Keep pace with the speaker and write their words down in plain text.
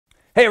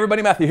Hey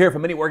everybody, Matthew here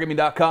from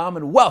MiniWarGaming.com,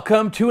 and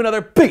welcome to another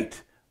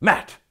Beat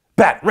Matt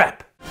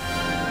Batrep.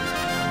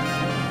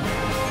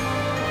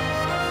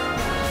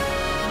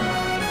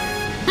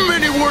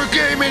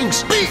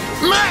 MiniWarGaming's Beat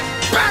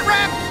Matt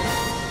Batrep.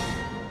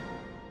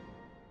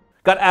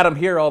 Got Adam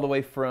here all the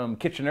way from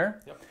Kitchener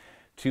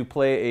to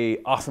play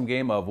an awesome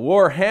game of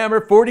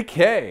Warhammer 40k.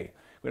 We're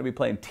going to be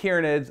playing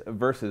Tyranids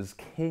versus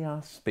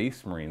Chaos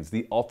Space Marines,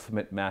 the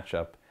ultimate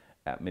matchup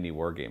at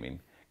MiniWarGaming.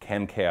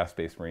 Can Chaos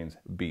Space Marines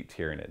beat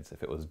Tyranids?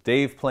 If it was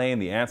Dave playing,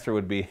 the answer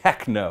would be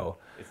heck no.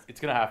 It's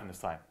going to happen this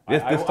time.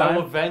 This time?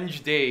 I'll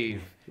avenge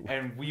Dave,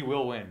 and we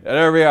will win.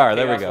 There we are.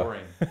 Chaos there we go.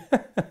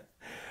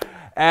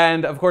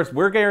 And of course,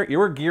 we're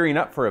gearing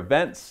up for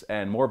events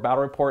and more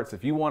battle reports.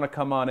 If you want to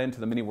come on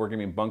into the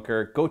MiniWarGaming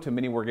bunker, go to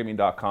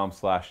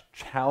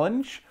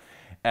miniwargaming.com/challenge.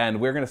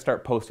 And we're going to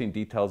start posting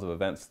details of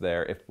events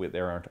there if they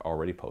aren't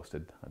already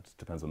posted. It just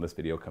depends when this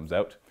video comes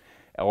out.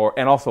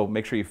 And also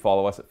make sure you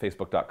follow us at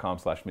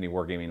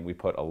facebook.com/miniwargaming. We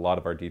put a lot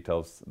of our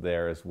details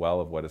there as well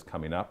of what is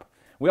coming up.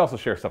 We also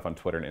share stuff on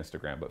Twitter and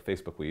Instagram, but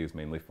Facebook we use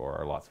mainly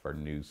for lots of our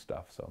news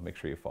stuff. So make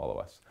sure you follow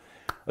us.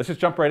 Let's just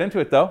jump right into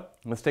it though.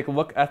 Let's take a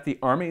look at the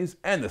armies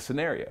and the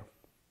scenario.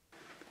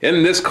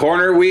 In this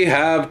corner we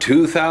have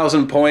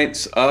 2,000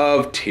 points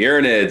of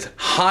Tyranids,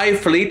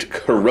 Hive Fleet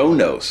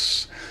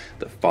Kronos,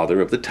 the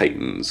father of the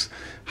Titans.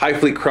 Hive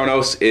Fleet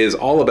Kronos is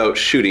all about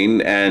shooting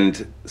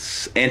and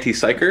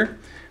anti-psyker.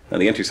 Now,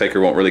 the anti-psyker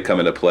won't really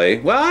come into play.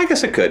 Well, I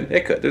guess it could.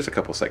 It could. There's a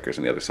couple psychers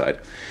on the other side.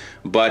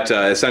 But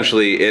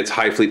essentially, its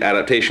Hive Fleet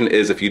adaptation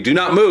is if you do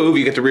not move,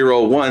 you get to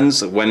reroll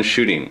ones when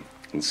shooting.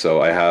 And so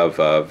I have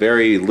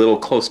very little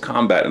close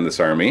combat in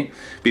this army,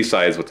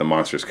 besides what the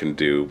monsters can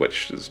do,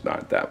 which is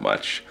not that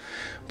much.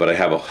 But I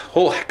have a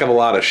whole heck of a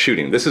lot of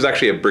shooting. This is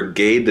actually a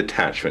brigade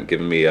detachment,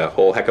 giving me a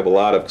whole heck of a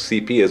lot of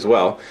CP as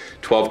well.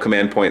 12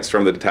 command points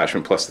from the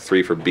detachment, plus the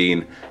 3 for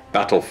being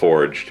battle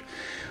forged.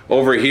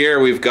 Over here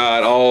we've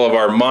got all of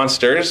our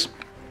monsters.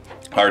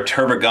 Our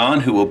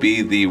Tervagon, who will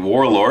be the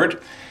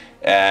Warlord,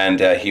 and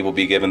he will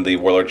be given the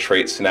Warlord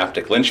trait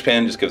Synaptic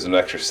Linchpin, just gives him an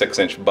extra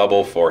 6-inch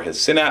bubble for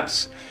his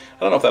synapse. I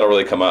don't know if that'll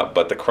really come up,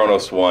 but the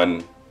Kronos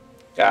one,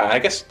 I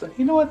guess,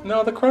 you know what,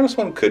 no, the Kronos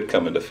one could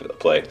come into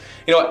play.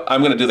 You know what,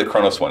 I'm going to do the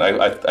Kronos one.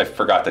 I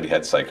forgot that he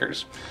had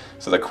Psychers.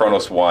 So the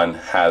Kronos one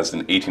has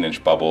an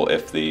 18-inch bubble.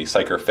 If the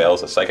Psyker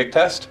fails a Psychic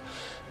test,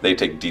 they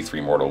take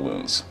D3 mortal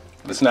wounds.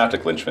 The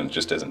Synaptic Linchpin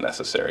just isn't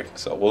necessary,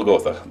 so we'll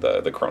go with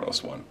the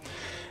Kronos one.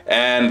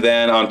 And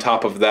then on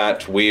top of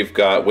that, we've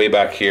got, way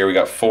back here, we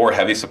got 4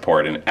 heavy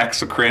support in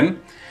Exocrine,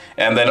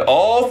 and then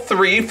all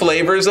 3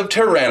 flavors of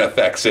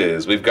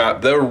Tyrannofexes. We've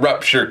got the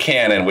Rupture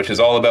Cannon, which is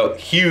all about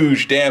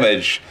huge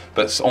damage,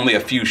 but it's only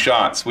a few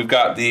shots. We've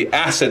got the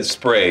Acid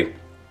Spray,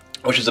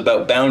 which is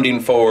about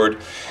bounding forward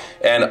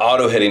and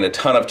auto-hitting a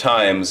ton of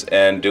times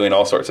and doing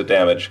all sorts of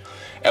damage.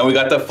 And we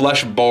got the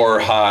Flesh Boar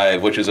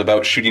Hive, which is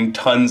about shooting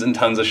tons and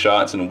tons of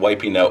shots and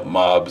wiping out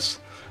mobs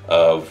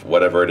of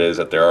whatever it is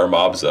that there are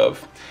mobs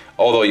of.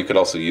 Although you could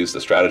also use the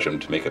stratagem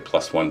to make it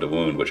 +1 to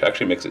wound, which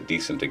actually makes it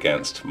decent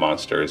against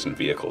monsters and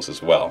vehicles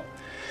as well.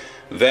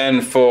 Then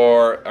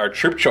for our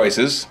troop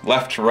choices,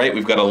 left to right,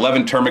 we've got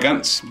 11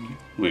 Termagants.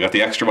 We got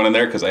the extra one in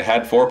there because I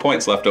had 4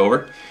 points left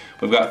over.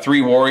 We've got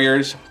 3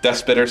 Warriors, Death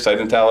Spitter, Sight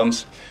and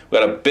Talons. We've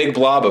got a big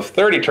blob of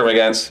 30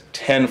 Termagants,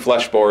 10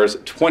 Flesh Boars,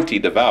 20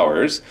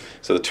 Devours.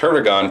 So the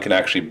Tervagon can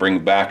actually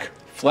bring back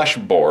Flesh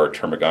Boar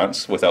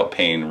Termagants without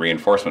paying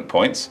reinforcement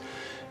points.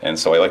 And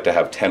so I like to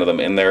have 10 of them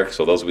in there,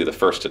 so those will be the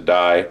first to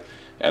die,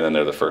 and then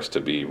they're the first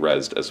to be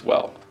rezzed as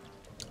well.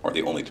 Or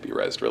the only to be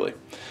rezzed, really.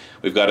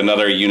 We've got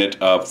another unit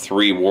of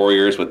 3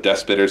 Warriors with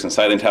Death Spitters and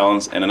Silent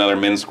Talons, and another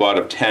Min Squad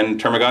of 10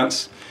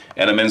 Termagants,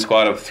 and a Min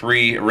Squad of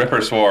 3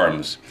 Ripper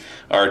Swarms.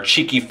 Our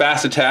cheeky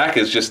fast attack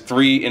is just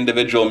 3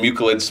 individual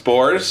Mucilid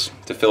Spores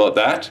to fill out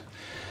that.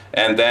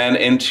 And then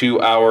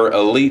into our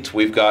elite,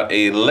 we've got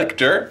a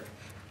Lictor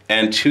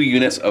and 2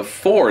 units of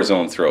 4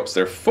 Zoanthropes.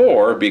 They're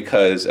 4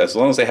 because as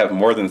long as they have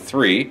more than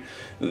 3,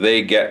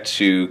 they get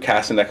to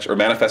cast an extra, or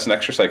manifest an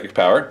extra psychic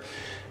power,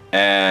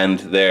 and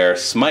their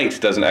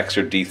smite does an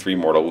extra D3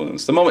 mortal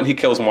wounds. The moment he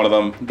kills one of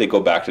them, they go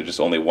back to just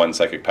only 1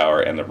 psychic power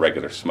and the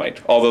regular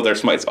smite, although their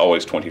smite's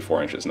always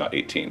 24 inches, not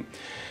 18.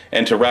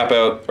 And to wrap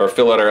out, or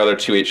fill out our other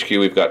 2 HQ,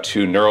 we've got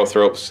 2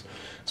 Neurothropes,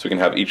 so we can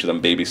have each of them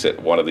babysit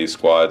one of these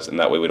squads, and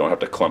that way we don't have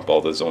to clump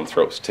all the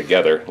Zoanthropes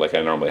together like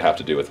I normally have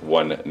to do with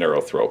 1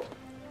 Neurothrope.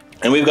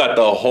 And we've got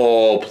the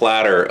whole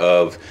platter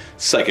of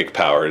psychic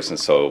powers, and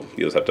so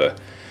you just have to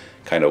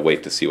kind of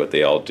wait to see what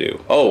they all do.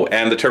 Oh,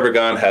 and the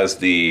Tervagon has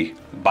the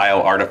bio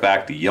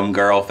artifact, the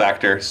Yumgarl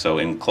factor, so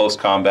in close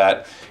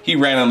combat, he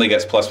randomly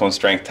gets +1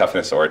 strength,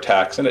 toughness, or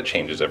attacks, and it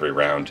changes every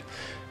round.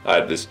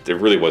 There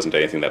really wasn't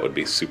anything that would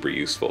be super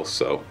useful,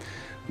 so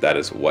that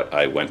is what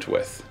I went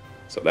with.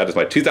 So that is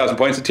my 2,000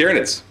 points of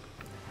Tyranids.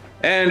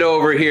 And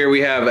over here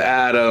we have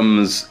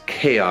Adam's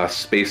Chaos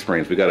Space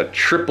Marines. We got a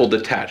triple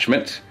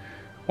detachment.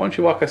 Why don't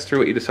you walk us through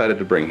what you decided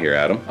to bring here,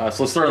 Adam?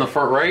 So let's start on the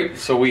far right.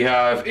 So we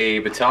have a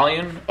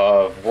battalion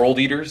of World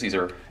Eaters. These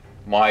are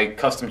my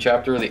custom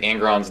chapter, the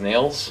Angron's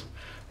Nails.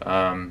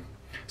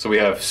 So we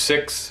have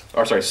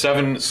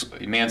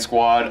 7-man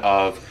squad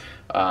of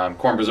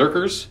Khorne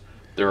Berserkers.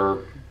 They're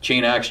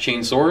chain axe,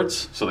 chain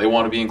swords, so they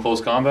want to be in close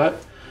combat.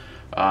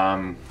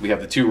 We have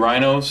the 2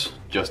 Rhinos,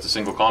 just a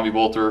single combi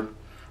bolter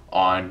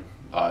on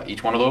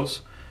each one of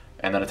those.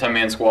 And then a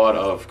 10-man squad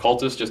of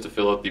cultists just to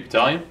fill out the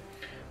battalion.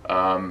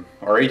 Our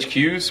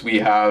HQs, we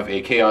have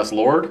a Chaos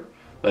Lord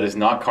that is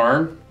not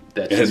Karn.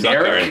 That's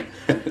Narek.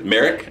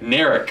 Merrick?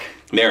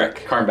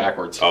 Narek. Karn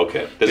backwards.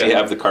 Okay. Does he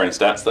have the Karn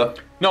stats though?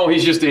 No,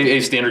 he's just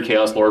a standard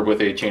Chaos Lord with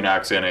a chain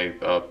axe and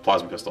a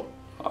plasma pistol.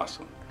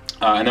 Awesome.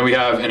 And then we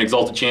have an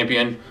Exalted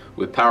Champion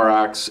with power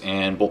axe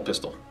and bolt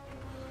pistol.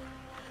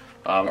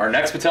 Our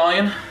next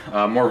battalion,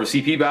 more of a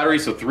CP battery,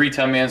 so 3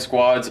 10-man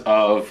squads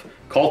of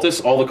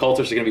cultists. All the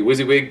cultists are going to be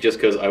WYSIWYG just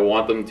because I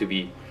want them to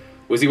be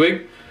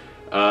WYSIWYG.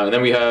 And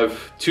then we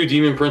have 2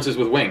 Demon Princes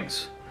with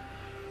wings.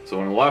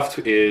 So on the left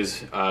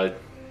is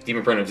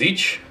Demon Prince of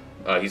Zeech.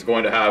 He's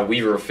going to have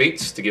Weaver of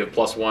Fates to give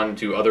 +1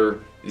 to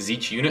other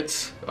Zeech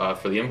units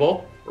for the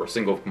invul, or a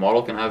single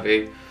model can have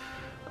a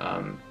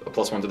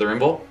 +1 to their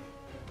invul.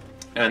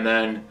 And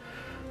then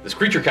this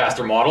Creature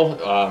Caster model,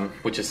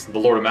 which is the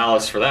Lord of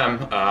Malice for them,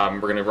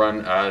 we're going to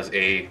run as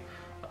a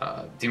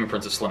Demon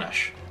Prince of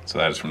Slaanesh. So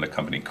that is from the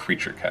company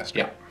Creature Caster.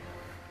 Yeah.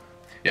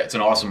 Yeah, it's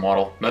an awesome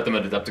model. Met them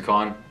at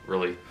Adepticon.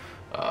 Really,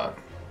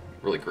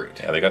 really great.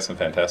 Yeah, they got some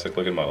fantastic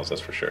looking models, that's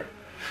for sure.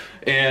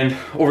 And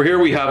over here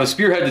we have a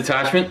Spearhead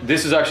detachment.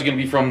 This is actually going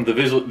to be from the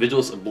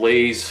Vigilus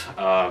Ablaze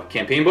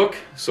campaign book.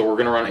 So we're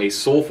going to run a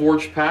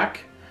Soulforged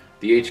pack.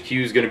 The HQ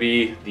is going to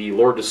be the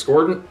Lord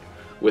Discordant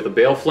with a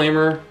Bale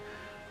Flamer.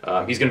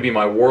 He's going to be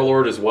my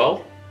Warlord as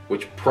well,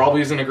 which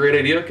probably isn't a great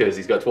idea because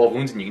he's got 12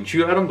 wounds and you can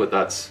shoot at him, but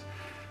that's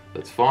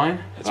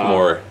fine. It's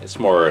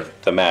more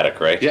thematic,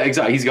 right? Yeah,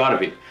 exactly. He's got to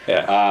be.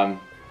 Yeah.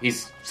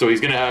 He's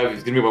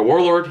gonna be my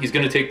Warlord. He's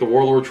gonna take the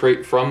Warlord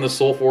trait from the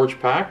Soulforged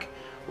pack,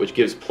 which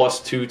gives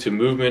 +2 to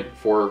movement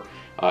for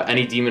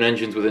any demon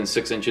engines within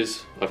 6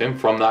 inches of him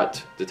from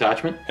that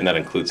detachment. And that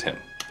includes him.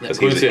 Because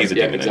he's a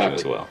demon engine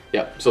as well.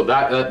 Yeah, so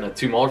that and the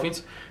 2 Mauler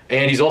Fiends.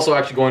 And he's also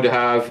actually going to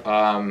have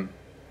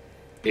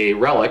a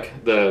relic,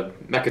 the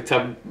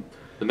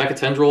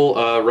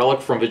Mechatendril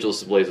relic from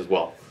Vigilus Ablaze as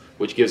well,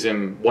 which gives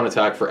him 1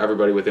 attack for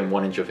everybody within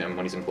 1 inch of him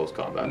when he's in close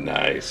combat.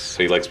 Nice.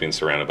 So he likes being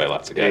surrounded by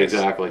lots of guys. Yeah,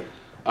 exactly.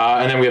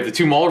 And then we have the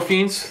 2 Mauler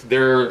Fiends.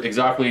 They're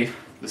exactly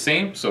the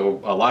same.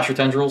 So Lasher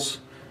Tendrils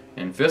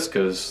and Fist,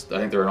 because I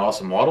think they're an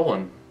awesome model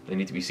and they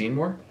need to be seen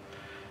more.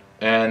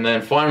 And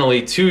then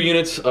finally 2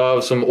 units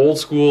of some old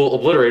school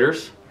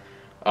Obliterators.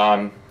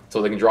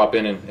 So they can drop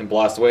in and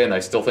blast away, and I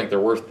still think they're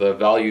worth the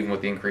value even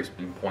with the increase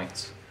in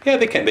points. Yeah,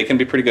 they can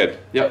be pretty good.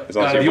 Yep. As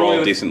long as they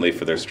roll decently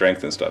for their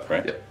strength and stuff,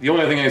 right? Yeah. The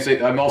only other thing I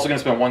say, I'm also going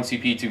to spend 1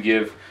 CP to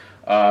give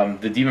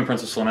the Demon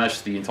Prince of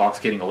Slaanesh the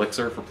Intoxicating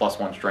Elixir for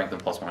 +1 strength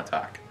and +1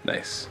 attack.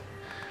 Nice.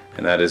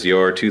 And that is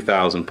your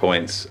 2,000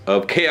 points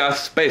of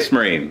Chaos Space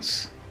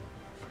Marines.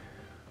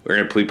 We're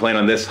going to be playing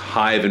on this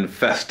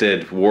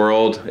hive-infested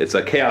world. It's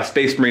a Chaos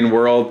Space Marine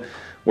world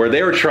where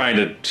they were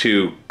trying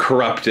to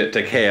corrupt it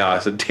to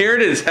chaos. And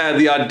Tyranids had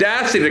the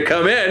audacity to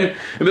come in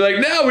and be like,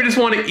 no, we just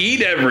want to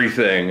eat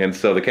everything. And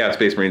so the Chaos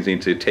Space Marines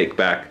need to take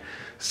back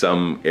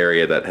some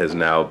area that has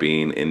now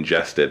been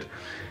ingested.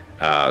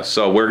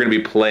 So we're going to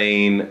be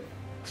playing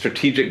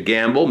Strategic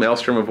Gamble,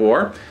 Maelstrom of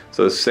War.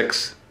 So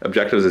 6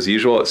 objectives as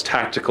usual. It's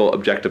tactical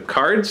objective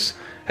cards.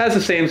 Has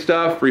the same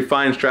stuff,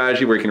 refined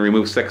strategy where you can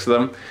remove 6 of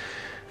them.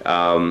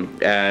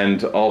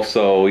 And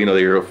also, you know,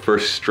 your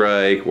first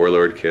strike,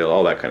 warlord kill,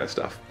 all that kind of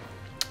stuff.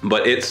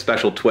 But its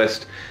special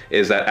twist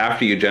is that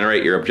after you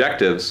generate your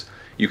objectives,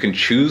 you can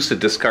choose to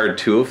discard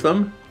 2 of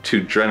them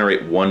to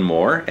generate 1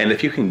 more. And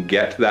if you can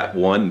get that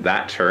one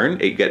that turn,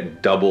 you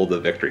get double the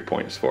victory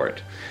points for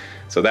it.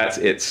 So that's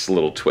its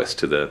little twist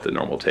to the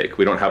normal take.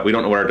 We don't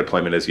know what our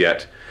deployment is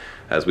yet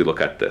as we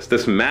look at this.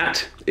 This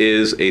mat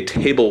is a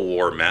table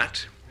war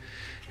mat.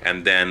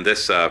 And then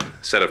this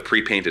set of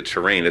pre-painted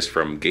terrain is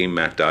from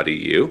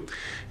GameMat.eu.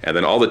 And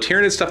then all the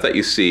Tyranid stuff that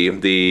you see,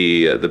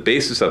 the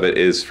basis of it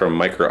is from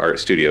Micro Art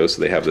Studios.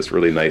 So they have this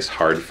really nice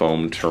hard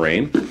foam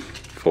terrain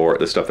for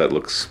the stuff that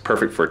looks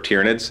perfect for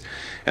Tyranids.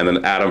 And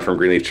then Adam from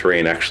Greenleaf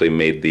Terrain actually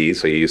made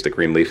these. So he used a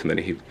green leaf, and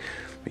then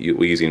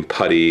using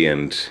putty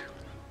and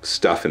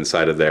stuff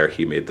inside of there,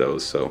 he made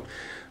those. So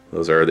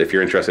those are, if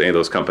you're interested in any of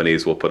those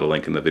companies, we'll put a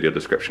link in the video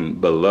description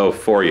below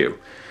for you.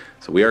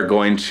 So we are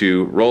going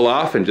to roll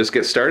off and just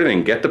get started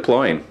and get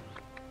deploying.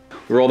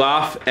 We rolled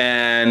off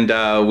and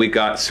we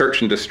got Search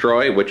and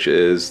Destroy, which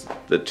is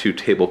the 2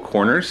 table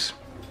corners,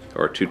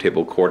 or 2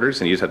 table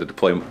quarters, and you just have to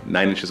deploy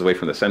 9 inches away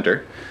from the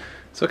center.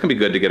 So it can be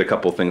good to get a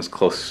couple things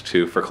close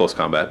for close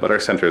combat, but our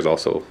center is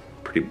also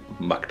pretty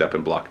mucked up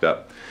and blocked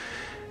up.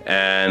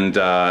 And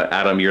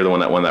Adam, you're the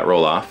one that won that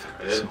roll off.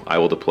 So I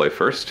will deploy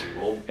first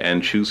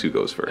and choose who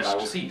goes first. And I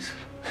will seize.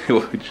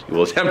 You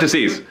will attempt to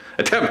seize.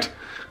 Attempt!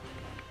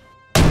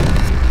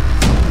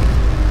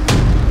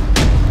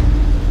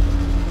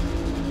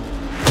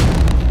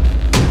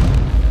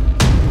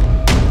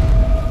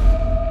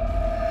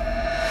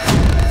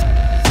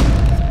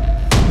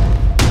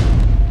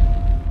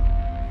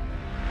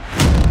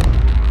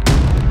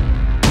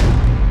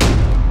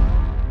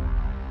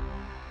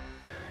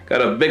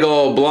 Got a big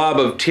old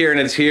blob of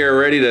Tyranids here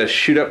ready to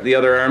shoot up the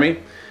other army.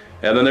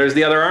 And then there's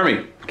the other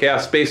army,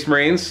 Chaos Space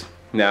Marines.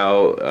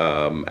 Now,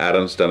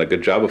 Adam's done a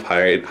good job of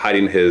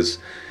hiding his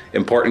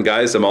important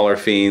guys, the Mauler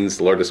Fiends,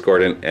 the Lord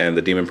Discordant, and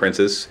the Demon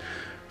Princes,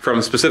 from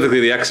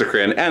specifically the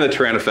Exocrine and the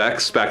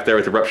Tyrannofex back there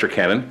with the Rupture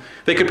Cannon.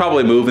 They could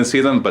probably move and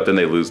see them, but then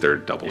they lose their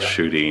double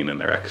shooting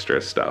and their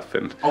extra stuff.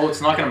 And oh, it's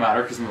not going to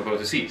matter because I'm about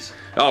to seize.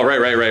 Oh,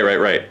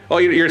 right. Oh,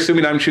 you're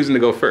assuming I'm choosing to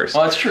go first.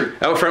 Oh, that's true.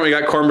 Out front, we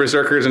got Khorne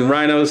Berserkers and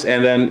Rhinos,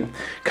 and then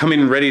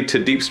coming ready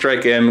to deep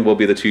strike in will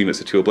be the 2 units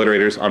of 2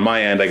 Obliterators. On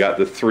my end, I got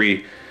the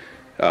 3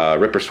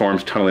 Ripper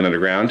Swarms tunneling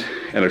underground,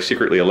 and there's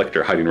secretly a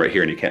Lictor hiding right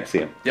here, and you can't see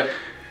him. Yep.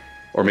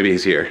 Or maybe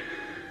he's here.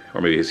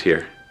 Or maybe he's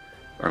here.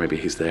 Or maybe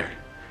he's there.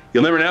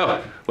 You'll never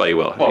know. Well, you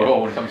will.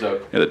 Oh, when it comes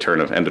out. At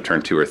the end of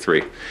turn 2 or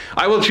 3.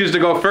 I will choose to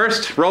go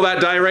first. Roll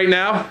that die right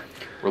now.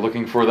 We're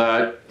looking for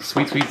that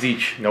sweet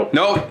Zeech. Nope.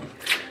 Nope.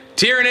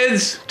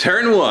 Tyranids,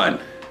 turn 1.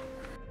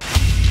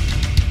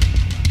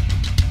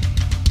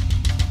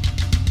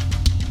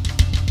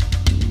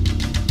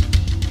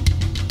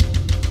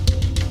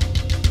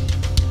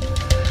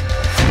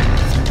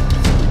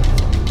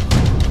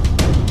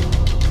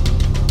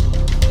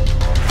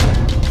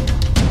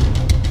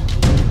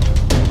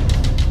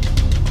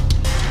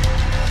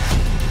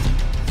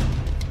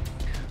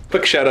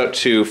 Quick shout out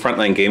to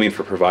Frontline Gaming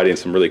for providing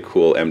some really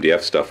cool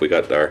MDF stuff. We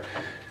got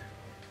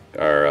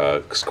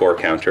our score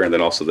counter, and then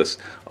also this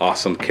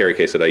awesome carry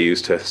case that I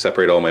use to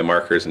separate all my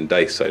markers and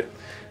dice. So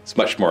it's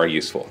much more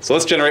useful. So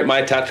let's generate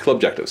my tactical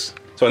objectives.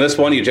 So in this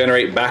one, you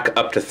generate back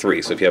up to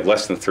 3. So if you have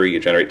less than 3, you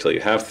generate till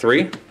you have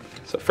 3.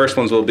 So first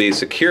ones will be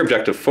secure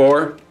objective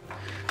 4,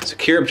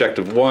 secure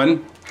objective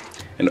 1,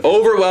 and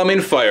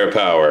overwhelming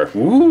firepower.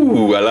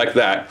 Ooh, I like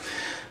that.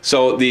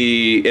 So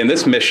in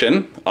this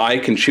mission, I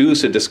can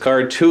choose to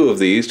discard 2 of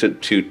these to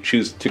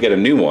choose to get a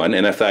new one,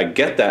 and if I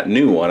get that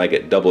new one, I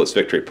get double its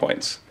victory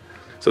points.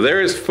 So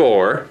there is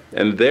 4,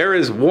 and there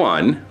is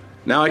 1.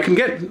 Now I can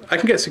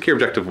get secure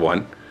objective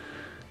 1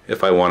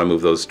 if I want to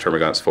move those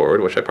Termagants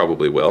forward, which I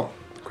probably will.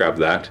 Grab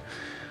that,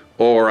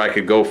 or I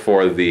could go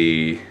for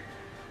the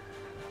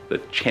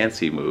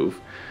chancy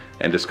move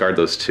and discard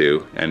those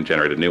 2 and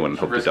generate a new one and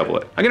hope to double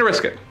it. I'm gonna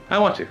risk it. I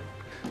want to.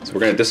 So we're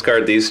gonna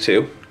discard these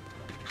 2.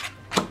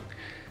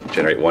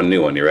 Generate 1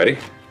 new one, you ready?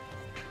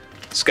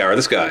 Scour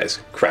the skies.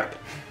 Crap.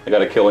 I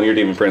gotta kill one of your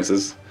Demon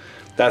Princes.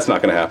 That's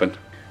not gonna happen.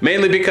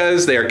 Mainly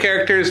because they are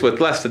characters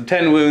with less than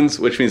 10 wounds,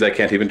 which means I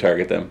can't even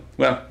target them.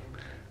 Well,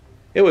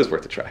 it was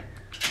worth a try.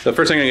 So the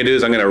first thing I'm gonna do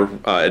is I'm gonna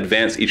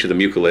advance each of the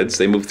Mucolids.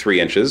 They move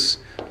 3 inches.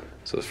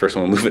 So the first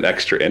one will move an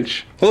extra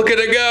inch. Look at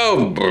it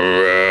go!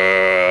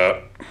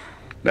 Bruh.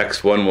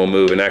 Next one will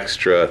move an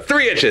extra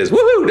 3 inches.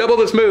 Woohoo! Double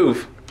this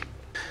move!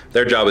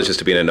 Their job is just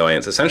to be an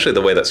annoyance. Essentially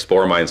the way that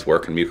Spore Mines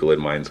work and Mucolid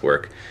Mines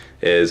work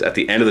is at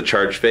the end of the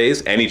charge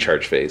phase, any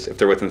charge phase, if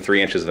they're within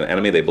 3 inches of an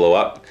enemy, they blow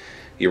up.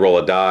 You roll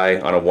a die,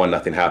 on a 1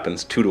 nothing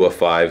happens, 2 to a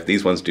 5.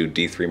 These ones do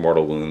D3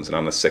 mortal wounds, and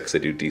on the 6 they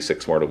do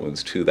D6 mortal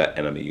wounds to that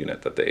enemy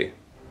unit that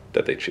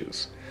they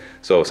choose.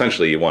 So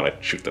essentially you want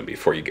to shoot them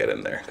before you get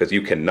in there, because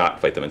you cannot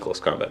fight them in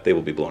close combat. They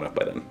will be blown up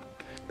by then.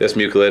 This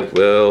Mucolid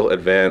will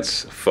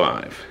advance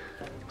 5.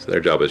 So their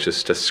job is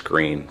just to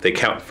screen. They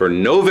count for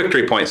no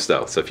victory points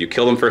though. So if you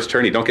kill them first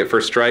turn, you don't get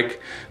first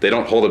strike. They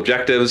don't hold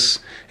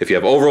objectives. If you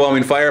have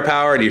overwhelming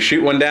firepower and you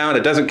shoot one down, it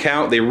doesn't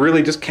count. They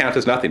really just count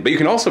as nothing. But you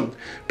can also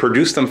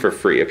produce them for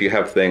free. If you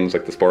have things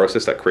like the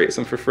Sporosis that creates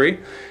them for free,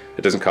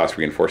 it doesn't cost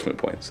reinforcement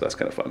points. So that's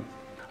kind of fun.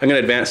 I'm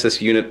gonna advance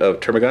this unit of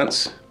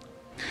Termagants.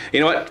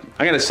 You know what?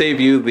 I'm gonna save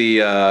you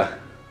the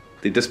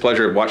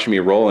displeasure of watching me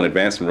roll and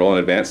advance and roll and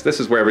advance. This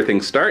is where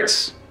everything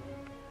starts.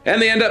 And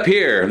they end up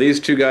here. These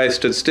 2 guys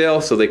stood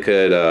still so they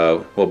could,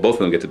 well, both of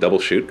them get to double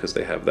shoot because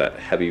they have that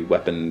heavy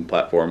weapon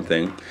platform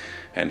thing.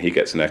 And he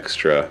gets an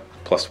extra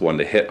 +1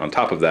 to hit on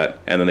top of that.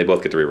 And then they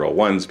both get to reroll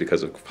 1s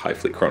because of Hive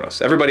Fleet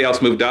Kronos. Everybody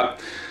else moved up.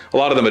 A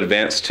lot of them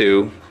advanced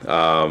too.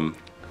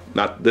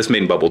 Not this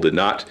main bubble did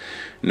not,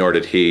 nor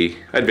did he.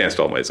 I advanced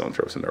all my Zone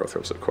Throws and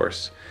Neurothrows, of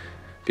course,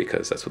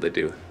 because that's what they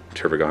do.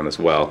 Tervagon as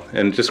well.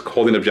 And just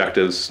holding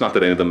objectives, not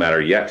that any of them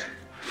matter yet,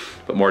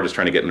 but more just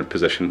trying to get in a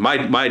position.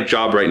 My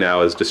job right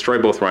now is destroy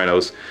both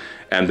Rhinos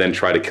and then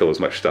try to kill as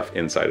much stuff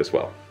inside as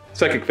well.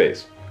 Psychic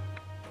phase.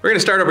 We're gonna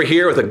start over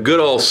here with a good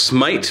old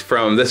smite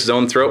from this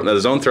Zone Throat. Now the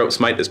Zone Throat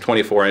smite is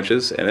 24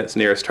 inches and its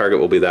nearest target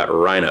will be that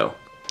Rhino.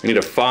 We need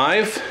a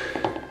 5.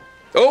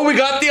 Oh, we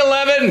got the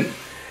 11!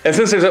 And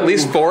since there's at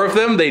least 4 of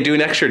them, they do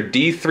an extra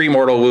D3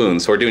 mortal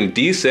wounds. So we're doing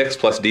D6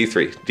 plus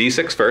D3.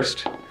 D6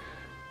 first.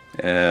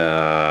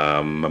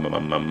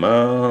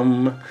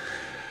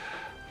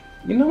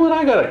 You know what?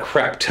 I got a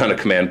crap ton of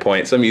command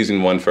points. I'm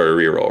using 1 for a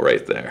reroll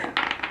right there.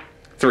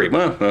 3.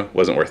 Well,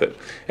 wasn't worth it.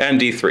 And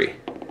D3.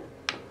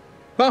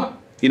 Well,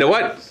 you know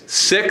what?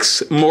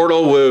 6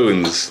 mortal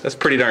wounds. That's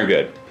pretty darn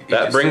good.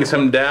 That brings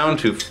him down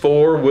to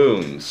 4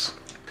 wounds.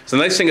 So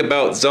the nice thing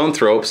about Zone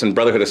Thropes and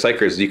Brotherhood of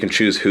Psychers is you can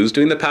choose who's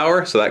doing the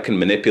power, so that can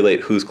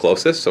manipulate who's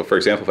closest. So for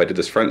example, if I did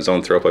this front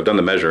Zone Thrope, I've done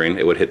the measuring,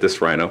 it would hit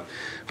this Rhino.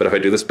 But if I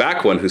do this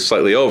back one who's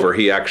slightly over,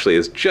 he actually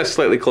is just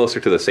slightly closer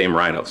to the same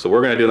Rhino. So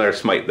we're gonna do another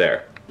smite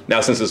there.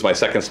 Now since this is my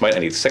second smite, I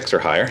need 6 or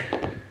higher.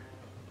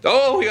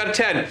 Oh, we got a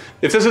 10.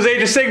 If this was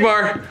Age of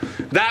Sigmar,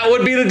 that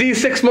would be the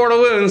D6 mortal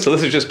wounds. So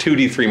this is just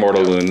 2d3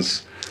 mortal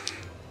wounds.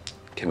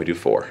 Can we do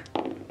 4?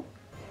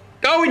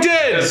 Oh, we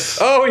did! Yes.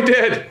 Oh, we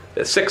did!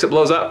 At 6, it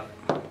blows up.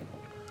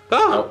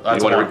 Oh,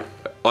 that's a 1.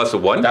 Oh, that's a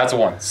 1? That's a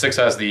 1. 6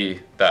 has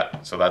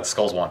that, so that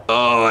skull's 1.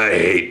 Oh, I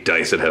hate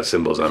dice that have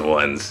symbols on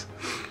 1s.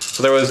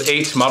 So there was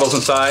 8 models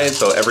inside,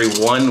 so every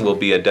 1 will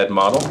be a dead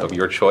model of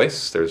your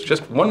choice. There's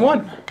just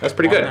 1. That's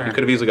pretty good. You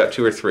could have easily got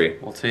 2 or 3.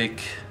 We'll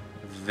take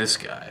this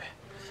guy.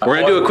 We're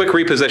gonna do a quick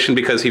reposition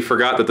because he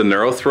forgot that the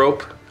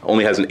Neurothrope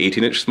only has an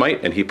 18-inch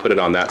smite, and he put it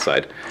on that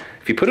side.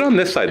 If you put it on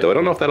this side, though, I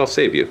don't know if that'll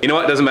save you. You know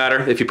what? Doesn't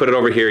matter. If you put it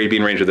over here, you'd be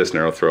in range of this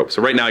Neurothrope.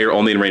 So right now, you're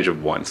only in range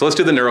of 1. So let's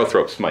do the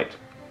Neurothrope smite.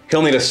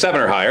 He'll need a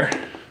 7 or higher,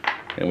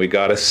 and we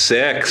got a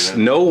 6.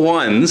 No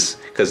 1s,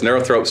 because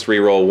Neurothropes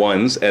reroll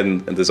 1s,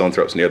 and the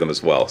Zonethropes near them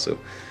as well. So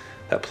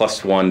that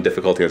 +1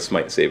 difficulty on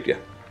smite saved you.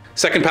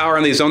 Second power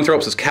on these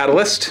Zonethropes is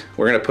Catalyst.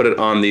 We're gonna put it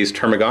on these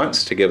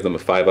Termagants to give them a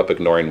 5-up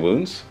ignoring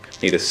wounds.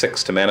 Need a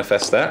 6 to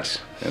manifest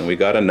that, and we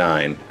got a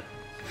 9.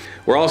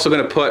 We're also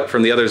going to put,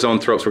 from the other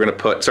Zonethropes, we're going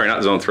to put, sorry,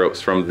 not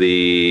Zonethropes, from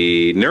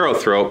the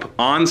Neurothrope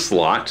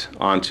Onslaught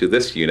onto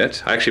this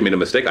unit. I actually made a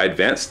mistake. I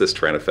advanced this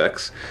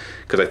Tyrannifex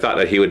because I thought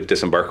that he would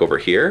disembark over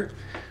here,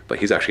 but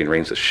he's actually in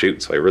range to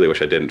shoot, so I really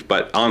wish I didn't.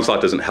 But Onslaught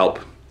doesn't help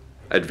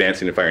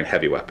advancing and firing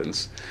heavy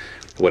weapons.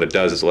 What it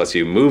does is it lets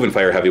you move and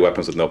fire heavy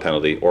weapons with no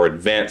penalty, or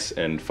advance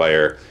and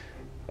fire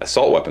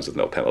assault weapons with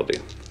no penalty.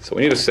 So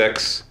we need a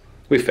 6.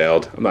 We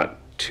failed. I'm not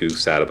too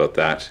sad about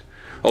that.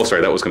 Oh,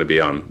 sorry, that was going to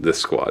be on this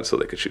squad, so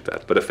they could shoot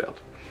that, but it failed.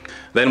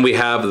 Then we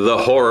have the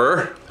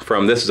Horror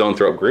from this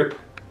Zonethrope group.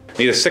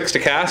 Need a 6 to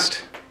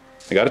cast.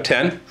 I got a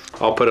 10.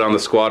 I'll put it on the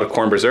squad of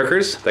Khorne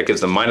Berserkers. That gives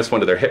them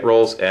 -1 to their hit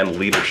rolls and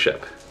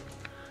leadership.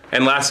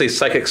 And lastly,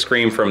 Psychic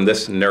Scream from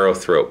this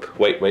Neurothrope.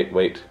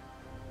 Wait.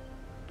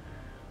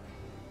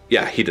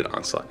 Yeah, he did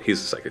Onslaught.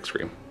 He's a Psychic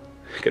Scream.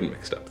 Getting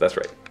mixed up, that's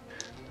right.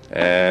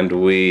 And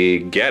we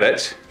get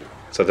it.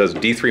 So it does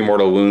D3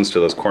 mortal wounds to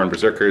those Khorne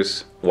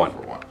Berserkers. 1.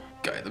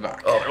 Guy at the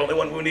back. Oh, they're only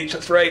 1 wound each,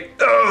 that's right.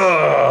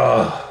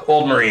 Ugh,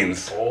 old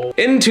Marines.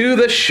 Into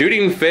the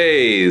shooting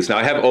phase. Now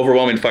I have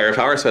overwhelming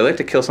firepower, so I like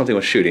to kill something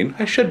with shooting.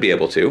 I should be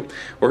able to.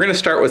 We're gonna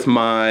start with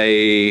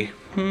my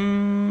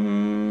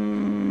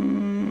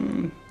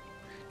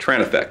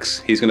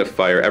Tyrannifex. He's gonna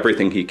fire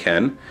everything he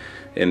can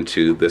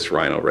into this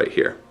Rhino right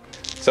here.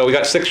 So we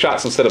got 6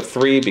 shots instead of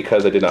 3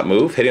 because I did not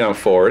move. Hitting on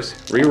 4s.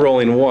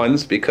 Re-rolling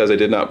 1s because I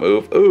did not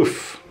move.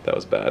 Oof, that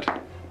was bad.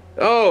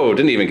 Oh,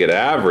 didn't even get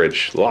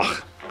average.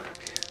 Ugh.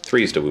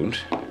 3s to wound.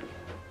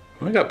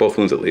 Well, I got both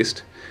wounds at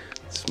least.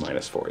 It's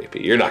 -4 AP.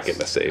 You're not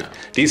getting a save.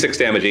 D6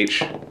 damage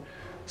each.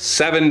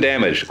 7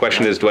 damage. The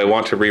question is, do I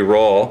want to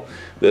re-roll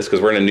this because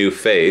we're in a new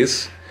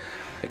phase?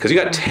 Because you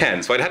got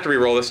 10, so I'd have to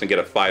re-roll this and get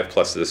a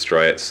 5+ to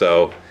destroy it.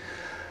 So,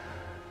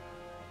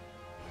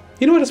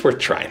 you know what? It's worth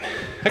trying.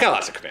 I got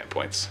lots of command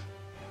points.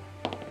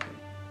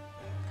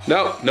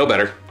 No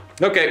better.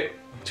 Okay,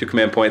 2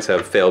 command points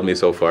have failed me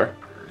so far.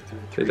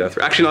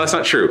 Actually, no, that's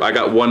not true. I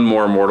got 1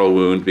 more mortal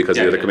wound because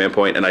of the other command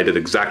point, and I did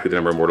exactly the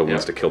number of mortal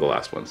wounds to kill the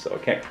last one, so I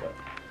can't kill it.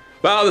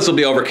 Well, this will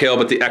be overkill,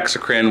 but the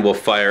Exocrine will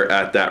fire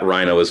at that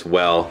Rhino as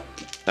well.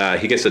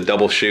 He gets a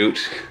double shoot.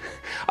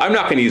 I'm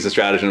not going to use the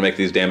stratagem to make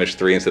these damage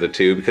 3 instead of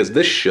 2 because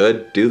this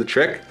should do the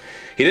trick.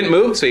 He didn't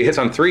move, so he hits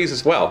on 3s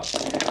as well.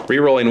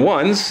 Rerolling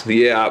 1s,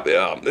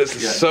 this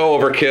is so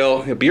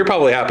overkill. But you're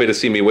probably happy to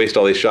see me waste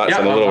all these shots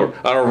on a little.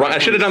 I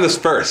should have done this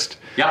first.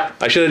 Yeah.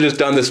 I should have just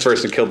done this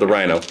first and killed the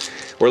Rhino.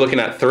 We're looking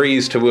at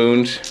 3s to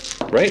wound.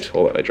 Right?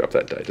 Hold on, I dropped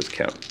that die. Does it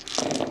count?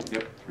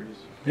 Yep.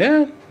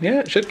 3s. Yeah,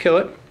 it should kill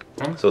it.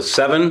 So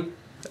 7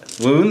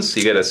 wounds.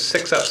 You get a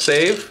 6-up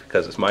save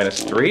because it's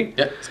 -3.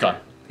 Yeah, it's gone.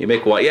 You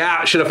make 1. Yeah,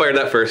 I should have fired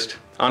that first.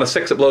 On a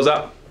 6, it blows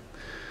up.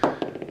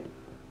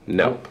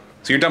 Nope.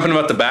 So you're dumping them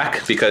out the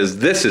back because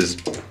this is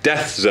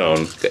Death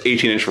Zone. The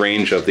 18-inch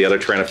range of the other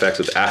Tyrannifex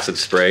with acid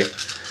spray.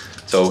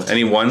 So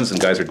any 1s and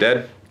guys are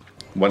dead.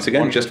 Once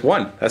again, just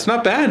 1. That's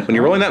not bad. When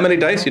you're rolling that many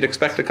dice, you'd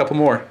expect a couple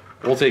more.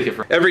 We'll take it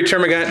for every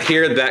Termagant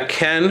here that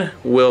can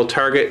will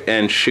target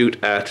and shoot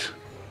at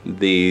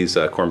these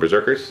Khorne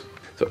Berserkers.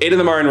 So 8 of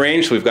them are in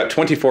range. So we've got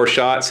 24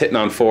 shots hitting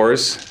on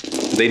 4s.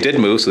 They did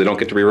move, so they don't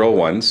get to reroll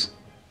 1s.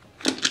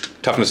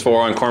 Toughness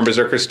 4 on Khorne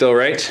Berserkers still,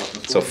 right?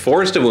 So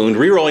 4s to wound,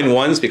 rerolling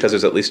 1s because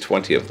there's at least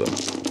 20 of them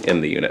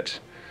in the unit.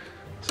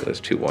 So there's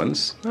 2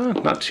 1s. Oh,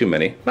 not too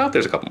many. Well,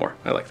 there's a couple more.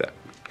 I like that.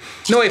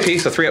 No AP,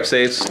 so 3-up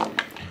saves.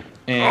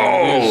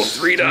 And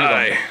 3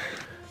 die.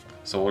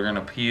 So we're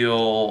gonna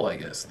peel, I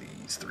guess,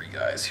 these 3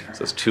 guys here. So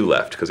there's 2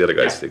 left because the other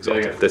guy's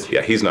exalted.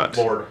 He's not.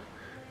 Lord.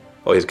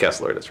 Oh, he's a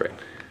cast lord, that's right.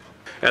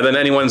 And then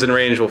anyone's in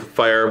range will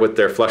fire with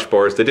their flush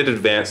bores. They did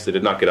advance, they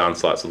did not get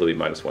onslaught, so they'll be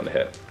 -1 to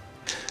hit.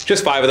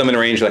 Just 5 of them in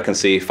range that I can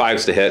see.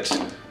 5s to hit.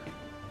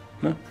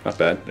 No, not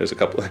bad. There's a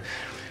couple.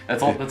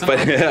 That's all. That's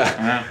but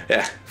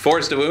yeah,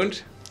 4s to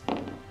wound.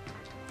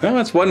 No,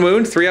 that's 1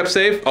 wound. 3-up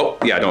save. Oh,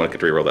 yeah, I don't get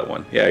to reroll that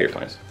 1. Yeah, you're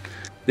fine.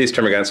 These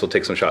termagants will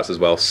take some shots as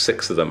well.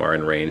 6 of them are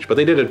in range, but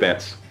they did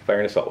advance,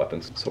 firing assault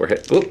weapons. So we're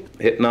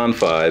hitting on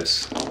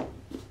 5s.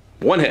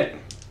 1 hit.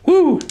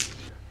 Woo!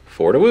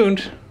 4 to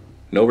wound.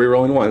 No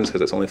rerolling 1s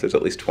because it's only if there's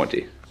at least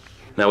 20.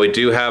 Now we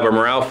do have our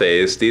morale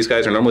phase. These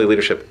guys are normally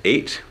leadership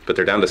 8, but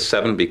they're down to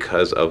 7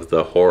 because of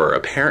the horror.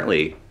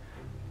 Apparently,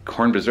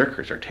 Khorne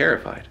Berserkers are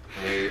terrified.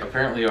 They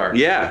apparently are.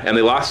 Yeah, and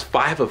they lost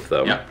 5 of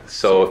them. Yeah.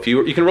 So if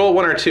you can roll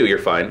 1 or 2, you're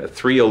fine. A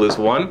 3, you'll lose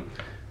 1.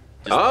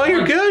 Oh,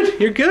 you're good.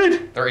 You're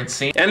good. They're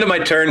insane. End of my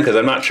turn because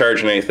I'm not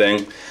charging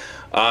anything.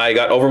 I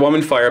got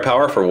overwhelming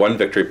firepower for 1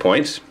 victory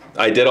point.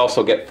 I did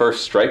also get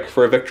first strike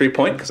for a victory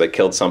point because I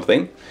killed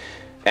something.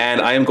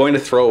 And I am going to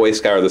throw away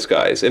Scour the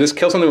Skies. It is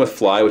kill something with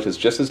fly, which is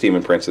just as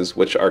Demon Princes,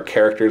 which are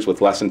characters with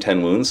less than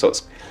 10 wounds. So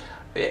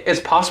it's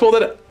possible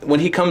that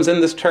when he comes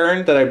in this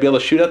turn that I'd be able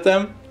to shoot at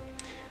them.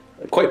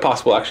 Quite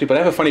possible, actually, but I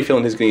have a funny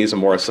feeling he's going to use them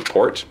more as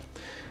support.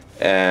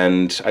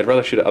 And I'd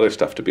rather shoot at other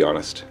stuff, to be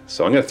honest.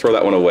 So I'm going to throw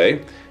that one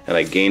away. And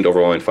I gained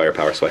overwhelming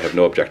firepower, so I have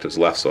no objectives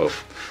left. So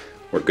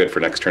we're good for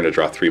next turn to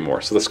draw 3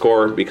 more. So the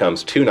score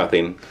becomes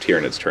 2-0,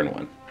 Tyranids turn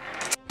 1.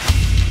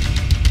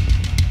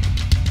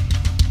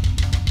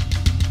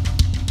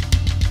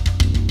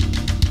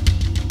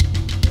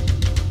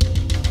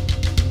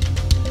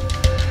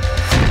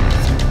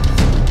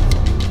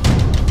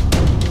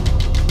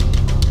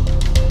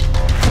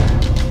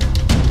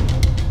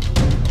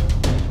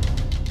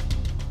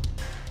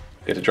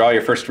 Get to draw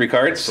your first 3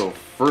 cards. So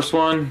first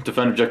one,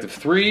 defend objective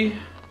 3.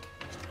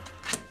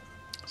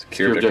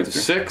 Secure objective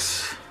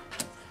 6.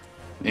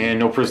 And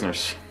no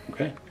prisoners.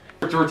 Okay.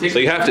 So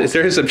you have to,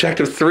 there is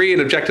objective 3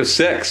 and objective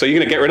 6. So you're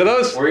going to get rid of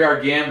those? We are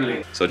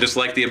gambling. So just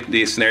like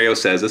the scenario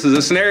says, this is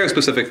a scenario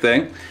specific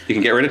thing. You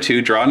can get rid of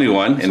 2, draw a new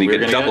one, and you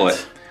get double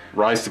it.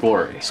 Rise to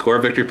glory. Score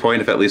a victory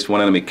point if at least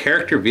 1 enemy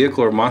character,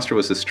 vehicle, or monster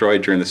was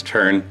destroyed during this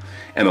turn,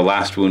 and the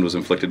last wound was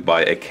inflicted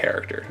by a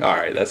character.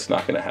 Alright, that's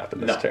not going to happen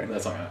this turn.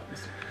 That's not going to happen.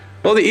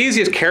 Well, the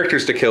easiest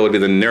characters to kill would be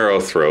the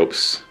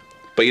Neurothropes,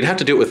 but you'd have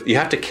to do it with, you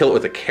have to kill it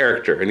with a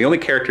character, and the only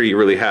character you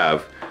really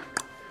have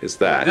is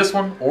that. This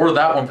one or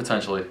that one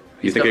potentially.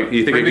 You think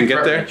it can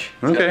get there?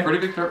 Okay. Pretty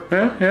big threat.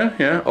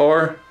 Yeah.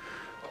 Or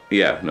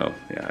I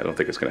don't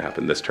think it's going to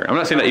happen this turn. I'm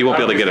not saying that you won't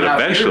be able to get it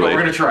eventually. But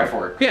we're going to try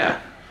for it. Yeah.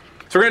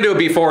 So we're going to do it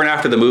before and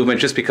after the movement,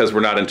 just because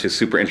we're not into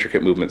super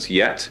intricate movements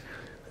yet.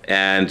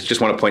 And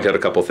just want to point out a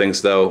couple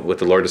things though with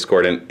the Lord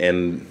Discordant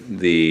and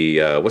the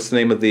what's the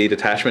name of the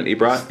detachment he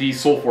brought? It's the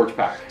Soulforge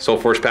pack.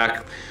 Soulforge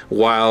pack.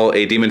 While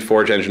a Demon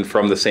Forge engine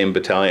from the same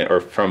battalion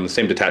or from the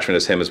same detachment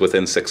as him is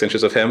within 6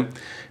 inches of him,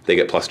 they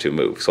get +2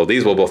 move. So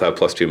these will both have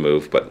 +2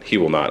 move, but he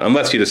will not,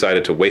 unless you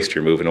decided to waste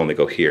your move and only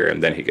go here,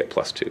 and then he'd get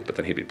 +2. But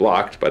then he'd be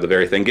blocked by the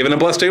very thing giving him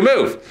 +2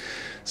 move.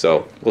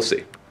 So we'll see.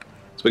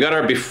 So we got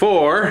our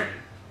before.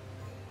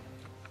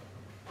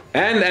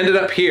 And ended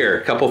up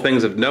here. A couple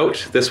things of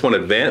note. This one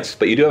advanced,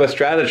 but you do have a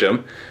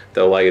stratagem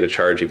that'll allow you to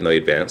charge even though he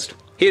advanced.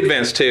 He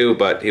advanced too,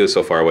 but he was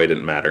so far away it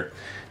didn't matter.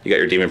 You got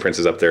your Demon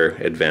Princes up there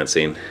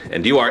advancing,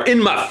 and you are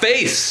in my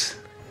face!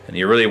 And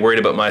you're really worried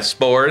about my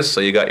spores, so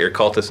you got your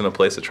cultists in a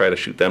place to try to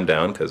shoot them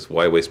down, because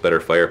why waste better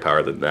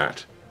firepower than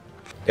that?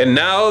 And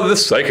now the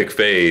Psychic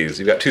phase.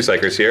 You've got 2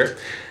 Psychers here.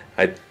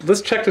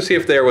 Let's check to see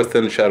if they're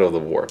within Shadow of the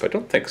Warp. I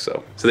don't think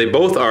so. So they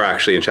both are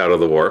actually in Shadow of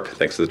the Warp,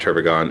 thanks to the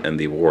Turbogon and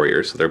the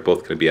Warriors. So they're both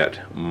going to be at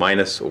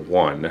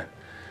 -1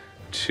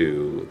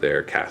 to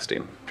their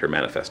casting, to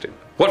manifesting.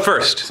 What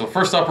first? So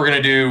first up, we're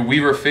going to do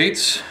Weaver of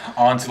Fates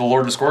onto the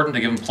Lord Discordant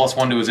to give him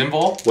 +1 to his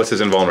invul. What's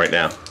his invul right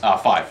now?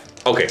 5.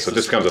 Okay, so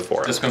this becomes a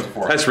 4. This becomes a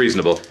 4. That's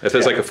reasonable. If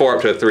it's like a 4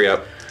 up to a 3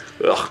 up,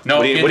 ugh. No,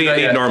 what do you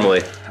need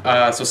normally?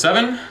 So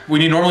 7. We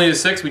need normally a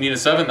 6. We need a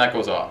 7. That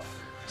goes off.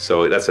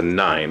 So that's a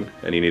 9,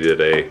 and you needed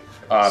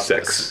a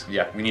 6.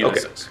 Yeah, we need a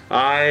 6.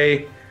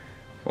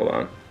 Hold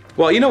on.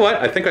 Well, you know what?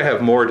 I think I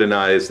have more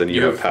denies than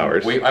you have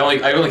powers. Wait,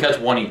 I only catch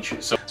 1 each.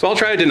 So I'll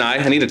try to deny.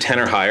 I need a 10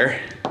 or higher.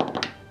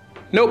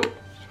 Nope.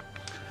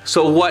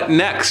 So what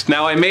next?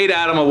 Now I made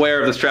Adam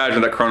aware of the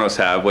stratagem that Kronos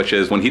have, which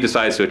is when he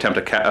decides to attempt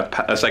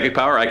a psychic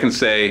power, I can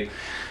say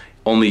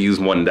only use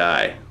 1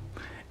 die.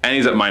 And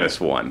he's at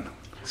 -1.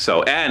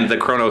 So, and the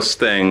Kronos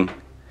thing,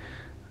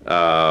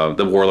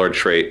 the Warlord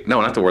trait.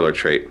 No, not the Warlord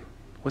trait.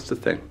 What's the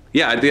thing?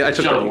 Yeah, I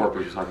took Shadow of the Warp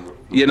we were talking about.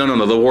 Yeah,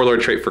 no. The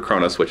Warlord trait for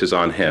Kronos, which is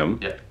on him,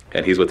 yeah,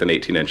 and he's within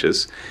 18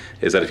 inches,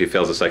 is that if he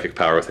fails a psychic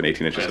power within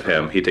 18 inches of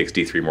him, he takes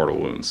D3 mortal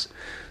wounds.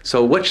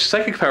 So which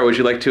psychic power would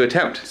you like to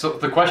attempt? So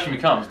the question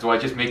becomes, do I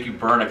just make you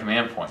burn a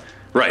command point?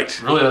 Right.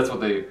 Really, that's what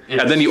they...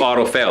 And then you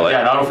auto-fail it,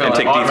 and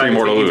take D3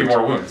 mortal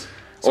wounds.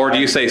 So or do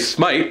you say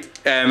smite,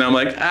 and I'm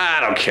like, I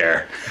don't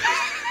care.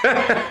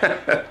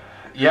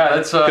 Yeah,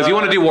 that's... Because you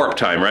want to do warp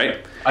time, right?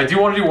 I do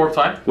want to do warp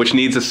time. Which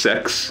needs a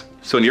 6.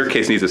 So in your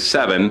case, needs a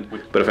 7,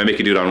 but if I make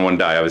you do it on 1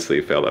 die, obviously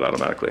you fail that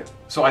automatically.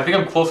 So I think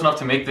I'm close enough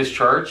to make this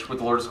charge with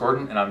the Lord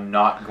Discordant, and I'm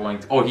not going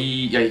to... Oh,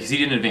 he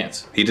didn't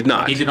advance. He did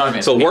not. He did not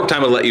advance. So warp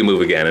time will let you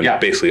move again and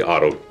basically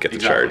auto get the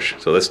charge.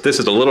 So this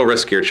is a little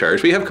riskier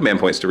charge. We have command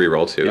points to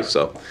reroll too,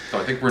 so... So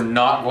I think we're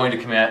not going to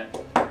commit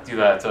do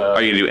that.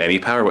 Are you gonna do any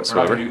power We're not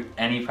whatsoever? gonna do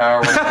any power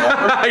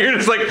whatsoever. You're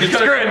just like,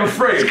 screw it, I'm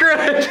afraid. screw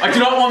it. I do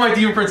not want my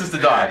demon princess to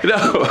die.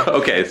 No,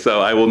 okay,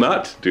 so I will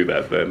not do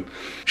that then.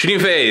 Shooting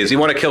phase, you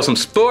want to kill some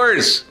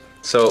spores.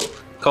 So,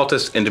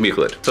 cultist into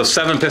Mucilid. So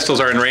 7 pistols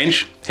are in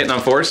range, hitting on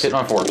 4s. Hitting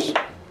on 4s.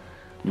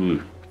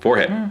 Ooh, 4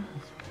 hit.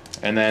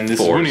 And then this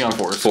is wounding on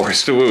 4s.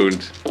 4s to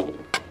wound.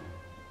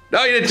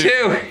 No, you did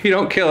 2. You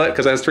don't kill it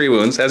because it has 3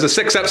 wounds. Has a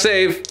 6-up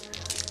save.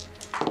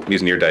 I'm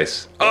using your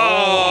dice.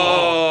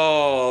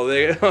 Oh,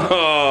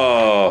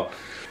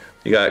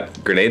 you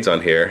got grenades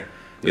on here.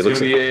 You want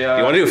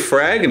to do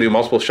frag and do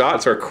multiple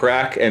shots, or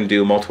crack and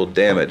do multiple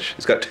damage?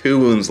 He's got 2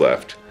 wounds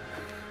left.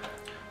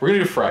 We're gonna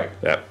do frag.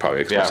 That probably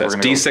makes more sense.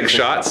 we're D6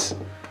 shots.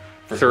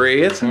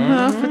 3. It's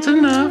enough. It's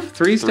enough.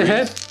 3's to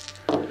hit.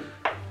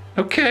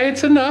 Okay,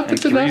 it's enough. And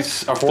it's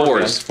enough.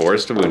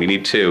 4s to wound. You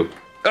need 2.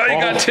 Oh,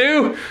 you got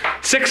 2.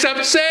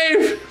 6-up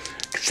save.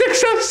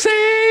 6-up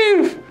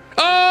save.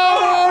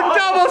 Oh,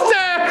 double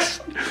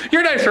 6.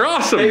 Your dice are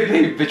awesome.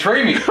 They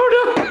betray me.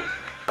 Oh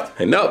no.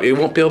 And no, you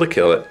won't be able to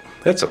kill it.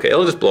 That's okay.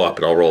 It'll just blow up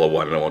and I'll roll a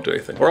 1 and I won't do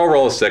anything. Or I'll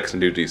roll a 6 and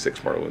do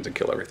D6 mortal wounds and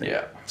kill everything.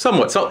 Yeah.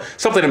 Somewhat. So,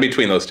 something in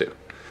between those two.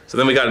 So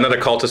then we got another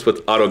cultist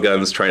with auto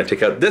guns trying to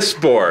take out this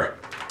spore.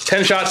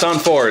 10 shots on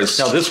 4s.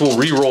 Now this will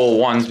re-roll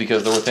 1s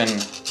because they're within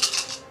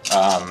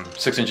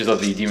 6 inches of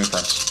the demon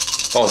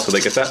prince. Oh, so they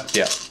get that?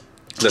 Yeah.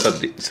 That's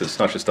not, so it's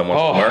not just on one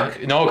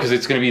mark? No, because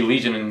it's going to be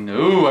Legion and...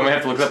 Ooh, I might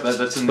have to look it up.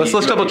 That's in Let's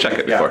double check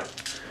it before.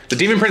 The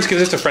Demon Prince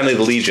gives it to friendly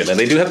the Legion, and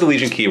they do have the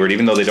Legion keyword,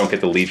 even though they don't get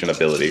the Legion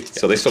ability.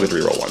 So they still get to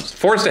reroll 1s.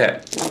 4s to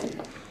hit.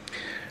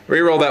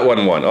 Reroll that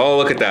 1-1. Oh,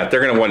 look at that. They're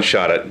going to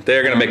one-shot it.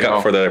 They're going to make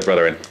up for their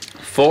brethren.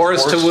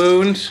 4s to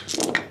wound.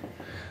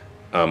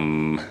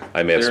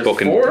 I may have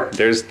spoken. 4?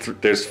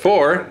 There's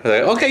 4.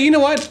 Okay, you know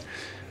what?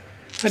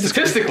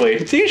 Statistically.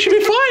 You should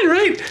be fine,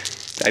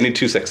 right? I need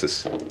 2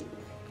 6s.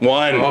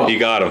 1, you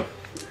got him.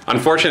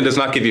 Unfortunately, it does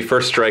not give you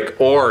first strike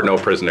or no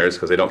prisoners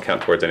because they don't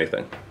count towards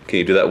anything. Can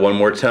you do that one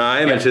more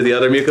time into the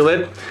other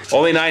Mucilid?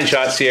 Only 9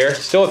 shots here.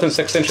 Still within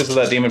 6 inches of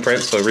that Demon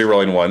Prince, so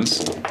re-rolling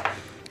 1s.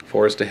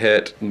 4s to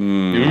hit.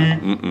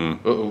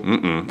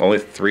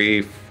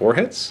 Only 4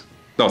 hits?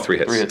 No, 3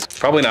 hits. 3 hits.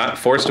 Probably not.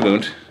 4s to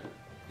wound.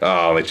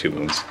 Oh, only 2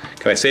 wounds.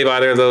 Can I save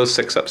either of those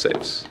 6-up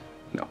saves?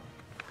 No.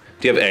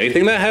 Do you have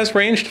anything that has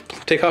range to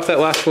take off that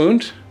last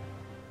wound?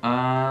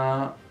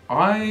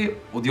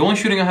 Well, the only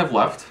shooting I have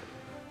left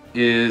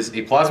is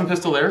a plasma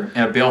pistol there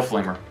and a bale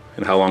flamer.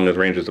 And how long is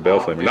range is the bale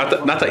flamer?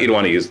 Not that you'd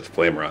want to use the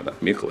flamer on that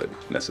Mucilid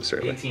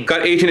necessarily. 18.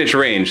 Got 18-inch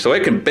range, so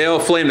it can bale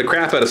flame the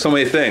crap out of so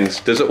many things.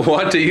 Does it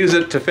want to use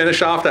it to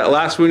finish off that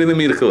last wound in the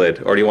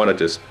Mucilid, or do you want to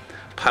just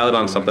pile it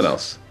on something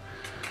else?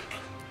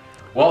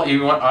 Well,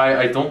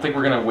 I don't think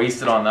we're gonna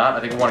waste it on that. I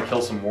think we want to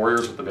kill some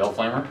warriors with the bale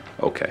flamer.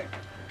 Okay.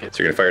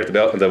 So you're gonna fire at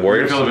the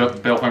warriors? We're gonna kill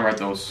the bale flamer at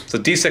those. So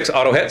D6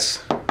 auto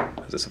hits.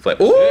 Is this a flame?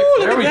 Ooh,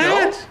 look at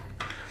that!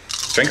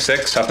 Strength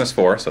 6, toughness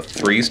 4, so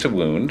 3s to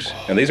wound.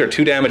 And these are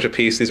 2 damage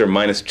apiece. These are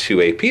minus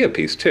 2 AP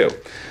apiece too.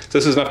 So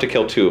this is enough to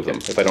kill 2 of them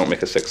if I don't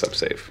make a 6-up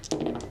save,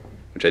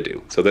 which I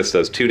do. So this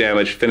does 2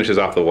 damage, finishes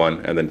off the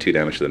 1, and then 2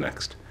 damage to the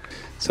next.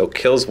 So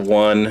kills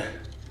 1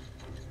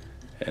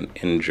 and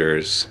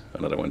injures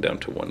another one down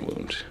to 1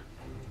 wound.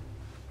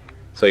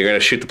 So you're gonna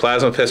shoot the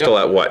plasma pistol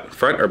at what?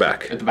 Front or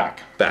back? At the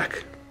back.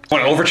 Back.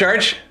 Want to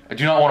overcharge? I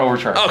do not want to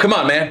overcharge. Oh, come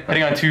on, man.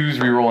 Hitting on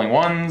 2s, re-rolling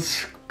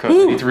 1s. Because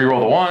I need to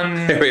re-roll the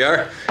 1. Here we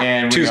are.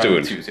 And 2s to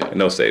wound. 2s, yeah.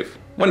 No save.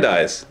 1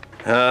 dies.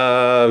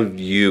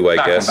 You, I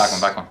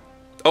guess. Back one.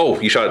 Oh,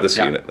 you shot at this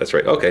unit. That's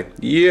right. Okay.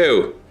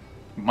 You.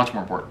 Much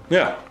more important.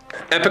 Yeah.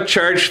 Epic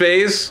charge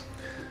phase.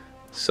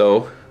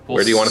 So,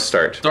 where do you want to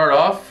start? Start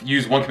off,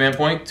 use 1 command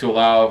point to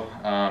allow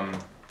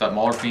that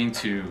Mauler Fiend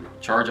to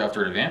charge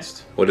after it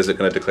advanced. What is it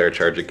going to declare a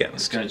charge against?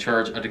 It's going to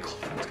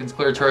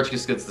declare a charge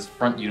just against this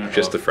front unit.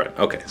 Just the front.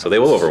 Okay, so they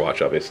will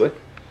overwatch, obviously.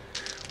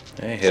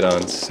 I hit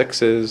on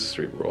 6s,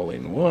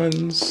 re-rolling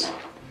 1s.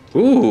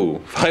 Ooh,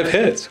 5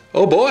 hits.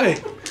 Oh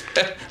boy.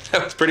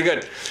 That was pretty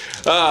good.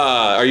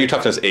 Are you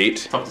toughness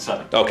 8? Toughness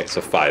 7. Okay, so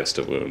 5s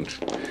to wound.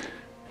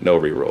 No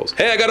re-rolls.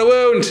 Hey, I got a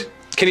wound.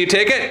 Can you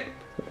take it?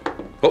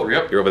 Oh,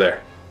 you're over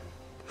there.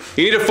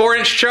 You need a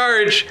 4-inch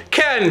charge.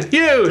 Can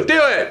you do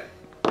it?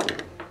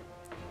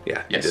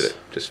 Yeah, you did it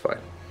just fine.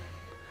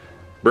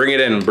 Bring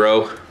it in,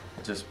 bro.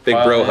 Just big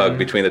bro hug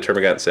between the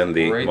Termagants and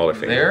the Mauler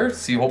Fiend. There.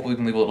 See, hopefully we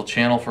can leave a little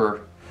channel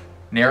for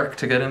Narek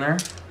to get in there.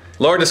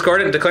 Lower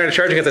Discordant, declaring a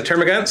charge against the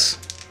Termagants.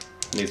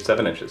 Needs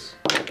 7 inches.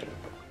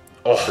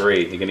 Oh,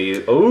 3. You can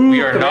use. Oh,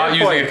 we are not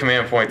using a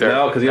command point there.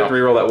 No, because you have to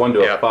reroll that 1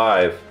 to a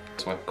 5.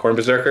 Corn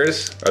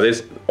Berserkers, are they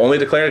only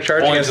declaring a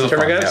charge against the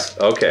Termagants?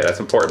 Yeah. Okay, that's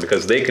important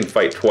because they can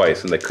fight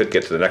twice and they could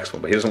get to the next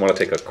one, but he doesn't want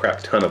to take a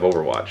crap ton of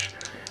Overwatch.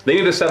 They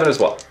need a 7 as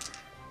well.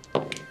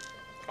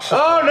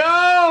 Oh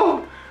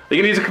no! You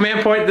can use a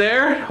command point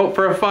there. Hope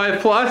for a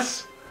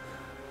 5+.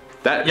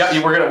 That. Yeah,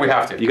 we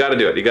have to. You got to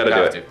do it. You got to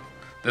do it.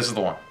 This is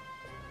the one.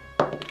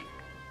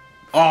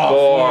 Oh,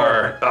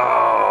 4.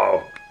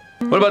 Oh.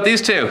 What about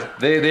these 2?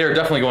 They are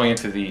definitely going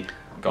into the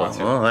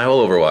Gauntlet. Well, I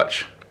will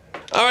Overwatch.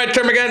 All right,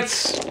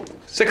 Termagants.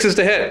 6s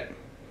to hit.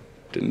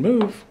 Didn't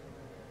move.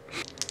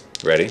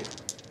 Ready?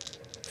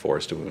 4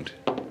 is to wound.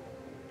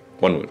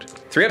 1 wound.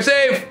 3 up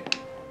save!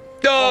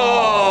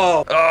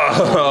 Oh!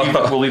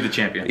 We'll leave the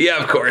champion.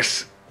 Yeah, of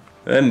course.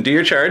 Then do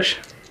your charge.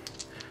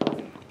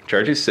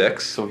 Charge is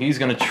 6. So he's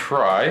gonna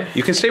try.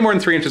 You can stay more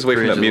than 3 inches away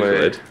from that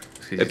mutulid.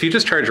 If you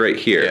just charge right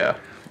here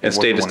and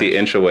stay just the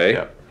inch away,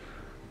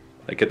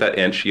 like get that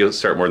inch, you'll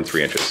start more than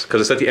 3 inches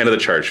because it's at the end of the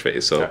charge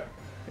phase. So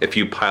if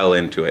you pile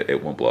into it,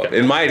 it won't blow up.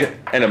 In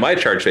my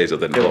charge phase,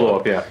 it'll then blow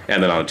up. Yeah.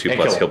 And then on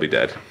 2+, he'll be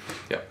dead.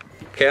 Yeah.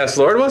 Chaos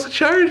Lord wants to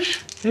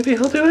charge. Maybe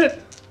he'll do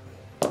it.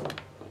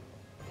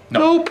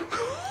 Nope.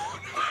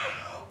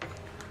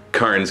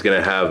 Karn's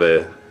gonna have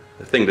a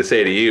thing to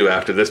say to you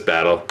after this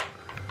battle.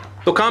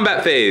 So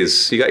combat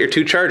phase, you got your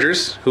 2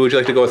 chargers. Who would you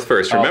like to go with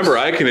first? Remember,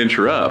 I can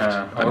interrupt.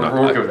 I'm not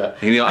okay with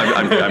that. You know,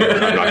 I'm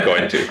not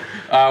going to.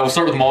 We'll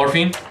start with Mauler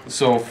Fiend.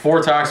 So 4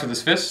 attacks with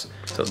his fists.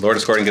 So Lord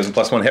Discordant gives him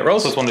 +1 hit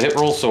rolls. +1 to hit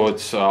rolls, so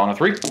it's on a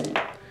 3.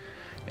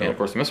 And of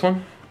course, I miss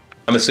one.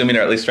 I'm assuming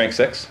they're at least strength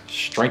 6.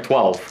 Strength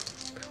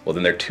 12. Well,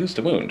 then they're 2s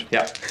to wound.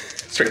 Yeah.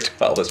 Strength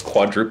 12 is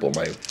quadruple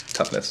my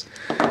toughness.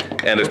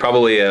 And there's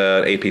probably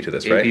an AP to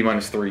this, right? AP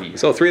 -3.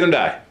 So 3 of them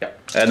die. Yeah.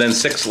 And then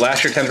 6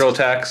 lasher tendril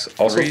attacks,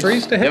 also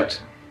 3s to hit. Yep.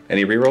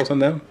 Any rerolls on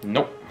them?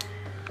 Nope.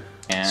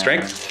 And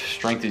Strength?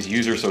 Strength is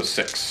user, so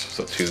 6.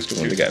 So 2s to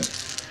wound again.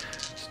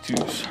 It's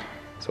 2s.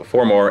 So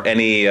 4 more.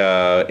 Any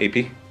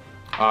AP?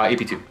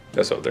 AP 2.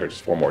 So there's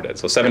 4 more dead.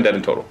 So 7 dead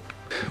in total.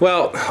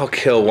 Well, I'll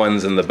kill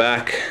ones in the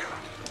back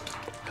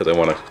because I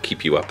want to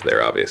keep you up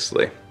there,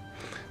 obviously.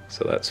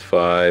 So that's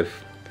 5,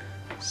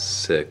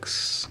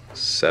 6,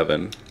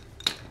 7.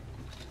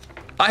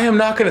 I am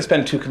not going to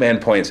spend 2 command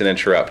points and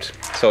interrupt.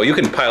 So you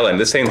can pile in.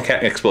 This thing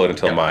can't explode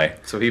until my.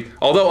 So he.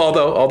 Although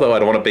I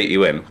don't want to bait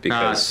you in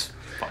It's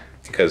fine.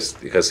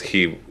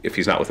 because if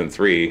he's not within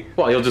 3.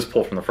 Well, he'll just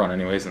pull from the front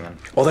anyways, and then.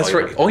 Oh, that's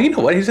right. Oh, you know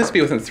what? He has to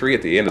be within 3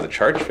 at the end of the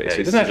charge phase. Yeah,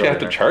 He doesn't actually have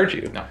to there. charge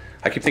you. No.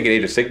 I keep thinking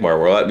Age of Sigmar,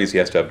 well, that means he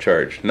has to have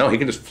charge. No, he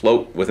can just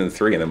float within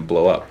 3 and then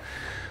blow up.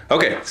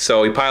 Okay,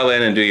 so you pile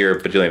in and do your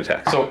bajillion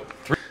attacks. So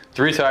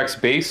 3 attacks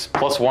base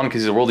 +1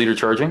 because he's a world leader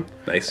charging.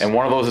 Nice. And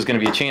one of those is going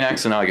to be a chain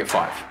axe, so now I get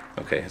 5.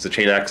 Okay, is the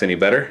chain axe any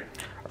better?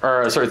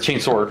 Or sorry, chain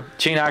sword.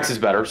 Chain axe is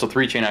better, so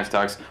 3 chain axe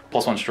attacks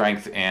 +1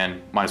 strength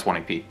and -1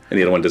 AP. And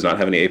the other one does not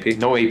have any AP?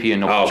 No AP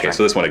and no. Oh, okay, strength.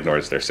 so this one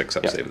ignores their 6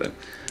 up save then.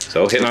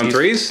 So hitting on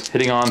 3s?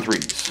 Hitting on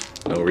 3s.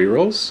 No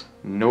rerolls?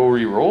 No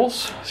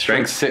rerolls.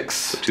 Strength?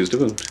 6. 2s to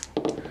wound.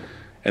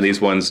 And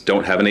these ones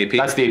don't have an AP?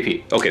 That's the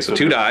AP. Okay, so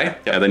 2 die,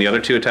 and then the other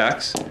 2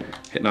 attacks.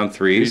 Hitting on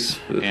 3s.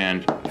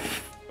 And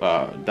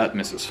that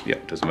misses.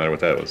 Yep, doesn't matter what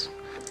that was.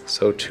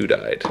 So 2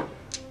 died.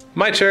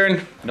 My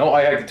turn. No,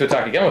 I had to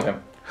attack again with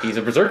him. He's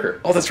a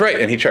berserker. Oh, that's right,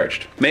 and he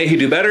charged. May he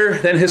do better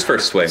than his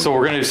first swing. So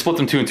we're going to split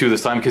them 2 and 2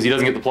 this time because he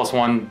doesn't get the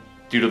 +1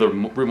 due to the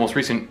most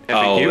recent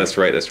FAQ. Oh, that's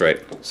right, that's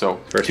right. So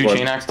First 2 one.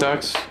 chain axe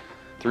attacks,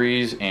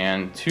 3s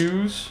and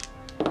 2s.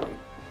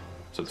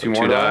 So 2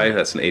 more 2 die,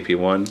 that's an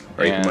AP1,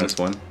 or And- AP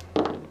 -1.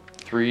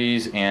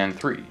 3s and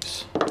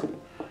 3s.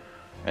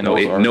 And No,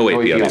 those are- no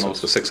AP on on these ones,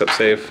 so those. 6 up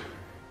save.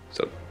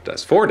 So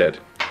that's 4 dead.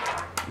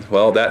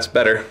 Well, that's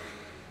better.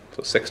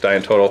 So 6 die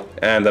in total,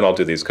 and then I'll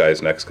do these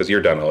guys next, because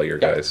you're done all your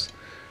guys.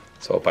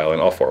 So I'll pile in,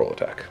 all 4 will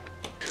attack.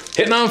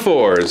 Hitting on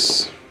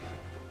 4s.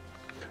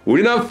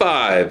 Wounding on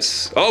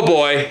 5s. Oh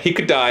boy, he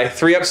could die.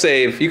 3 up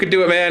save. You could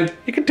do it, man.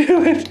 You could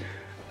do it.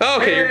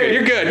 Okay,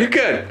 you're good, you're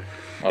good.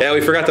 Yeah,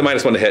 we forgot the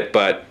 -1 to hit,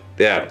 but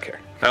yeah, I don't care.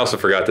 I also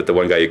forgot that the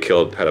one guy you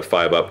killed had a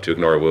 5 up to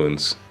ignore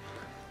wounds,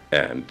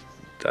 and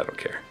I don't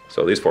care.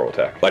 So these 4 will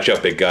attack. Watch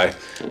out, big guy.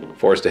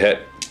 4s to hit,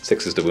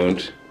 6s to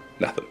wound.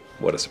 Nothing.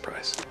 What a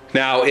surprise.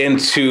 Now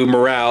into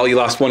morale. You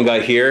lost 1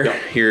 guy here. Yep.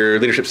 You're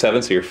leadership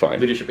 7, so you're fine.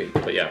 Leadership 8,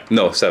 but yeah.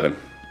 No, 7.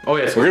 Oh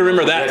yes. We're gonna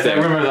remember that. Yes, thing.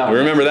 I remember that one. We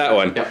remember that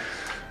one.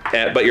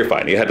 Yep. But you're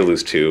fine. You had to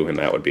lose 2, and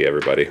that would be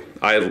everybody.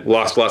 I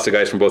lost lots of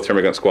guys from both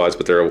Termagant squads,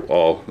 but they're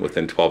all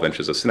within 12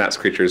 inches of Synapse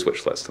creatures,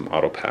 which lets them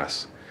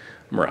auto-pass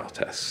morale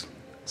tests.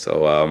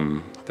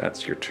 So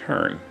that's your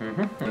turn.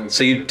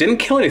 So you didn't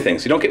kill anything.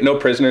 So you don't get no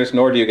prisoners,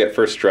 nor do you get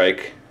first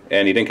strike.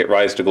 And you didn't get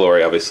Rise to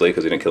Glory, obviously,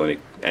 because you didn't kill any.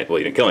 Well,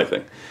 you didn't kill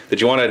anything.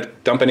 Did you want to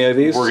dump any of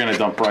these? We're gonna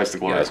dump Rise to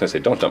Glory. Yeah, I was gonna say,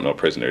 don't dump no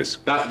prisoners.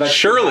 That's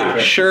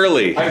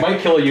Surely. I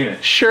might kill a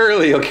unit.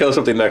 Surely you'll kill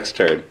something next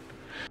turn.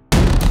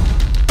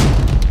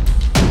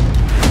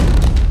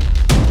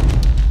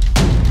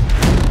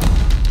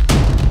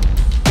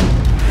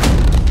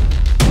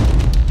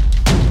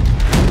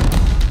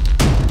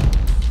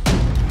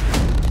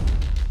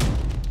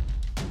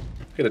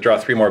 Going to draw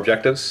 3 more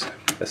objectives.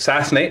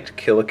 Assassinate,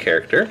 kill a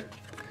character.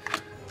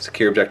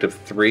 Secure objective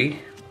 3.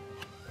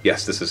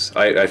 Yes, this is.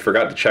 I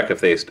forgot to check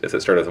if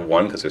it started with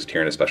 1 because there's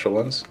Tyrannid special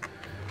ones.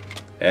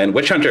 And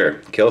Witch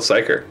Hunter, kill a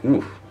Psyker.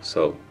 Ooh,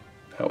 so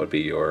that would be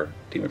your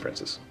Demon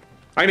Princess.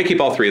 I'm gonna keep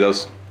all 3 of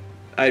those.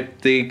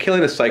 The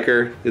killing a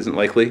Psyker isn't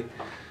likely,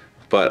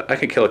 but I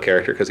can kill a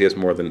character because he has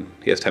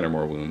 10 or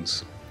more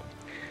wounds.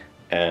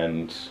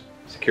 And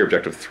secure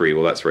objective 3.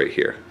 Well, that's right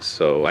here.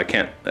 So I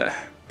can't.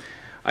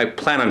 I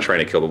plan on trying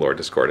to kill the Lord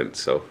Discordant,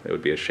 so it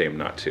would be a shame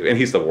not to. And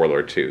he's the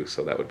Warlord too,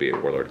 so that would be a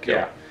Warlord kill.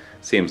 Yeah.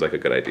 Seems like a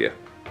good idea.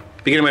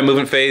 Beginning of my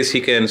movement phase, he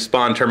can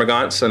spawn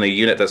termagants on a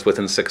unit that's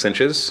within 6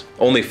 inches.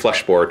 Only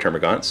flesh boar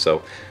termagants,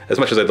 so as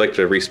much as I'd like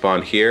to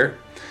respawn here,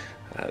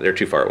 they're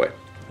too far away.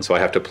 So I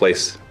have to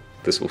place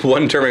this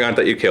one termagant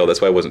that you kill.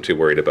 That's why I wasn't too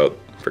worried about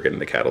forgetting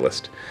the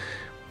catalyst.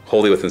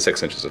 Wholly within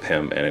 6 inches of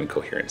him and in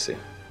coherency.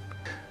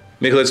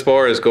 Mycolid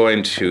Spore is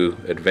going to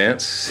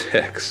advance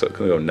 6, so it's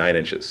going to go 9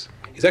 inches.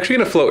 He's actually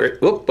going to float.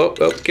 Whoop, whoop,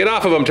 whoop. Get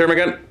off of him,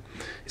 termagant.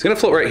 He's going to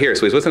float right here,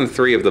 so he's within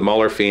 3 of the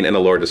Mauler Fiend and the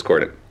Lord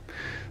Discordant.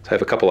 So I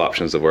have a couple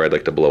options of where I'd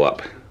like to blow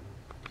up.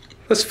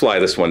 Let's fly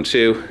this one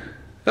too.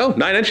 Oh,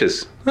 9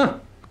 inches. Huh.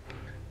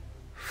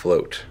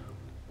 Float.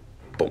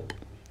 Bump.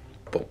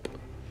 Bump.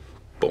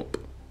 Bump.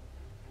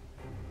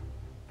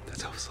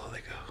 That's how slow they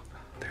go.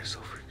 They're so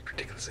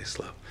ridiculously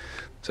slow.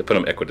 So I put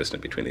them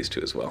equidistant between these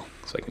two as well,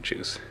 so I can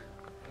choose.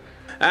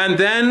 And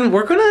then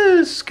we're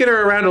gonna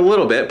skitter around a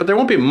little bit, but there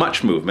won't be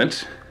much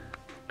movement.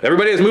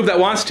 Everybody has moved that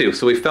wants to,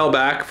 so we fell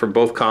back for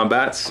both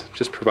combats,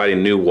 just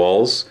providing new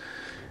walls.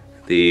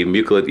 The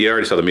Mucolid, you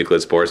already saw the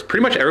Mucolid Spores.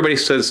 Pretty much everybody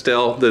stood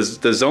still. The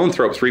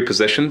Zoanthrope's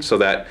repositioned so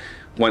that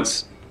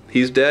once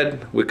he's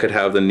dead, we could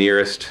have the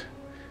nearest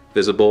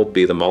visible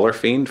be the Mauler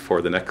Fiend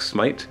for the next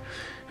smite.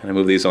 And I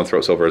moved these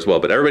Zoanthropes over as well.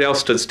 But everybody else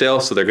stood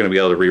still, so they're going to be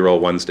able to reroll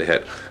 1s to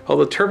hit. Oh,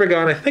 the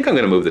Turbigon, I think I'm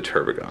going to move the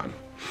Turbigon.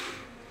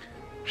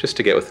 Just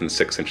to get within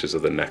 6 inches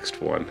of the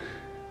next one.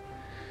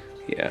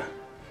 Yeah.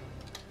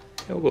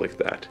 We'll go like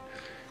that.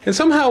 And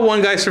somehow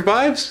one guy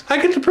survives.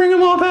 I get to bring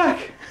them all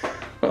back.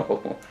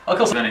 Oh. I'll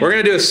kill somebody. We're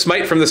gonna do a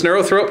smite from this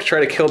Neurothrope to try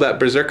to kill that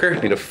Berserker.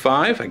 Need a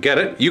 5. I get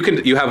it.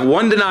 You have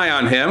 1 deny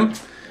on him.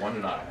 1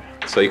 deny.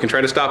 So you can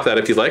try to stop that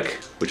if you'd like.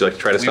 Would you like to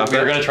try to stop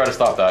that? We're gonna try to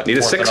stop that. Need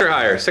a 6 or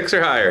higher. 6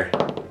 or higher.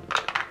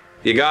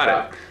 You got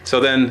it. So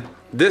then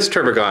this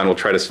Turbigon will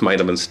try to smite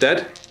him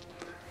instead.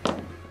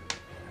 And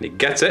he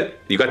gets it.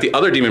 You got the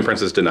other Demon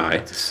Prince's deny.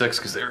 It's 6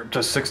 because they're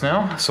just 6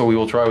 now. So we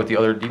will try with the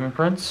other Demon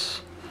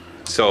Prince.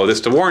 So this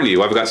to warn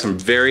you, I've got some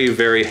very,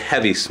 very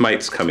heavy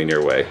smites coming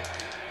your way.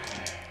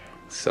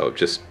 So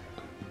just,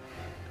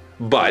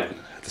 but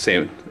at the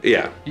same,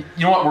 yeah. You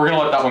know what? We're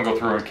gonna let that one go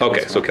through and kill.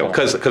 Okay, so kill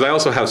because I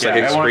also have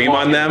Psychic Scream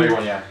on them.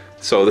 Yeah.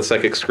 So the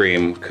Psychic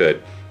Scream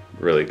could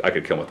really, I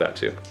could kill him with that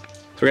too.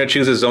 So we're gonna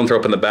choose a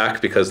Zoanthrope in the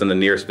back because then the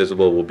nearest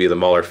visible will be the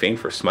Mauler Fiend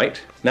for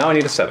smite. Now I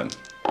need a 7.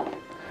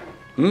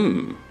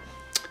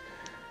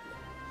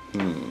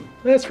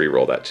 Let's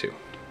re-roll that too.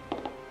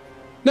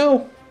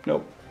 No,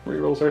 nope.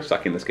 Rerolls are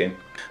sucking this game.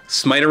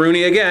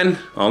 Smite-a-rooney again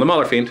on the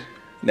Mauler Fiend.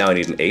 Now I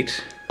need an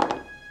 8.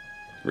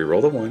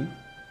 Reroll the 1.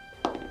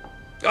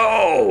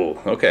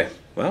 Oh, okay.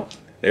 Well,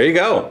 there you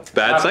go. It's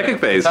bad psychic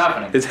phase. It's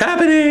happening. It's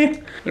happening.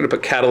 I'm gonna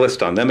put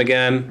Catalyst on them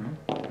again.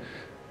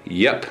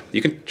 Yep.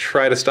 You can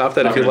try to stop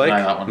that if you like.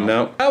 That one,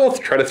 no. I will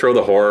try to throw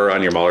the horror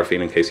on your Mauler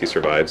Fiend in case he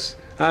survives.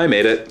 I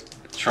made it.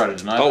 Let's try to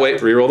deny. Oh wait,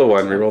 reroll the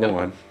 1. Reroll the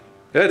 1.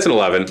 That's an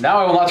 11. Now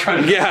I will not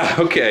try to. Yeah.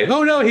 Okay.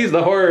 Oh no, he's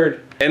the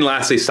horde. And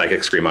lastly,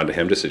 Psychic Scream onto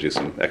him just to do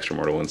some extra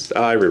mortal ones.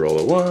 I reroll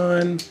a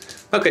 1.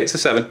 Okay, it's a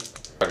 7.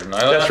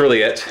 That's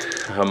really it.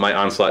 My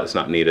onslaught is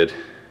not needed.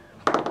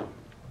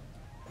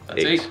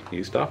 That's 8.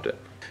 You stopped it.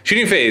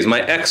 Shooting phase.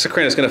 My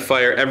Exocrine is going to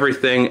fire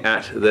everything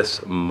at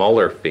this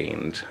Mauler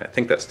Fiend. I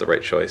think that's the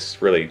right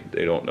choice. Really,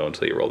 you don't know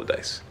until you roll the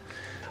dice.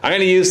 I'm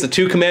going to use the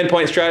 2 command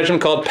point stratagem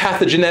called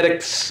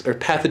Pathogenetics, or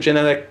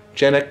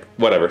Pathogenic,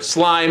 whatever,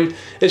 Slime.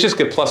 It's just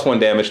get +1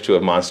 damage to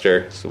a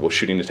monster, so we'll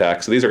shooting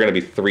attack. So these are going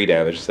to be 3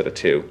 damage instead of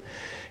 2.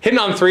 Hitting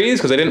on 3s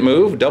because I didn't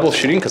move. Double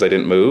shooting because I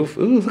didn't move.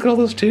 Ooh, look at all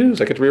those 2s.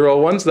 I get to reroll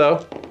 1s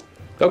though.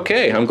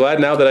 Okay, I'm glad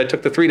now that I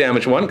took the 3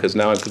 damage one because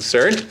now I'm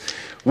concerned.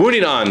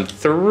 Wounding on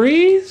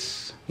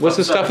 3s. What's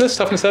his toughness?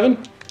 Toughness 7?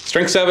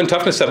 Strength 7,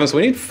 toughness 7, so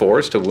we need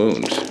 4s to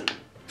wound.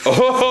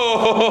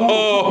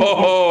 Oh,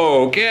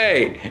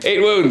 okay.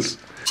 8 wounds.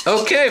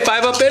 Okay,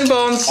 5 up in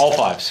bones. All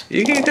 5s.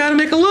 You gotta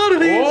make a lot of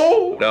these.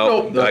 Oh,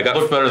 no, I got.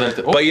 Look better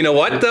than. But you know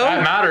what though?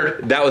 That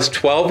mattered. That was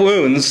 12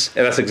 wounds,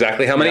 and that's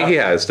exactly how many he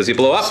has. Does he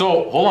blow up?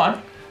 So hold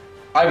on,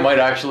 I might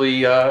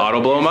actually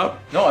auto blow him up.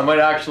 No, I might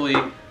actually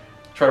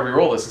try to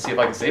reroll this and see if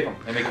I can save him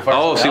and make a fire.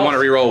 Oh, so you want to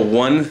reroll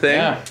 1 thing?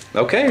 Yeah.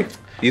 Okay.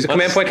 Use a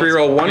command point to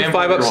reroll 1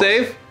 5-up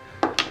save.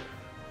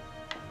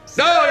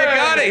 No, you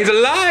got it. He's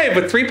alive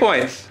with 3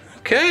 points.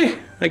 Okay.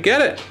 I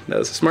get it. That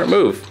was a smart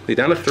move. He's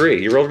down to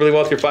 3. You rolled really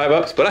well with your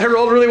 5-ups, but I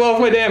rolled really well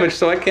with my damage,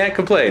 so I can't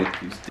complain.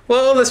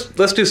 Well,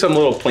 let's do some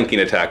little plinking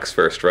attacks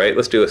first, right?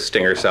 Let's do a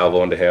stinger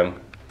salvo into him.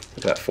 Look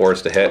at that,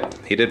 4s to hit.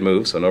 He did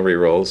move, so no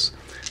rerolls.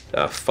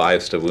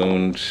 5s to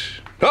wound.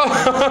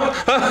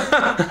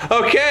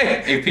 Oh,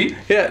 okay. AP?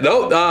 Yeah.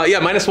 No. Yeah.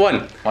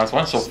 -1.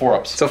 -1, so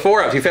 4-ups. So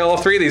 4-ups. You fail all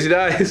 3 of these, he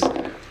dies.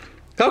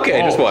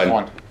 Okay, just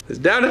 1. It's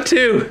down to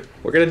 2.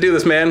 We're gonna do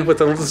this, man,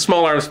 with a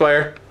small arms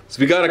fire. So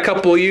we got a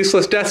couple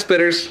useless death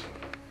spitters.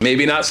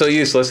 Maybe not so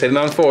useless, hitting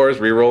on 4s,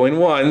 re-rolling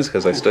 1s,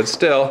 because I stood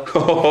still.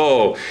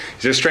 Oh,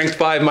 he's your strength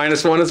 5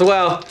 -1 as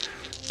well.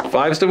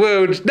 5s to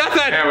wound.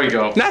 Nothing! There we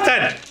go.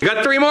 Nothing! You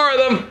got 3 more of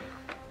them.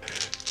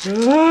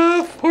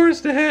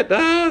 4s to hit.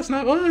 Oh, it's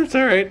not, well, it's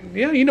all right.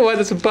 Yeah, you know what,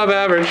 that's above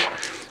average.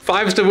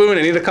 5s to wound,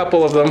 I need a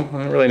couple of them.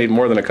 I really need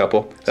more than a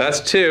couple. That's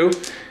 2.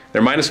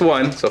 They're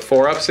 -1, so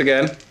 4-ups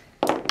again.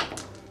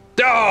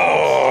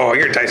 Oh,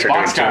 your dice are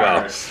doing Box too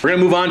well. cars. We're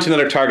gonna move on to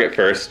another target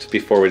first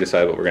before we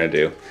decide what we're gonna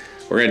do.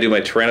 We're gonna do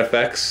my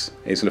Tyrannifex.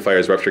 He's gonna fire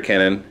his Rupture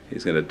Cannon.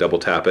 He's gonna double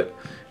tap it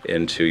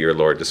into your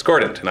Lord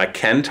Discordant. And I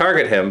can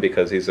target him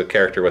because he's a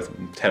character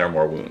with 10 or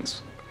more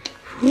wounds.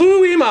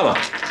 Woo-wee mama.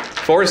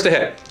 4 is to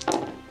hit.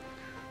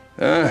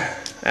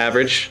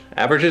 Average.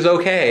 Average is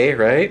okay,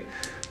 right?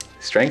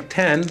 Strength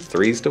 10,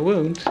 3's to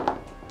wound.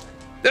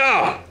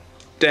 Oh!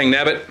 Dang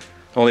nabbit.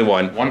 Only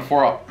 1. 1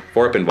 4 up.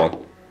 4 up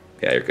invul.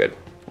 Yeah, you're good.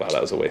 Wow,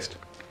 that was a waste.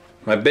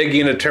 My big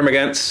unit term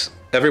against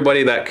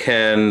everybody that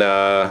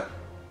are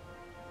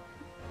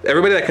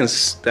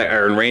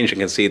in range and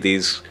can see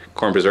these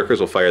Khorne Berserkers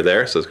will fire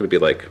there. So it's going to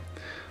be like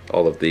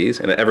all of these,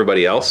 and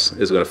everybody else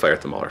is going to fire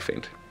at the Mauler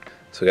Fiend.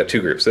 So we got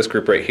 2 groups. This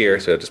group right here,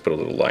 so I just put a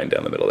little line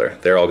down the middle there.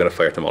 They're all going to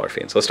fire at the Mauler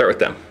Fiend. So let's start with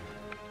them.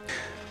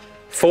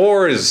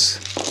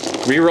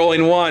 4s,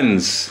 re-rolling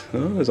 1s.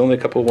 Oh, there's only a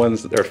couple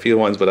ones, or a few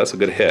ones, but that's a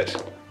good hit.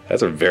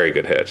 That's a very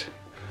good hit.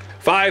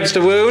 5s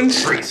to wound.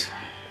 3s.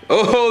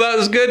 Oh, that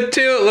was good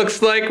too. It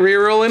looks like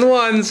re-rolling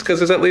 1s because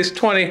there's at least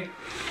 20.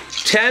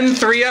 10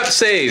 3-up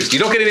saves. You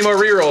don't get any more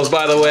re-rolls,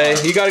 by the way.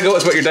 You got to go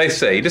with what your dice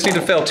say. You just need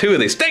to fail 2 of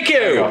these. Thank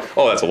you.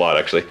 Oh, that's a lot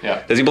actually.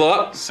 Yeah. Does he blow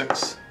up?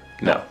 6.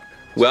 No.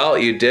 Well,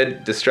 you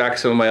did distract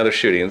some of my other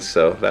shootings,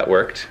 so that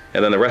worked.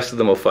 And then the rest of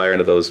them will fire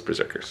into those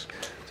Berserkers.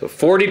 So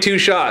 42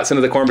 shots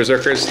into the Khorne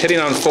Berserkers, hitting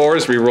on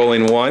 4s,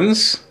 re-rolling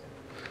 1s.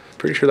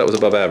 Pretty sure that was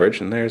above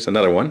average, and there's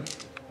another one.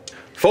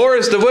 4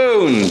 is the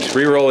wound,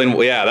 re-rolling.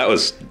 Yeah, that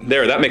was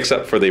there. That makes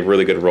up for the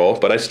really good roll,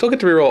 but I still get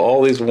to re-roll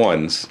all these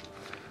 1s.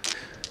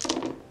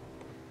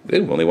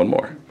 Ooh, only 1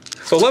 more.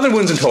 So 11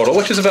 wounds in total,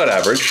 which is about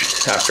average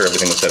after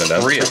everything was said and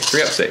done.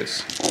 3-up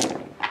saves.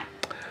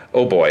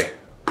 Oh boy,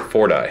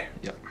 4 die.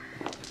 Yep.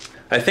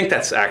 I think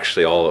that's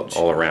actually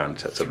all around.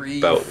 That's 3,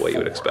 about what you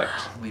would 4.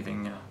 expect.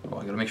 Leaving. Oh,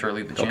 I gotta make sure I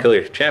leave the Don't champ. kill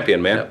your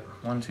champion, man. Yep.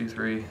 1 2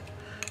 3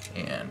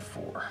 and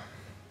 4.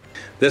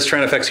 This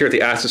Tyrannifex here at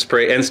the Acid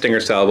Spray and Stinger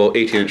Salvo,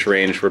 18-inch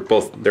range. They're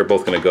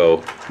both going to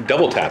go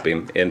double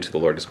tapping into the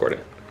Lord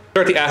Discordant.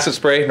 Start the Acid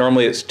Spray.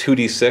 Normally it's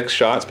 2d6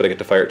 shots, but I get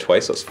to fire it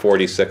twice, so it's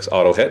 4d6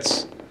 auto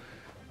hits.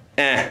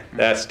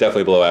 That's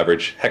definitely below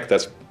average. Heck,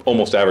 that's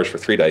almost average for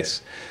 3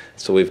 dice.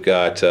 So we've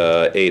got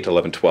 8,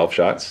 11, 12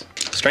 shots.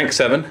 Strength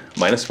 7,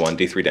 minus 1,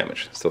 d3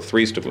 damage. So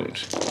 3s to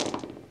wound.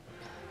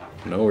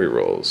 No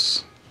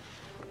rerolls.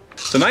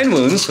 So 9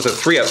 wounds with a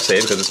 3-up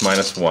save because it's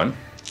minus 1.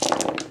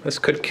 This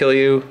could kill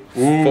you.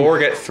 4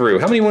 get through.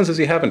 How many wounds does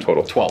he have in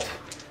total?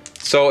 12.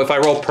 So if I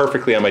roll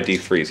perfectly on my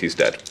d3s, he's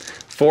dead.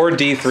 4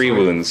 d3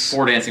 wounds.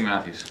 4 Dancing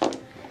Matthews.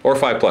 Or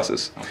 5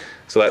 pluses.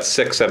 So that's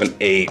 6, 7,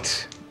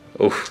 8.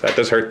 Oof, that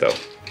does hurt though.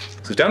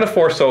 So he's down to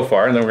 4 so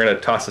far, and then we're going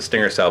to toss the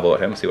Stinger Salvo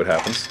at him, see what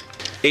happens.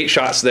 8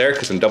 shots there,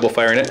 because I'm double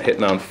firing it,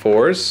 hitting on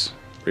 4s,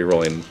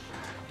 re-rolling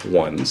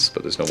 1s,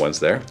 but there's no 1s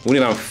there.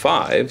 Wounding on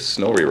 5s,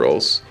 no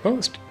re-rolls. Oh,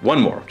 it's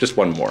 1 more, just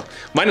 1 more.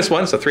 Minus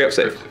 1, so 3-up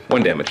save,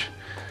 1 damage.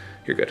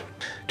 You're good.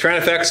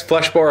 Tyrannifex,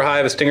 Fleshboar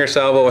Hive, a Stinger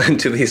Salvo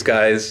into these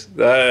guys.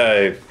 You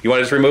want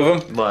to just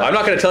remove them? I'm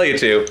not going to tell you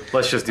to.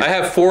 Let's just do I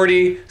have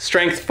 40,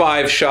 strength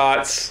 5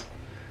 shots,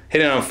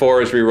 hitting on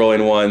 4s,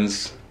 re-rolling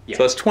 1s. Yeah.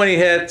 So that's 20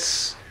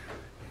 hits.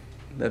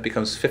 That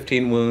becomes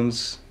 15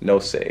 wounds, no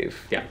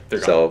save. Yeah, they're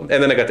gone.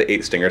 And then I got the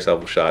 8 Stinger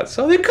Salvo shots.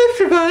 So they could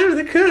survive,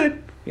 they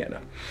could. Yeah, no.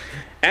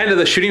 And of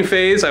the shooting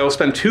phase, I will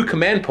spend 2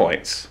 command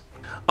points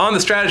on the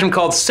stratagem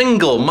called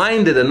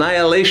Single-Minded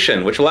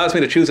Annihilation, which allows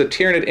me to choose a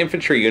Tyranid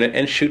infantry unit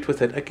and shoot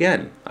with it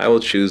again. I will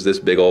choose this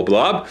big old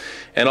blob,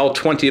 and all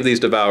 20 of these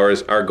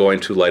Devourers are going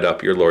to light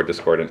up your Lord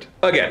Discordant.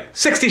 Again,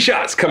 60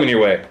 shots coming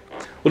your way.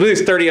 We'll do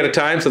these 30 at a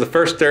time, so the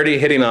first 30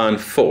 hitting on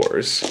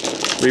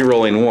 4s,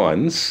 re-rolling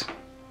 1s.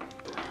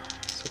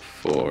 So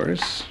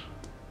 4s.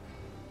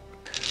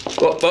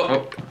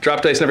 Oh,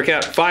 drop dice never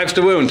count. 5s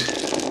to wound.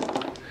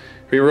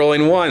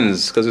 Re-rolling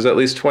 1s, because there's at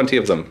least 20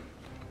 of them.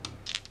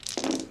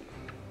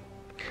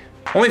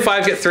 Only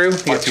 5 get through.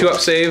 You get 2-up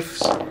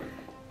saves.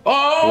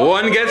 Oh!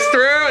 1 gets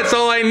through. It's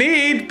all I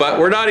need, but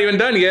we're not even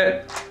done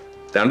yet.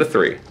 Down to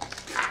 3.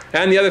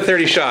 And the other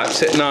 30 shots,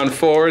 hitting on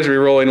 4s,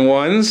 re-rolling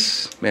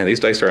 1s. Man,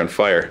 these dice are on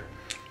fire.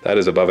 That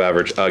is above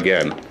average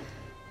again.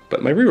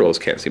 But my re-rolls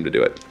can't seem to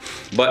do it.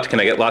 But can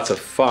I get lots of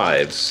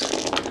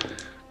 5s?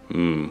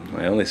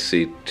 I only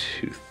see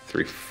 2,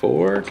 3,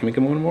 4. Can we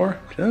get 1 more?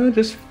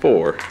 Just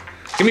 4.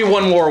 Give me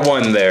 1 more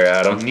 1 there,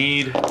 Adam.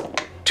 Need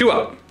 2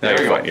 up. No,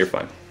 you're fine, you're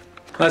fine.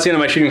 That's the end of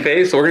my shooting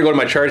phase, so we're gonna go to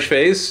my charge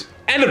phase.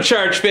 End of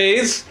charge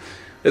phase!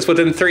 It's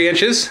within 3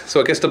 inches, so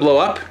it gets to blow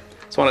up.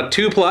 So on a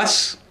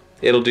 2+,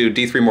 it'll do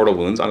D3 mortal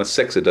wounds. On a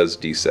 6, it does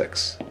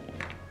D6.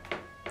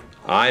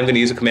 I'm gonna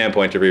use a command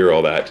point to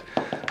reroll that.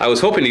 I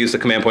was hoping to use the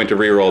command point to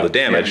reroll the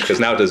damage,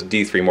 because now it does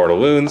D3 mortal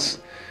wounds.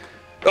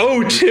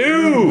 Oh,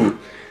 2!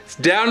 It's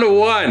down to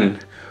 1.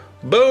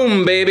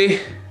 Boom, baby!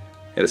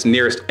 And it's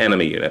nearest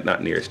enemy unit,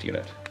 not nearest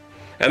unit.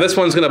 And this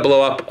one's gonna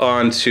blow up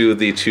onto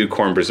the 2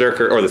 Khorne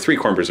Berserker, or the 3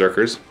 Khorne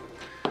Berserkers.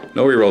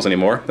 No rerolls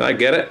anymore. I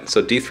get it.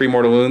 So D3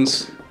 mortal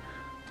wounds.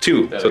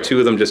 2. So 2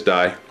 of them just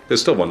die. There's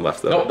still 1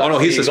 left though. Nope, oh no,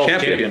 he's this the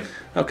champion.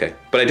 Okay,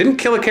 but I didn't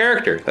kill a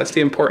character. That's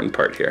the important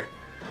part here.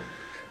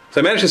 So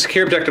I managed to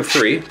secure objective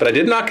 3, but I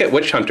did not get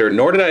Witch Hunter,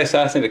 nor did I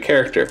assassinate a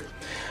character.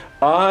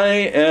 I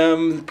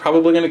am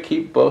probably going to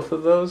keep both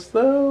of those,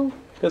 though,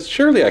 because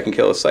surely I can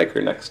kill a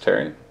Psyker next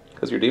turn,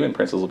 because your Demon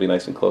Princes will be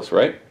nice and close,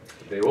 right?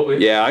 They will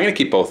be. Yeah, I'm going to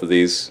keep both of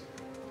these.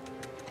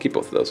 Keep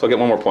both of those. So I'll get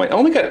 1 more point. I'm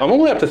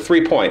only up to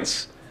 3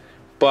 points,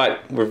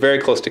 but we're very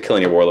close to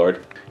killing your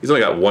Warlord. He's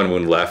only got 1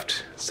 wound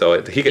left, so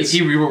he gets...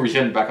 He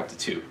re-rolled back up to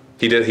 2.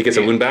 He gets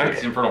a wound back?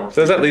 So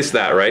there's at least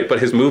that, right? But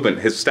his movement,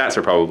 his stats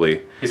are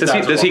probably...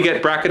 Does he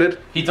get bracketed?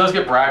 He does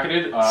get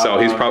bracketed. So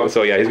he's probably...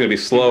 So yeah, he's going to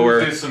be slower.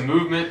 He loses some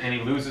movement, and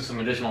he loses some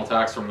additional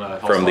attacks from the...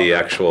 From the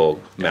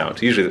actual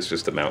mount. Usually it's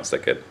just the mounts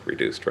that get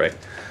reduced, right?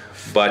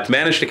 But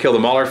managed to kill the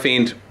Mauler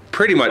Fiend,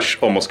 pretty much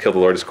almost killed the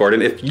Lord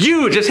Discordant. If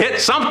you just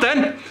hit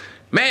something!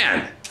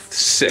 Man!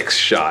 6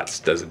 shots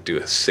doesn't do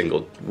a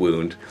single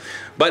wound.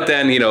 But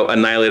then, you know,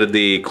 annihilated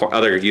the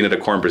other unit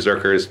of Khorne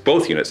Berserkers.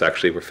 Both units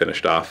actually were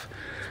finished off.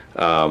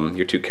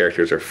 Your 2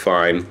 characters are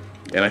fine.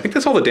 And I think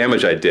that's all the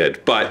damage I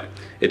did, but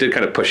it did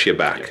kind of push you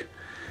back.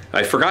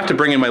 I forgot to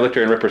bring in my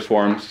Lictor and Ripper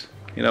Swarms.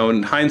 You know,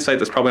 in hindsight,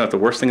 that's probably not the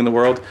worst thing in the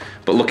world.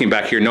 But looking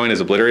back here, knowing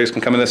his Obliterators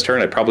can come in this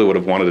turn, I probably would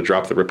have wanted to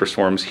drop the Ripper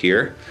Swarms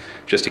here,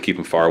 just to keep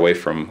him far away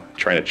from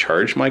trying to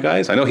charge my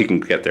guys. I know he can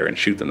get there and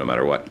shoot them no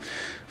matter what.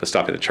 But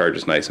stopping the charge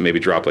is nice, and maybe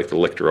drop like the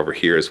Lictor over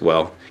here as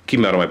well. Keep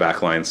him out of my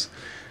back lines.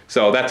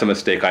 So that's a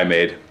mistake I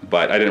made,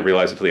 but I didn't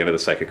realize it until the end of the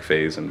Psychic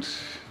phase, and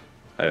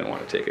I didn't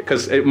want to take it,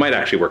 because it might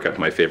actually work out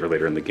in my favor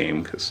later in the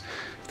game, because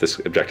if this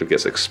objective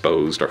gets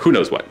exposed, or who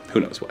knows what,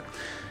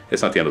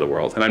 it's not the end of the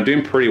world. And I'm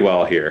doing pretty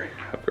well here.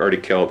 I've already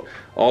killed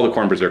all the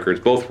Khorne Berserkers,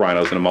 both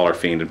Rhinos and a Mauler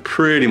Fiend, and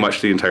pretty much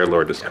the entire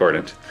Lord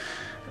Discordant.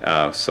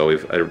 So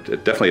we've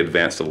definitely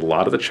advanced a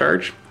lot of the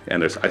charge,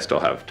 and I still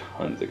have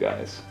tons of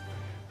guys.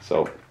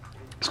 So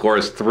score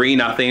is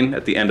 3-0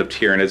 at the end of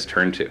Tyranids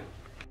turn 2.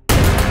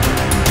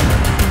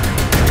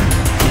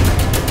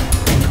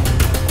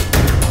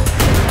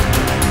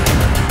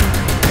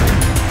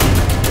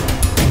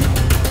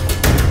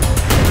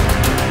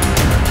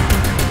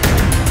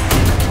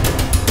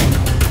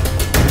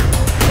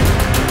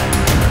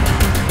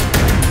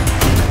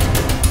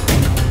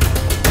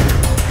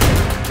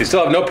 You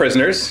still have no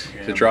prisoners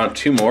to draw on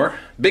 2 more.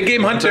 Big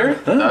Game Hunter.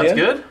 That's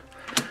good.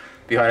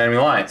 Behind enemy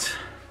lines.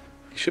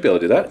 You should be able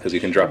to do that because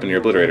you can drop in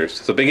your Obliterators.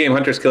 So Big Game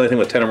Hunters kill anything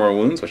with 10 or more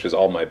wounds, which is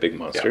all my big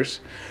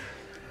monsters.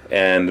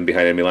 Yeah. And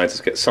behind enemy lines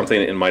is get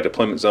something in my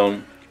deployment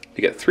zone.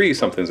 You get 3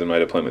 somethings in my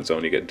deployment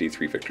zone, you get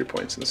D3 victory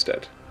points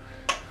instead.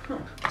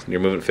 So in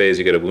your movement phase,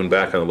 you get a wound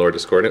back on the Lord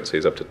Discordant, so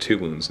he's up to 2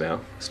 wounds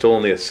now. Still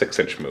only a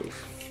 6-inch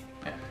move.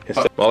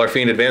 Yeah. Mauler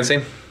Fiend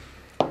advancing.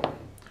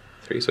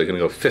 3, so he's going to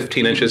go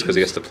 15 inches because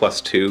he gets the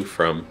 +2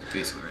 from...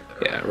 Basically right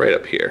there. Yeah, right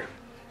up here.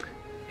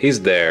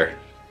 He's there.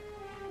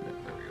 There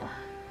we go.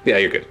 Yeah,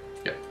 you're good.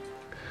 Yeah.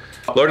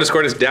 Lord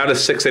Discord is down to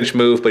 6-inch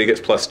move, but he gets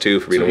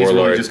 +2 for being a Warlord.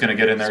 So he's just going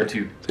to get in there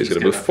too. So he's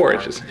going to move 4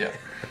 inches. Yeah.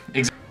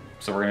 Exactly.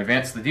 So we're going to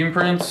advance the Demon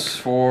Prince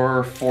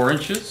for 4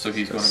 inches, so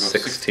he's going to go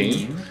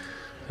 16. Going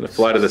to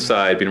fly to the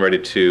side, being ready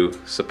to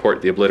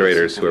support the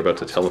Obliterators who are about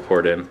to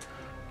teleport in.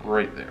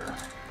 Right there.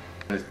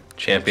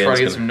 Champions. Try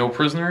to get some no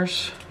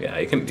prisoners. Yeah,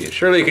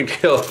 surely you can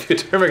kill a few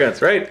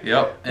Termagants, right?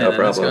 Yep. And no then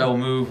problem. this guy will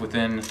move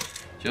within,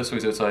 just so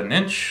he's outside an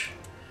inch.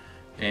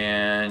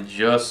 And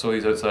just so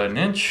he's outside an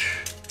inch.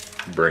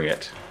 Bring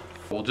it.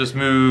 We'll just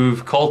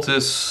move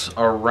Cultists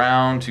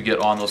around to get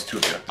on those 2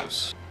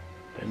 objectives.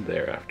 And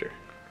thereafter.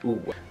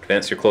 Ooh.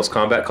 Advance your close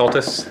combat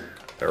Cultists.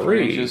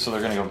 3. So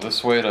they're going to go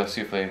this way to see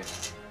if they,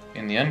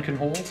 in the end, can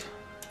hold.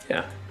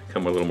 Yeah,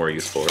 become a little more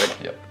useful, right?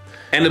 Yep.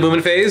 End of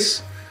movement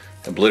phase.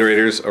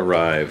 Obliterators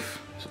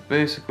arrive. So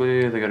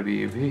basically, they got to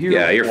be here.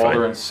 Yeah, you're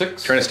fine. In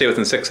 6. Trying to stay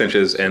within 6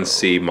 inches and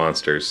see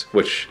monsters,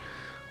 which,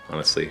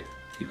 honestly,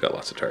 you've got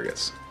lots of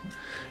targets.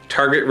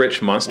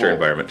 Target-rich monster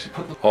environment.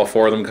 All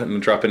 4 of them going to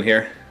drop in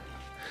here.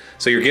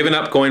 So you're giving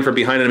up going for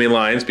behind enemy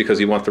lines because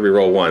you want the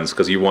reroll 1s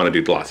because you want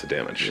to do lots of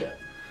damage. Yeah.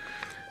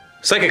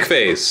 Psychic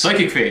phase.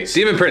 Psychic phase.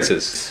 Demon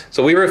Princes.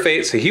 So Weaver of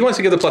Fate. So he wants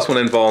to give the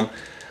 +1 invuln.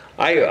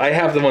 I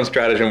have the one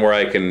stratagem where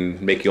I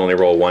can make you only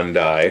roll 1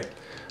 die,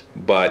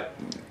 but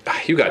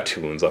you got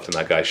 2 wounds left in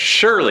that guy.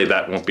 Surely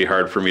that won't be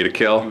hard for me to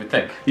kill. You would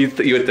think.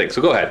 You would think.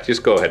 So go ahead.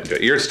 Just go ahead and do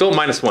it. You're still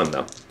 -1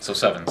 though. So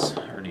 7s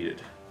are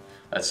needed.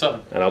 That's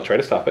 7. And I'll try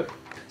to stop it.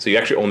 So you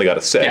actually only got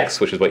a 6,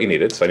 which is what you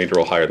needed. So I need to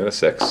roll higher than a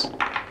 6.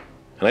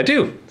 And I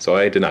do. So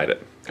I denied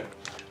it. Okay.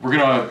 We're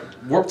going to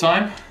warp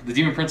time the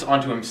Demon Prince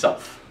onto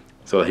himself.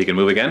 So that he can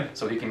move again?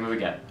 So he can move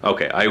again.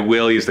 Okay, I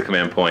will use the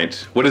command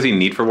point. What does he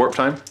need for warp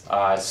time?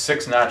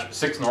 6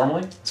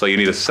 normally. So you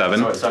need a 7?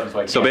 So it's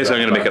 7, so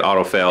basically I'm going to make it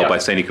auto-fail by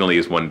saying you can only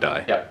use 1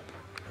 die. Yeah.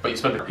 But you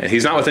spend and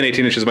he's not within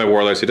 18 inches of my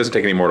Warlord, so he doesn't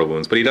take any mortal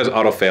wounds, but he does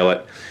auto-fail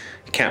it.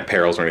 He can't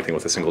perils or anything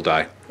with a single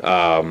die.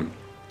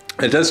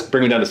 It does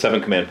bring me down to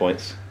 7 command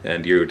points,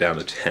 and you're down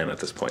to 10 at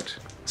this point.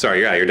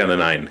 Sorry, yeah, you're down to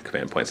 9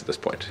 command points at this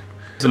point.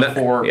 So that,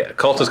 4. Yeah,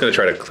 Cult is going to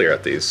try to clear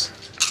out these.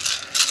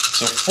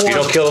 So 4. If you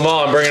don't kill them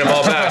all, I'm bringing them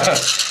all back.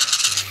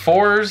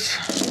 4s.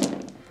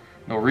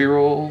 No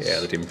rerolls. Yeah,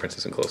 the Demon Prince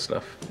isn't close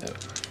enough. Yep.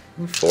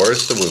 4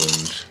 is the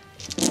wound.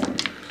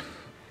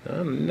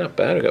 Not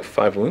bad. I got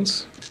 5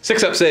 wounds.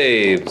 6 up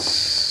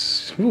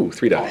saves. Ooh,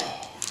 3 die.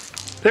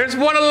 There's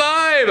 1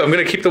 alive. I'm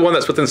gonna keep the one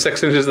that's within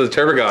 6 inches of the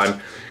Turbogon,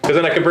 because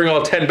then I can bring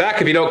all 10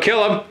 back if you don't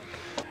kill him.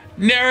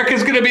 Narek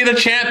is gonna be the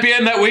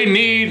champion that we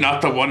need,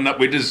 not the one that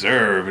we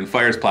deserve, and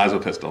fires plasma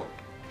pistol.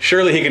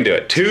 Surely he can do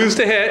it. 2s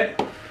to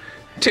hit,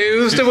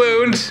 2s to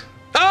wound.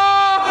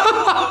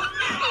 Oh!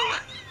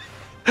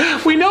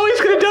 We know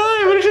he's gonna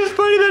die, but it's just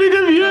funny that he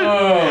didn't yet.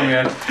 Oh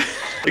man.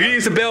 You can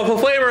use a baleful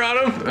flamer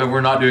on him.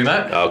 We're not doing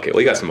that. Okay,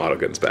 well you got some auto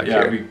guns back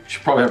here. Yeah, we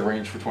should probably have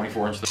range for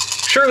 24 inches.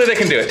 Surely they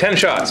can do it. 10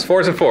 shots,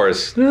 4s and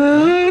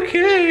 4s.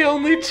 Okay,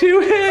 only 2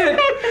 hit.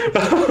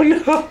 Oh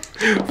no.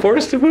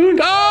 4s to wound.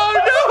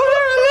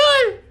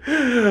 Oh no,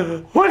 they're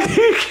alive. What?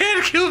 You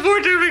can't kill 4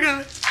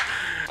 Termagants.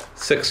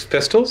 6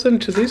 pistols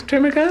into these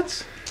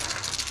Termagants.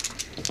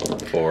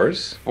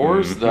 4s.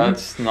 4s,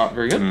 that's not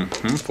very good.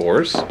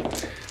 4s.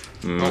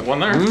 Oh, 1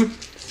 there.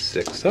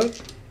 6 up.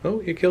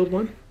 Oh, you killed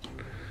 1.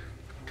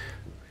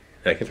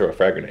 I can throw a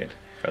frag grenade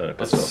rather than a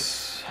pistol.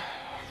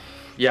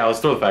 Yeah, let's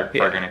throw the frag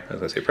grenade. I was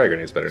gonna say frag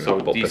grenade's better than So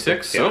a bolt D6.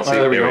 pistol. Yeah, Oh, see,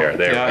 there we go. are.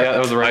 There. Yeah, that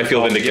was the right I feel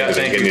call. vindicated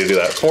Yeah, that you need to do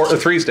that.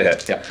 3s to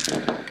hit. Yeah.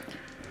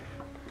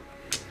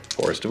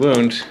 4s to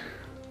wound.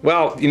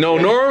 Well, you know,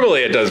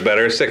 normally it does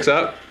better. 6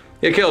 up.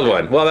 You killed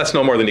 1. Well, that's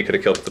no more than you could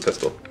have killed with the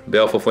pistol.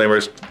 Baleful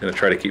Flamer's gonna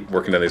try to keep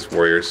working on these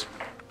warriors.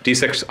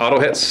 D6 auto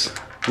hits.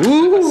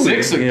 Ooh,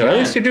 6 again. at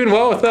least you're doing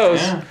well with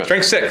those. Yeah.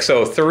 Strength 6,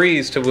 so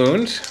 3s to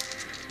wound.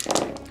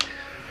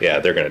 Yeah,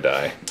 they're gonna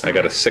die. I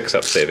got a 6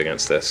 up save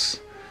against this.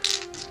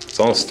 It's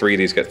almost 3 of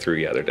these get through.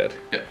 Yeah, they're dead.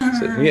 Yeah.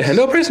 So, yeah,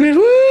 no prisoners.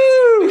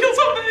 Woo! Kill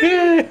something!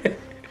 Yeah.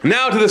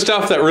 Now to the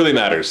stuff that really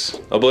matters.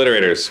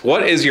 Obliterators.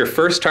 What is your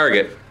first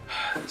target?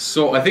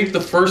 So I think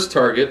the first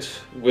target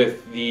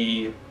with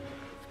the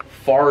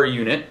far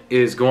unit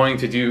is going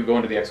to go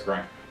into the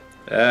X-Grind.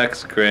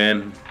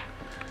 X-Grin.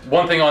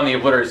 One thing on the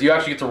Obliterators, you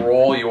actually get to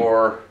roll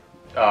your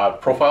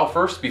profile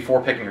first before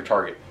picking your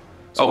target.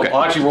 So Okay.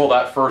 I'll actually roll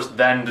that first,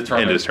 then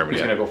determine who's yeah.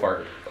 going to go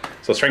far.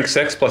 So strength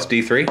 6 plus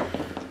D3.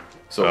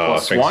 So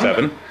plus Strength 1.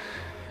 7.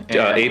 And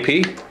AP.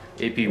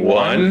 AP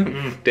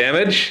 1.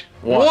 Damage.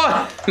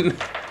 1.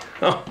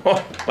 Oh,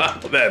 wow,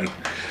 then.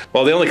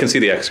 Well, they only can see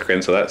the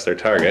X-Grin, so that's their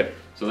target.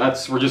 So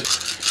we're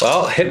just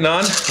Well, hitting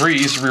on.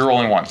 3s,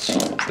 rerolling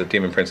 1s. The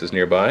Demon Prince is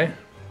nearby.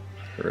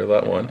 Roll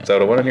that 1. Is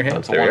that a 1 in your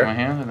hands? There you in my are.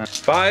 hand, and then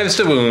 5s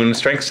to wound.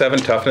 Strength 7,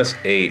 toughness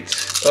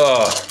 8.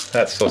 Oh,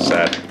 that's so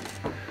sad.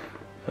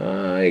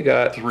 I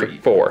got 3.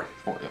 4.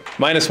 4. Yeah.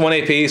 Minus 1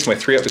 AP, so my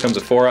 3 up becomes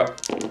a 4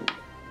 up.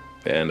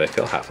 And I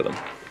kill half of them.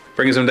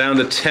 Brings them down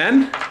to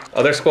 10.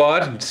 Other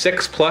squad,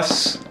 6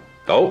 plus,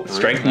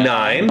 strength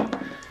 9.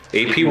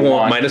 AP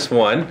 1, minus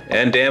 1.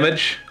 And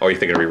damage, you're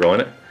thinking of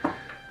re-rolling it?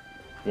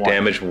 1.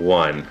 Damage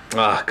 1.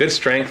 Ah, good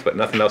strength, but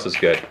nothing else is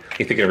good.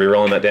 You thinking of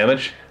re-rolling that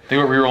damage? They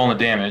were rerolling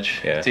the damage.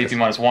 Yeah, It's AP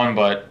minus 1,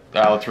 but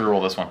let's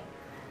reroll this one.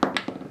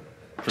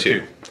 For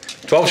 2.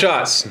 12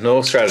 shots.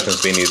 No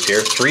stratagems being used here.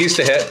 3s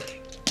to hit.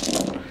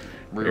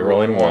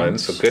 Rerolling 1.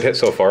 So good hit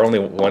so far. Only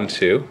 1,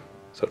 2.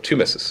 So 2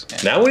 misses. Yeah.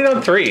 Now we need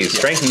on 3s.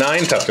 Strength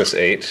 9, toughness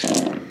 8.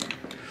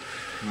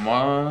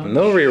 1.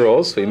 No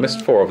rerolls, so you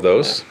missed 4 of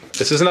those.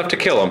 This is enough to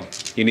kill him.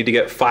 You need to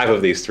get 5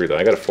 of these through, though.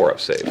 I got a 4 up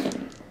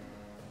save.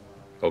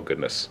 Oh,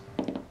 goodness.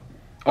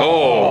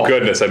 Oh,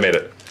 goodness, I made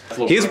it.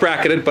 He's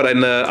bracketed, but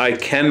I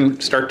can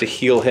start to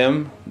heal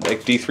him,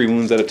 like D3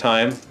 wounds at a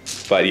time.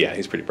 But yeah,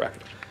 he's pretty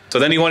bracketed. So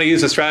then you want to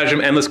use the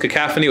stratagem Endless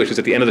Cacophony, which is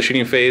at the end of the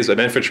shooting phase, an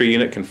infantry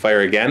unit can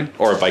fire again,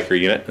 or a biker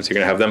unit, and so you're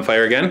going to have them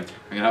fire again. I'm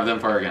going to have them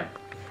fire again.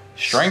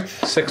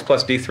 Strength? 6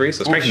 plus D3,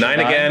 so strength 9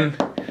 again,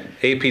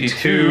 AP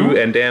 2,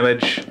 and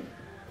damage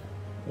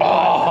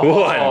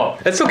 1.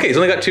 That's okay, he's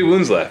only got 2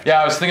 wounds left.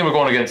 Yeah, I was thinking of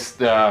going against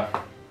the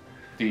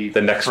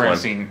next one.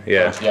 Scene.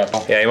 Yeah.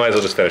 Yeah, You might as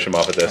well just finish him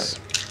off at this.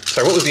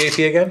 Sorry, what was the AP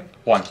again?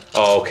 1.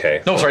 Oh,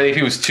 okay. No, sorry, the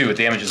AP was 2, the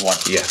damage is 1.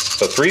 Yes,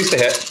 so 3s to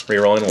hit,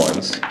 rerolling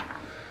 1s.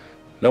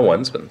 No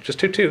 1s, but just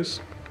 2 2s.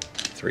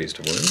 3s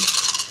to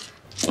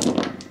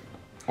wound.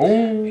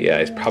 Oh. Yeah,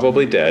 he's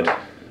probably dead.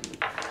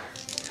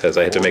 Because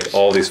I had to make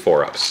all these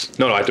 4-ups.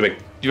 No, I have to make...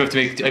 You have to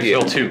make, I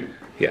feel 2.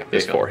 Yeah,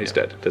 there's 4, he's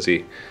dead. Does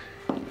he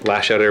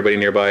lash out at everybody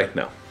nearby?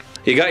 No.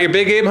 You got your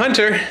big game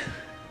hunter.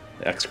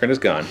 X-Grin is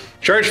gone.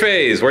 Charge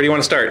phase, where do you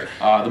want to start?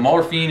 The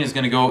Mauler Fiend is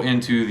going to go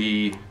into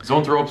the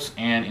Zone Ropes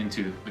and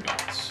into the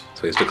Gaunts.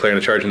 So he's declaring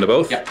a charge into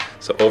both? Yeah.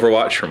 So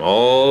Overwatch from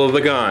all the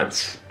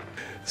Gaunts.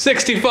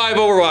 65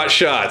 Overwatch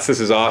shots. This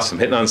is awesome.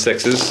 Hitting on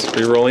 6s,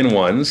 rerolling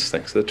 1s,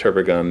 thanks to the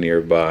Turbogun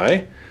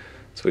nearby.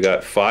 So we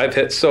got 5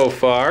 hits so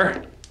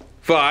far.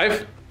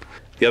 5.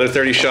 The other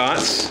 30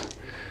 shots.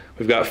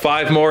 We've got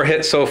 5 more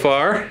hits so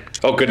far.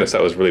 Oh goodness,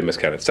 that was really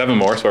miscounted. 7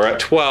 more, so we're at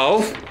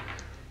 12.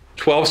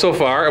 12 so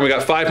far, and we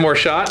got 5 more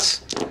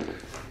shots.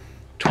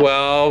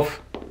 12.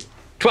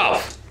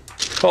 12.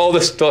 All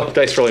this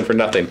dice rolling for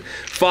nothing.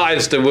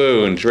 5s to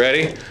wound.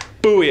 Ready?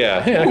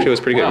 Booyah. Hey, actually, it was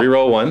pretty good.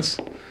 Reroll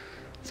 1s.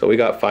 So we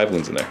got 5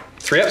 wounds in there.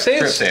 3 up saves?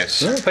 3 up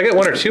saves. Well, if I get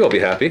 1 or 2, I'll be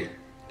happy.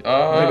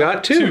 I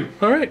got 2.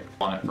 All right.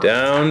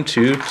 Down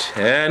to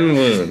 10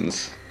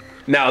 wounds.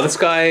 Now, this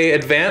guy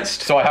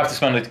advanced. So I have to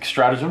spend a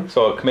stratagem.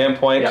 So a command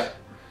point. Yeah.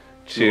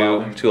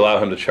 to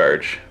allow him to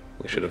charge.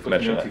 We should have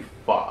mentioned that.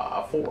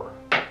 4.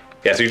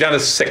 Yeah, so you're down to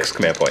 6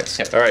 command points.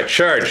 Yep. All right,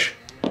 charge.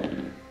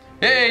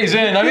 Hey, he's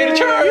in. I made a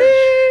charge.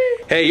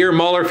 Hey, your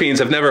Mauler fiends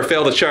have never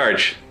failed a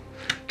charge.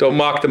 Don't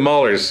mock the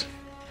Maulers.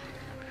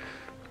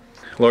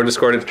 Lord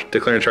Discordant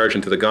declaring charge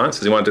into the gaunts.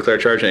 Does he want to declare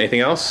charge on anything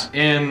else?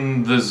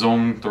 In the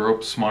zone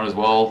throps, might as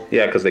well.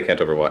 Yeah, because they can't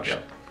overwatch. Yeah.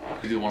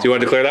 Do you want to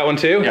declare that one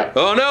too? Yeah.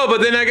 Oh no,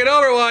 but then I get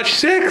Overwatch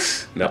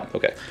 6. No,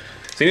 okay.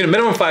 So you need a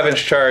minimum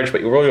 5-inch charge,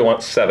 but you really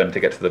want 7 to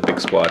get to the big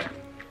squad.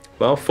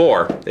 Well,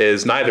 4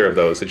 is neither of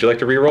those. Would you like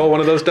to re-roll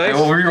one of those dice?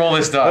 We'll re-roll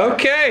this die.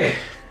 Okay,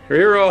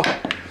 re-roll.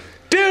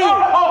 Dude,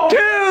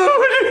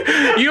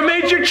 you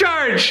made your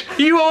charge.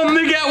 You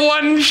only get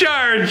 1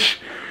 charge.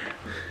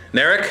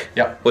 Narek?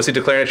 Yep. What's he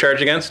declaring a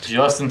charge against?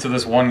 Just into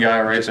this one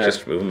guy right there.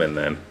 Just move him in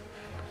then.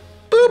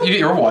 You get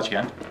your Overwatch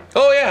again.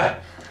 Oh yeah.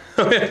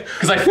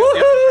 Because I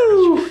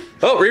Woohoo!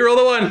 Oh, re-roll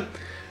the 1.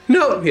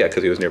 No, yeah,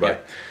 because he was nearby. Yeah.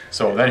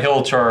 So then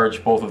he'll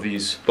charge both of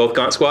these. Both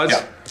gaunt squads?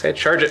 Yeah. Okay,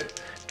 charge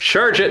it.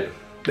 Charge it.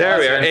 There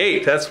we are. Awesome.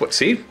 8. That's what.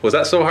 See? Was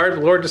that so hard,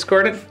 Lord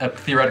Discordant?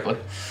 Theoretically.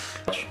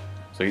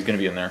 So he's going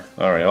to be in there.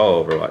 All right,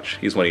 I'll Overwatch.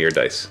 He's one of your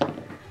dice.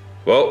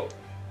 Whoa.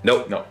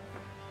 Nope. No.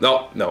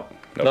 No. No.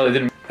 No, they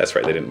didn't. That's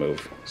right. They didn't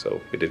move. So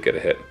we did get a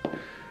hit.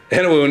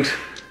 And a wound.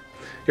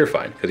 You're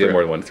fine, because you have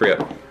more than 1. 3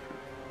 up.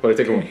 But I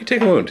take a You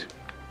take a wound.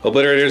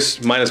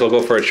 Obliterators might as well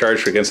go for a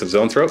charge against the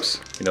zone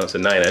thropes. You know, it's a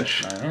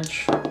 9-inch.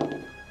 9-inch.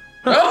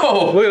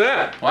 Oh! Look at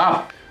that.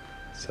 Wow.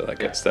 So that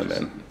gets them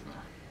in.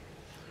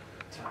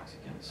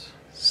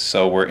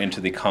 So we're into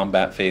the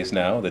combat phase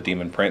now. The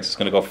Demon Prince is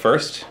going to go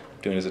first,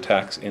 doing his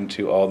attacks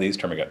into all these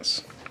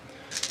termagants.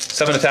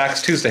 7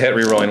 attacks, 2s to hit,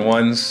 re-rolling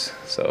 1s.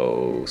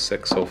 So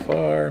 6 so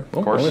far.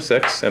 Oh, only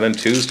 6. And then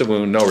 2s to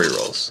wound, no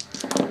re-rolls.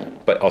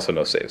 But also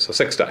no saves, so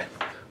 6 die.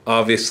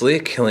 Obviously,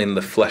 killing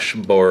the flesh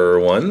borer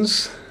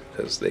ones,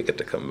 because they get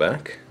to come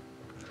back.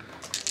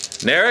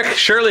 Narek,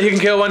 surely he can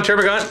kill 1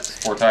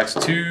 termagant. 4 attacks,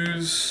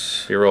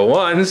 2s. Re-roll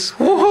 1s.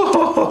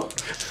 Whoa!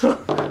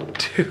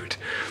 Dude.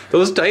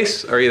 Those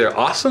dice are either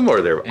awesome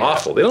or they're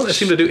awful. They don't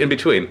seem to do in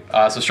between.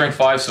 So strength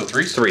 5, so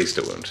 3s. 3s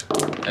to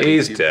wound.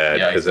 He's dead.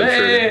 Yeah, Because I'm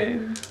sure.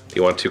 Do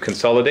you want to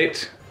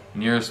consolidate?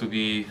 Nearest would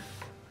be.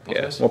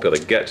 Yeah, won't be able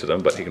to get to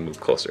them, but he can move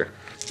closer.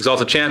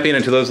 Exalted Champion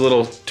into those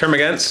little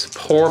termagants.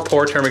 Poor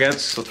termagants.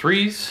 So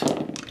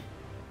 3s.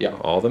 Yeah.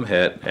 All of them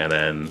hit, and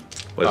then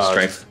what is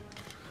strength?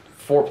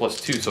 4 plus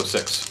 2, so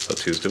 6. So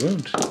 2s to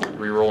wound.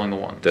 Re-rolling the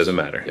 1. Doesn't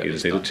matter. Yeah, You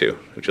just he's need a done. 2.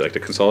 Would you like to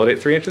consolidate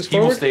 3 inches He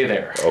forward? will stay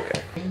there.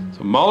 Okay.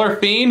 So Mauler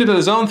Fiend into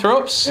the zone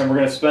thropes. And we're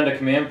going to spend a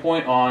command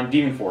point on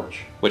Demon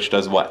Forge. Which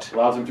does what?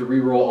 Allows him to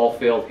re-roll all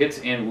failed hits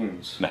and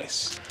wounds.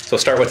 Nice. So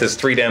start with his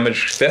 3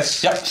 damage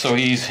fists. Yep, so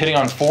he's hitting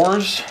on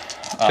 4s.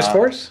 Just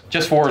 4s?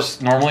 Just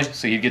 4s normally.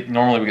 So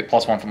normally we get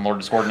 +1 from Lord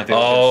Discordant if they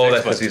Oh, hit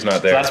that's 6, because he's not So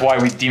there. that's why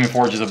Demon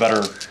Forge is a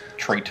better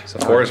trait. So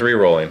 4s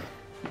re-rolling.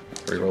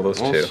 Re-roll those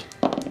 2.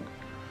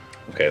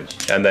 Okay,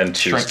 and then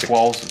 2. Strength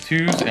 12, so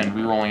 2s, and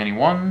re-rolling any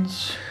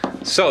 1s.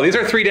 So these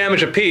are 3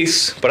 damage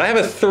apiece, but I have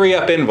a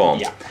 3-up invuln.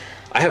 Yeah.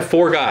 I have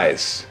 4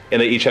 guys,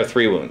 and they each have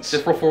 3 wounds.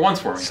 Just roll 4 1s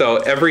for me. So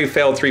every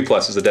failed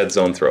 3+ is a dead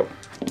zone throw.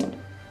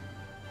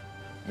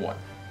 1.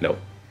 Nope.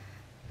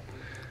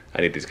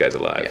 I need these guys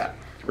alive. Yeah.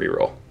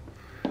 Reroll.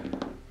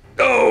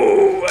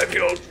 Oh, I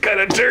feel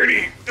kind of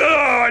dirty.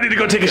 Oh, I need to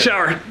go take a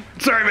shower.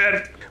 Sorry,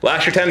 man.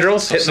 Lash your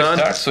tendrils, So hitting 6 on.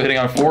 attacks, so hitting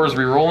on 4s,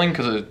 re-rolling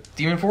because of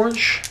Demon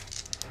Forge.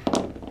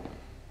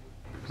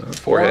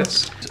 4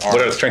 hits.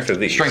 What are the strength of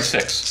these? Strength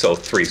 6. So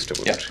 3s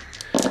to wound.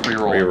 Yep.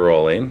 Re-roll.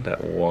 Rerolling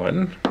that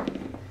 1.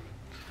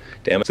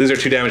 Damage. So these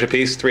are 2 damage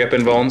apiece, 3-up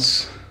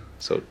invulns.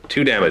 So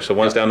 2 damage, so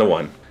 1's down to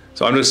 1.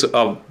 So I'm just,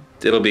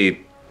 it'll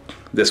be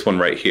this one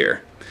right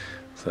here.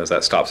 So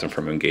that stops him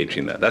from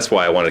engaging that. That's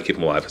why I wanted to keep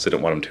him alive, because I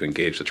didn't want him to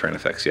engage the Tyran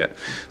effects yet.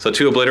 So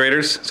 2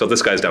 obliterators. So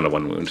this guy's down to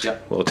 1 wound.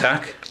 Yep. We'll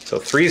attack. So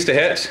 3s to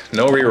hit.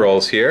 No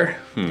rerolls here.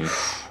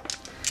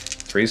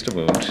 3s to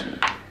wound.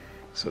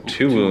 So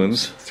 2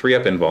 wounds,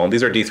 3-up invuln.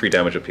 These are D3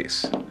 damage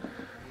apiece.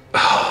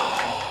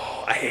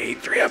 Oh, I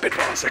hate 3-up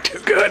invulns. They're too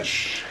good.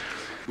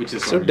 Which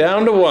is So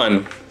down to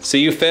 1. So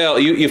you fail.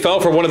 You fell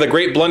for one of the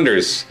great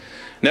blunders.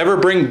 Never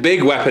bring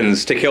big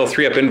weapons to kill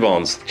 3-up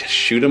invulns. Just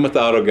shoot them with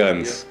auto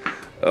guns. Yep.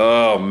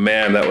 Oh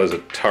man, that was a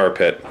tar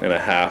pit and a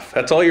half.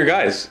 That's all your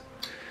guys.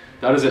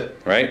 That is it.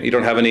 Right? You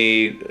don't have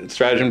any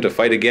stratagem to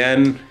fight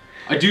again.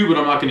 I do, but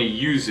I'm not going to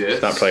use it.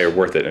 It's not probably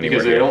worth it anymore.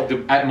 Because I don't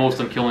do, at most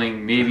I'm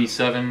killing maybe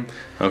 7.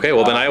 Okay,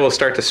 well then I will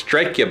start to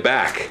strike you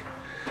back.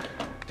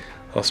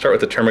 I'll start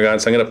with the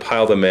Termagants. I'm going to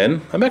pile them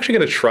in. I'm actually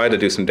going to try to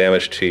do some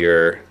damage to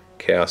your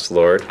Chaos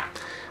Lord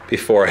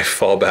before I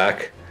fall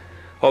back.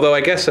 Although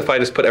I guess if I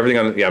just put everything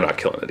on... Yeah, I'm not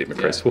killing the Demon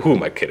Prince. Who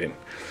am I kidding?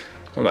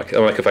 I'm like,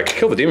 if I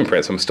kill the Demon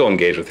Prince, I'm still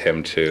engaged with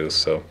him too,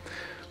 so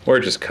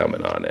we're just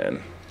coming on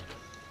in.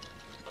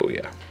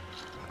 Booyah.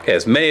 Okay,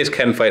 as many as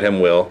can fight him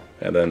will,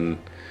 and then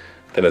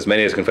as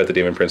many as can fight the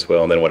Demon Prince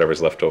will, and then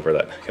whatever's left over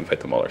that can fight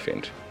the Mauler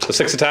Fiend. So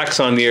 6 attacks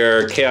on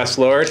your Chaos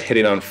Lord,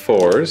 hitting on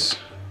 4s.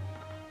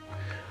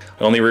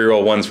 I only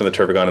reroll 1s from the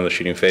Turbogon in the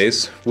shooting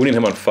phase, wounding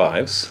him on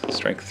 5s,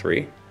 strength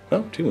 3.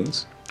 No, 2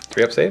 wounds.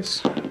 3-up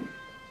saves.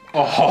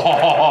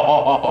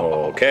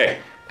 Oh. Okay.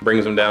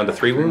 Brings him down to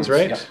 3 wounds,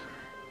 right? Yep.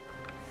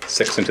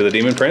 6 into the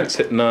Demon Prince,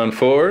 hitting on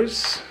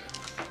 4s.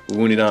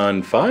 Wounding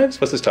on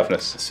 5s. What's his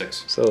toughness?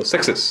 6. So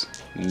 6s.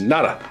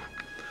 Nada.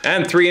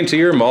 And 3 into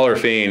your Mauler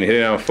Fiend,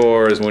 hitting on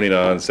 4s, wounding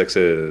on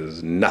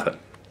 6s. Nothing.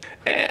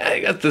 And I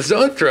got the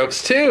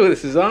Zoanthropes too.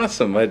 This is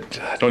awesome. I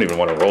don't even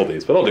want to roll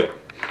these, but I'll do it.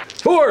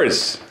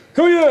 4s.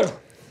 Oh yeah.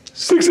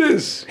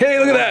 6s. Hey,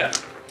 look at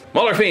that.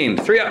 Mauler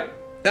Fiend, 3 up.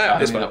 Ah,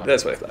 that's what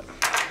I thought.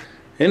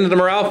 Into the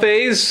morale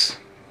phase.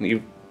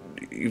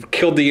 You've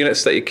killed the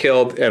units that you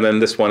killed, and then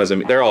this one is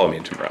they're all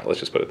immune to morale. Let's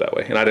just put it that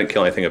way. And I didn't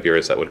kill anything of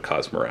yours that would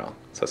cause morale.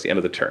 So that's the end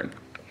of the turn.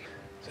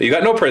 So you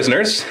got no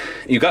prisoners.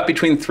 You got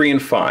between 3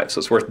 and 5, so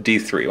it's worth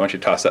D3. Why don't you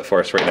toss that for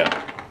us right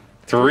now?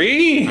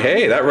 3.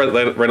 Hey, that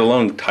right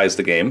alone ties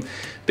the game.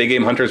 Big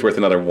Game Hunter is worth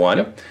another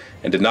 1,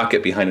 and did not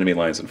get behind enemy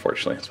lines,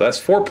 unfortunately. So that's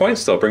 4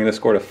 points still, bringing the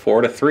score to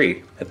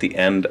 4-3 at the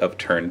end of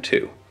turn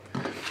 2.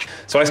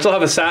 So I still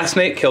have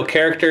Assassinate, kill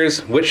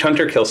characters, Witch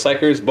Hunter, kill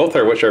Psychers, both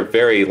of which are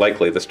very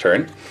likely this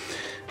turn.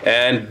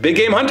 And Big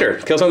Game Hunter,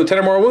 kills on the 10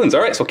 or more wounds.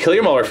 All right, so kill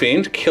your Mauler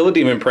Fiend, kill a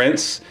Demon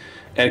Prince,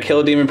 and kill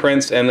a Demon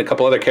Prince and a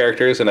couple other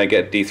characters, and I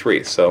get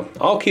D3. So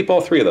I'll keep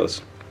all 3 of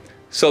those.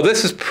 So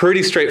this is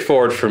pretty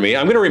straightforward for me.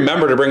 I'm going to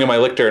remember to bring in my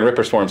Lictor and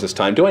Ripper Swarms this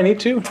time. Do I need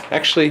to?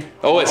 Actually,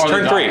 oh, it's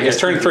turn 3. It's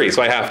turn 3,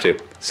 so I have to.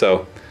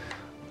 So,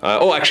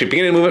 oh, actually,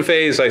 beginning of movement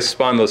phase, I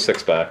spawn those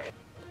 6 back.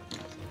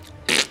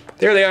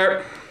 There they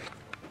are.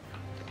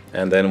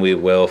 And then we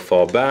will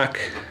fall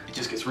back. It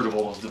just gets rid of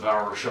all those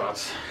Devourer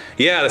shots.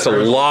 Yeah, that's a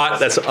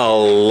lot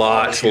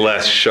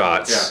less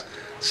shots. Yeah.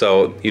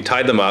 So you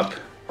tied them up.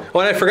 Oh,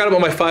 and I forgot about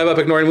my 5 up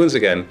ignoring wounds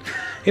again.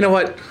 You know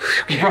what?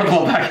 You brought them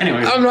all back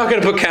anyway. I'm not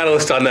going to put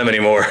Catalyst on them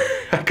anymore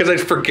because I'd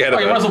forget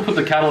about it. You might as well put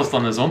the Catalyst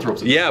on the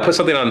Zoanthropes. Yeah, put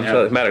something on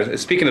that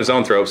matters. Speaking of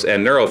Zoanthropes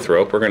and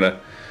Neurothrope, I'm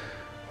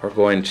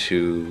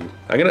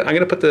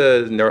gonna put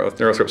the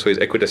Neurothrope so he's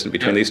equidistant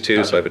between these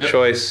two, so I have a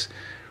choice.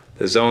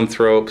 The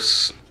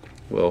Zoanthropes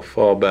will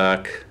fall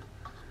back,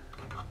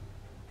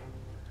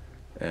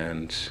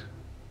 and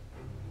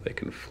they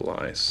can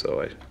fly,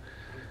 so I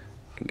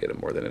can get them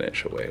more than an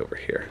inch away over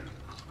here.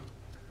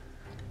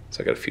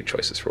 So I got a few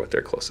choices for what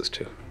they're closest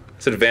to.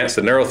 Let's advance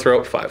the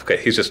Neurothrope, 5. Okay,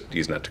 he's just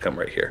using that to come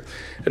right here.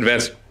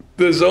 Advance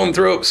the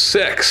Zoanthrope,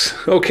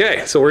 6.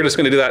 Okay, so we're just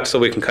going to do that so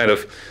we can kind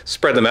of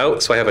spread them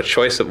out, so I have a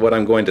choice of what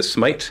I'm going to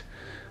smite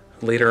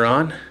later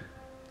on,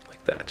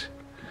 like that.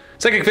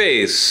 Psychic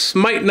phase,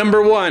 smite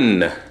number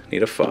 1.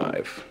 Need a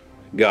 5.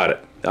 Got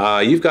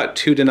it. You've got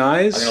 2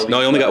 denies. No,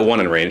 you only got 1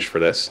 in range for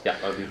this. Yeah,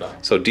 I'll leave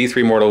that. So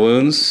D3 mortal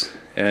wounds,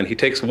 and he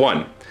takes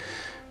 1.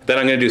 Then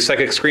I'm going to do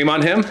Psychic Scream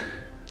on him,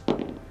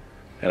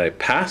 and I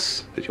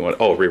pass. Did you want?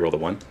 Oh, reroll the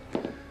 1.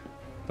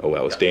 Oh,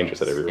 that was dangerous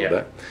that I rerolled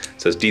that.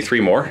 It says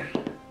D3 more.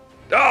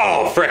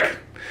 Oh, frick!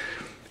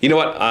 You know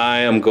what? I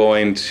am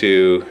going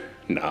to.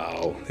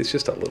 No, he's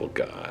just a little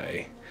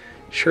guy.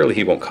 Surely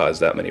he won't cause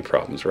that many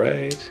problems,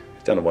 right? He's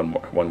down to 1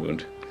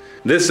 wound.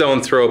 This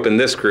Zoanthrope in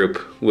this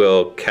group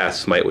will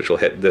cast Smite, which will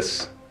hit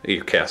this,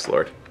 your Cast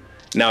Lord.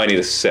 Now I need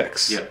a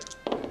 6. Yep.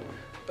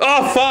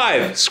 Oh,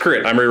 5! Screw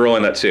it, I'm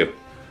re-rolling that too.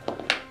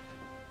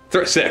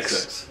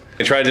 6.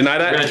 You try to deny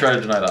that? We're gonna try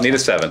to deny that. Need a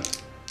 7.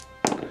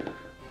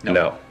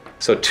 No.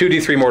 So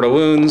 2d3 mortal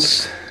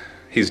wounds.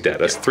 He's dead.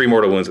 That's 3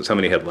 mortal wounds. That's how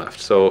many he had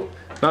left. So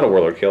not a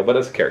Warlord kill, but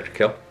it's a character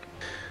kill.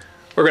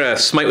 We're gonna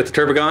smite with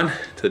the Turbogon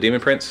to the Demon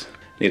Prince.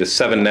 Need a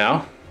 7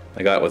 now.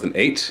 I got it with an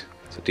 8.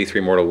 So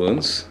d3 mortal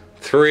wounds.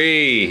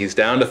 3. He's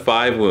down to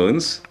 5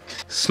 wounds.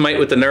 Smite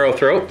with the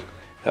Neurothrope.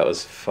 That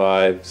was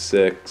 5,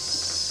 6,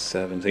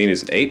 7. So he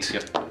needs an 8.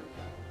 Yep.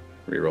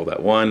 Reroll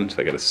that 1.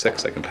 So I get a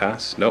 6. I can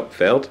pass. Nope,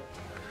 failed.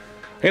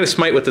 I'm going to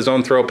smite with the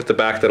Zoanthrope at the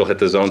back. That'll hit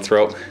the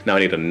Zoanthrope. Now I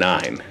need a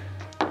 9.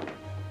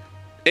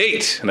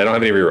 8! And I don't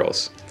have any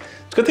rerolls.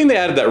 It's a good thing they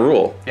added that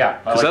rule. Yeah.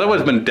 Because that would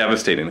have been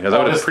devastating. Because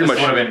I would have pretty much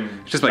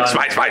just like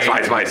smite.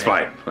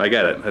 I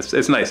get it.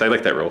 It's nice. I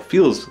like that rule.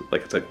 Feels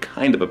like it's a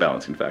kind of a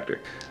balancing factor.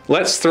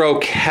 Let's throw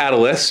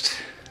Catalyst.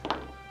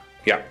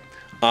 Yeah.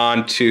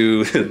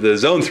 Onto the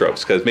Zoanthropes,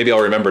 because maybe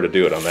I'll remember to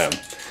do it on them.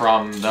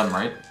 From them,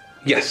 right?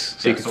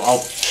 Yes. So, so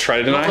I'll try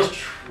to deny.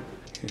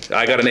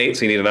 I got an 8,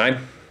 so you need a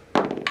 9.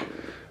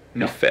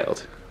 No. You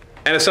failed.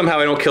 And if somehow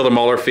I don't kill the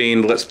Mauler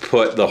Fiend, let's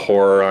put the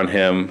Horror on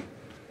him.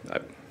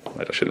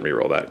 I shouldn't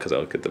reroll that because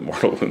I'll get the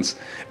mortal wounds.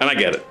 And I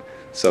get it.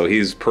 So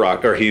he's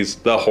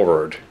the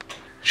Horror.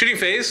 Shooting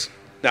phase.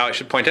 Now I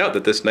should point out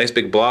that this nice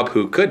big blob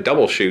who could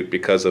double shoot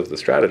because of the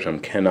stratagem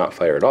cannot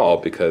fire at all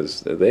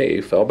because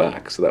they fell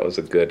back. So that was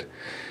a good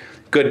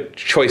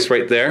choice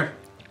right there.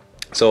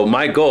 So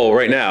my goal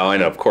right now,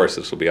 and of course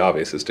this will be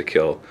obvious, is to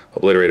kill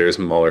Obliterators,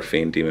 Mauler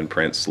Fiend, Demon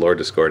Prince, Lord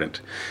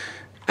Discordant.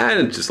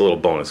 And just a little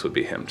bonus would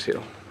be him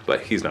too,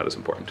 but he's not as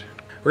important.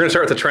 We're going to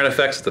start with the Trend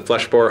effects, the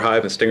Flesh Borer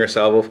Hive and Stinger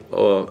Salvo,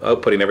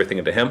 outputting everything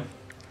into him.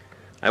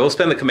 I will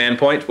spend the command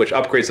point, which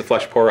upgrades the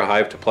Flesh Borer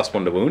Hive to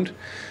 +1 to wound.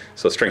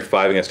 So strength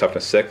 5 against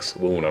toughness 6,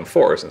 wound on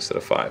 4s instead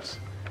of 5s.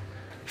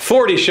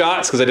 40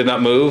 shots because I did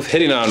not move,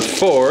 hitting on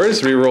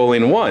 4s,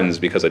 re-rolling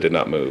 1s because I did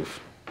not move.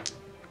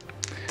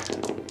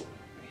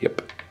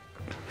 Yep.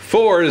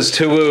 4s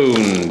to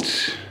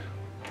wound.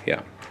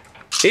 Yeah.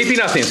 AP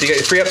nothing, so you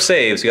got 3 up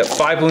saves. You got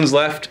 5 wounds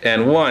left,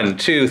 and 1,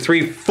 2,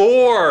 3,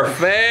 4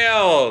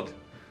 failed.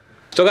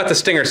 Still got the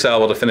Stinger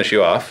Salvo to finish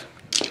you off.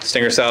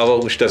 Stinger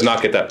Salvo, which does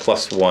not get that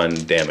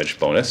 +1 damage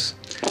bonus.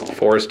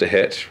 4s to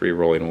hit,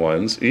 re-rolling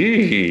 1s.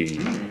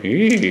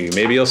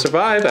 Maybe you'll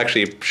survive.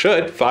 Actually, you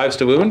should. 5s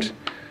to wound.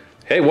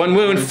 Hey, 1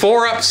 wound,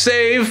 4 up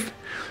save.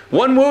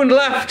 1 wound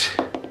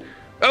left.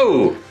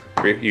 Oh,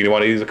 you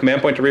want to use a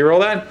command point to re-roll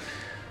that?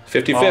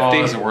 50-50.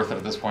 Oh, is it worth it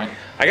at this point?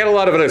 I got a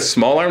lot of it as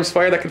small arms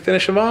fire that can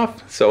finish him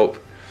off. So,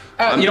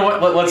 you know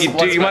what? Let's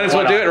you might as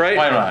well do it, right?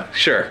 Why not?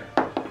 Sure.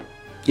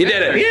 You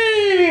did it.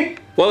 Yay!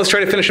 Well, let's try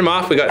to finish him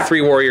off. We got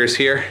 3 warriors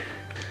here.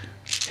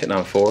 Hitting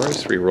on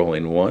 4s,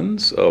 re-rolling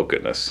 1s. Oh,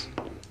 goodness.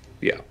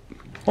 Yeah.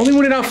 Only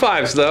wounded on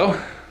 5s, though.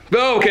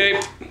 Oh,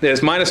 okay. There's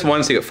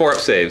 -1, so you get 4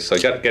 up saves. So I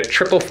got to get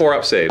triple 4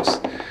 up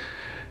saves.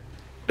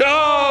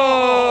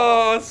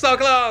 Oh, so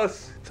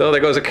close. So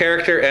there goes a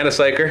character and a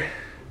psyker.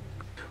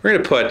 We're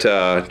going to put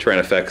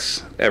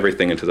Tyrannifex,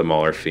 everything into the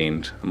Mauler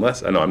Fiend.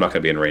 Unless, no, I'm not going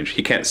to be in range.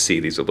 He can't see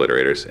these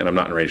obliterators, and I'm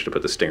not in range to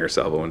put the Stinger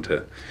Salvo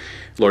into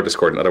Lord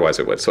Discordant, otherwise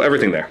I would. So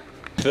everything there.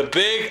 The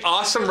big,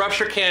 awesome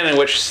Rupture Cannon,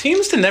 which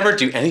seems to never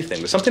do anything.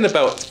 There's something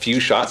about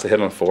few shots that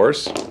hit on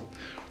 4s.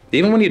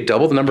 Even when you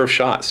double the number of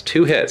shots,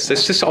 2 hits,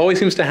 this just always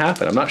seems to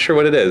happen. I'm not sure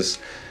what it is.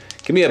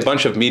 Give me a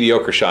bunch of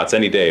mediocre shots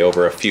any day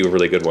over a few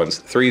really good ones.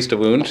 3s to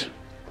wound.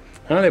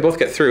 Oh, they both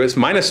get through. It's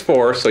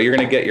 -4, so you're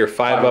going to get your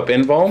 5 up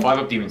invuln. 5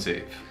 up demon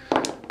save.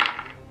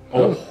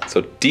 Oh.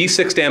 So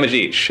D6 damage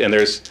each, and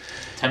there's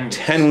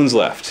 10 wounds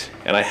left.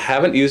 And I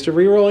haven't used a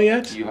reroll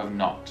yet? You have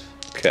not.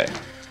 Okay.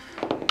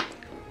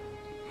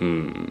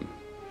 Only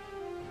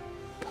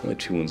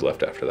 2 wounds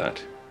left after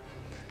that.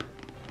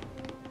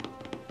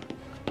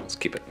 Let's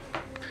keep it.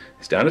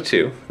 He's down to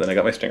 2. Then I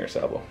got my Stinger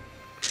Salvo.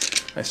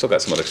 I still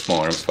got some other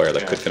small arms fire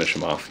that could finish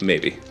him off,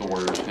 maybe. The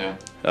warriors,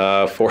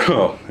 yeah. 4,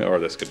 oh, or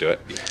this could do it.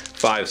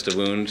 5s to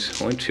wound.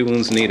 Only 2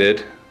 wounds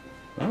needed.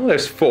 Oh,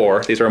 there's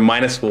 4. These are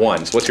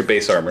 -1s. What's your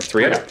base armor?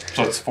 3 up?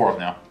 So it's 4 up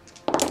now.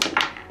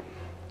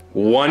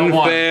 1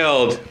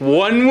 failed.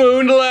 1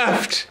 wound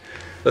left.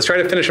 Let's try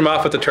to finish him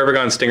off with the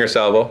Turbogon Stinger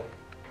Salvo.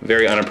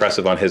 Very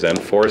unimpressive on his end.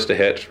 4s to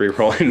hit,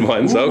 re-rolling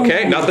 1s.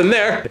 Okay, nothing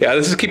there. Yeah,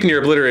 this is keeping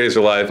your obliterators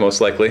alive, most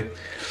likely.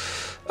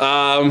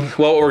 Well,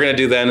 what we're going to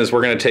do then is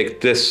we're going to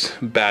take this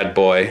bad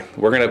boy.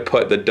 We're going to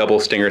put the double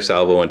Stinger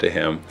Salvo into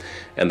him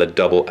and the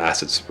double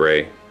Acid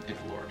Spray. Good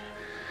lord.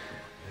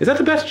 Is that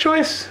the best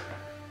choice?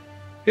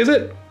 Is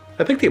it?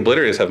 I think the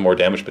obliterators have more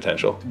damage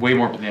potential. Way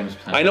more damage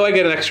potential. I know I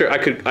get an extra.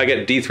 I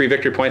get D3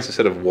 victory points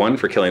instead of 1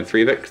 for killing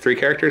 3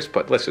 characters,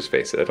 but let's just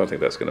face it. I don't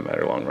think that's going to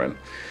matter long run.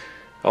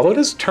 Although it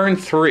is turn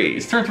 3.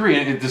 It's turn 3,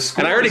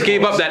 and I already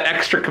gave up that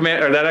extra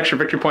command or that extra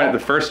victory point at the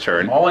first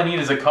turn. All I need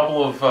is a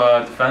couple of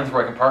defends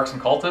where I can park some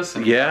cultists.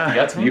 And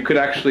yeah, you could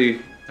actually.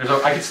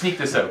 I could sneak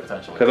this out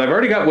potentially. Because I've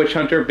already got Witch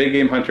Hunter, Big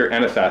Game Hunter,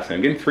 and Assassin.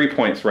 I'm getting 3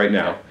 points right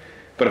now.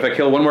 But if I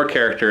kill 1 more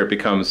character, it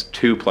becomes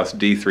 2 plus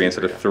D3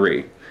 instead of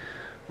 3.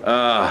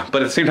 But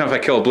at the same time, if I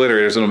kill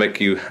obliterators, it'll make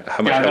you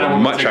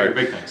much higher.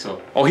 Big thing, so.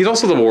 Oh, he's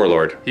also the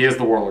warlord. He is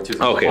the warlord too.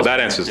 So okay,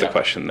 that answers the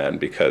question then,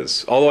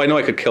 because although I know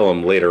I could kill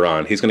him later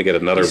on, he's going to get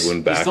another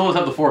wound back. He still does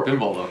have the 4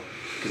 pinball though,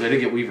 because I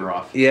did get Weaver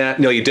off. Yeah,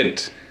 no, you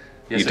didn't.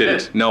 Yes, you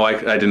didn't. Did. No,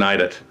 I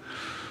denied it.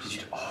 Did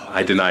you? Oh,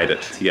 I denied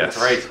it. Yes,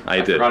 that's right.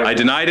 I did. I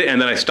denied it, and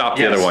then I stopped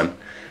the other one.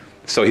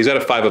 So he's got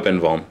a 5 up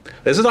invuln.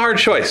 This is a hard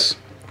choice.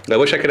 I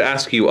wish I could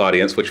ask you,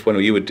 audience, which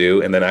one you would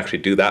do, and then actually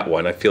do that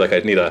one. I feel like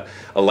I'd need a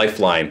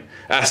lifeline.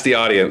 Ask the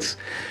audience.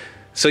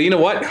 So you know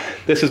what?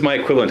 This is my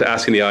equivalent to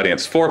asking the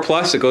audience.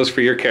 4+, it goes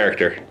for your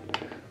character.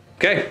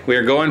 Okay, we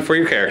are going for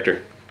your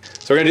character.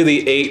 So we're going to do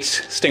the 8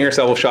 Stinger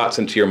Salvo shots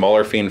into your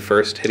Mauler Fiend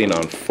first, hitting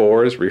on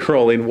 4s,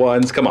 re-rolling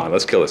 1s. Come on,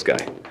 let's kill this guy.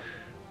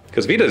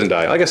 Because if he doesn't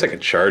die, I guess I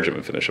could charge him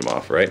and finish him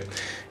off, right?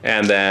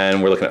 And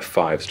then we're looking at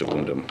 5s to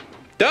wound him.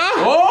 Ah!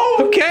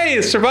 Oh! Okay,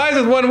 he survives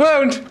with 1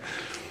 wound.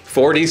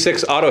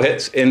 4d6 auto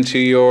hits into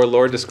your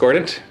Lord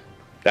Discordant.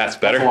 That's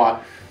better. That's a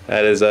lot.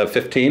 That is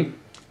 15.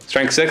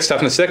 Strength 6,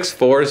 toughness 6,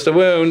 4s to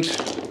wound.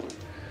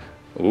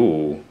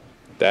 Ooh,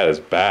 that is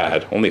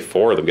bad. Only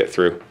 4 of them get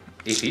through.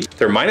 AP?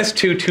 They're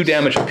 -2, 2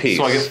 damage apiece.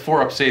 So I get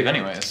 4 up save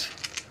anyways.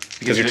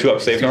 Because you're 2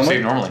 up save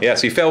normally? Yeah,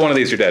 so you fail one of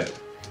these, you're dead.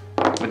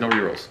 With no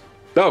rerolls.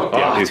 Oh,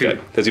 yeah, he's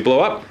dead. Does he blow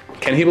up?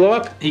 Can he blow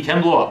up? He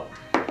can blow up.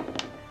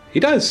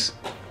 He does.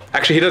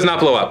 Actually, he does not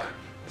blow up.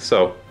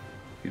 So,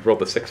 you rolled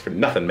the 6 for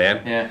nothing,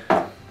 man.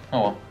 Yeah.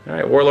 Oh well.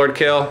 Alright, Warlord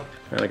kill.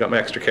 And I got my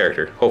extra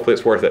character. Hopefully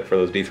it's worth it for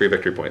those D3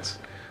 victory points.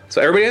 So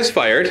everybody has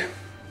fired.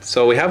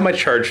 So we have my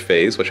charge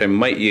phase, which I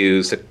might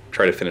use to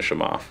try to finish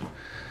him off.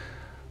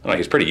 Oh,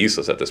 he's pretty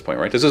useless at this point,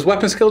 right? Does his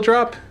weapon skill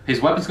drop?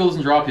 His weapon skill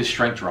doesn't drop, his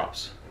strength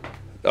drops.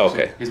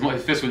 Okay. So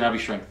his fist would now be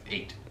strength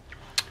 8.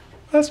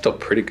 That's still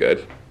pretty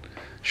good.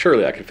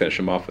 Surely I could finish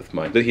him off with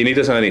mine. He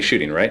doesn't have any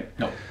shooting, right?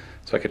 No.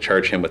 So I could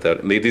charge him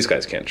without... These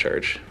guys can't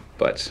charge.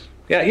 But,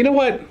 yeah, you know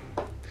what?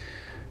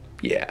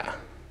 Yeah.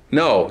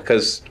 No,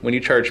 because when you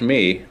charge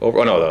me... Oh,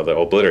 no, the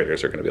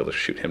obliterators are going to be able to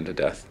shoot him to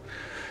death.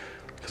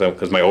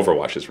 Because my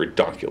Overwatch is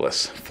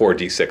redonkulous.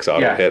 4d6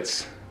 auto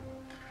hits.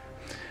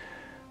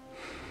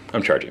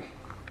 I'm charging.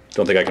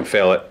 Don't think I can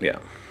fail it. Yeah.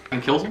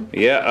 And kills him?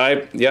 Yeah,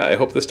 I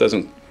hope this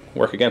doesn't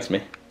work against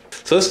me.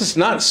 So this is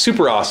not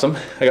super awesome.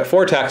 I got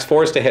 4 attacks,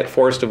 4 is to hit,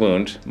 4 is to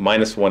wound,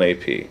 -1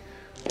 AP.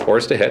 4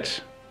 is to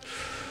hit.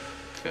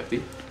 50.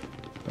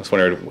 I was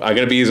wondering, I'm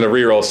gonna be using a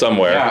reroll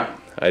somewhere.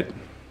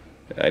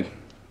 Yeah.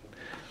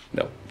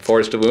 No. 4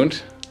 is to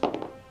wound.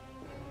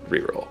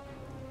 Reroll.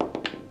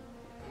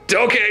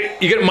 Okay,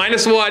 you get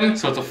 -1.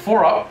 So it's a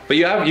 4-up. But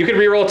you can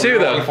reroll too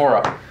though.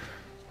 4-up.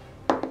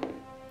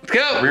 Let's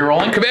go.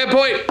 Rerolling. Command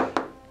point.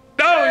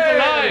 No,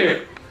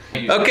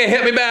 he's alive. Okay,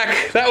 hit me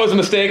back. That was a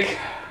mistake.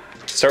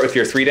 Start with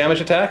your 3 damage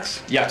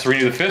attacks. Yeah, so we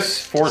do the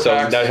fists, 4 So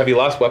attacks. now have you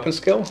lost weapon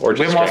skill or just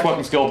We haven't lost strength?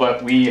 weapon skill,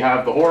 but we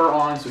have the horror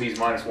on, so he's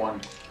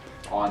 -1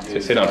 on his.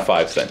 Just hit on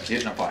 5s then. He's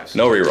hitting on 5s.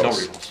 No rerolls. No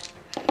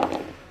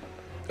rerolls.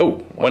 Oh,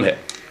 1 hit.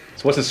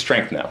 So what's his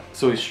strength now?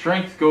 So his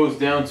strength goes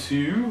down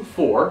to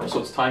 4, so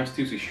it's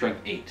 ×2, so he's strength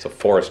 8. So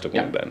 4 is to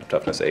wound then.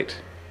 Toughness 8.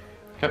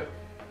 Okay.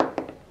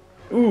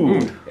 Ooh.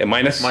 And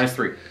minus?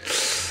 -3.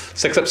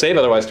 6 up save,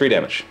 otherwise 3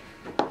 damage.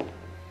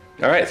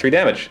 Alright, 3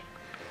 damage.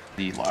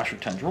 The Lasher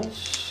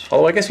Tendrils.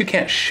 Although I guess you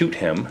can't shoot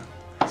him.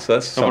 So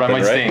that's No, something, but I might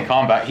right? stay in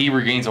combat. He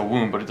regains a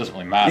wound, but it doesn't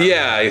really matter.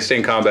 Yeah, you stay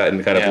in combat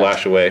and kind of Yeah.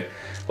 lash away.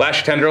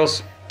 Lash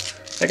tendrils.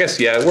 I guess,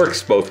 yeah, it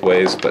works both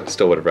ways, but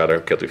still would have rather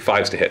killed you.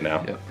 5s to hit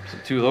now. Yep. So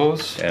 2 of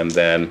those. And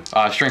then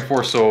Strength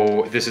 4,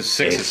 so this is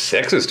 6.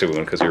 6 is to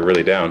wound because you're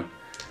really down.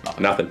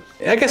 Nothing.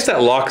 I guess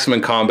that locks him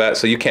in combat,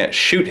 so you can't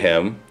shoot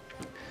him.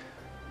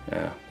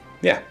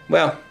 Yeah,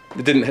 well,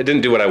 it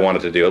didn't do what I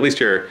wanted to do. At least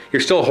you're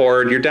still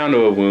horde, you're down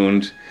to a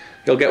wound.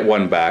 You'll get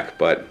 1 back,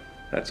 but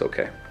that's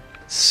okay.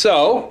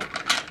 So,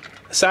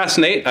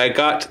 assassinate, I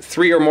got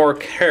 3 or more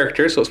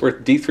characters, so it's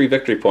worth D3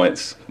 victory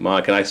points. Come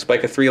on, can I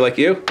spike a 3 like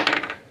you?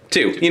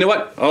 2. You know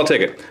what? I'll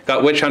take it.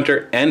 Got Witch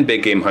Hunter and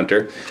Big Game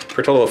Hunter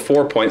for a total of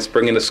 4 points,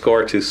 bringing the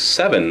score to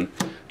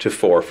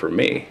 7-4 for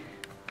me.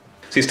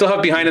 So you still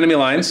have behind enemy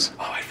lines.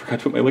 Oh, I forgot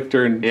to put my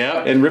Lictor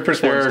and Ripper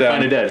Swarms down. They're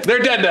kind of dead. They're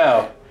dead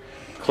now.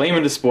 Claim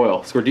and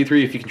despoil. Score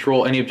D3 if you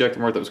control any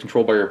objective mark that was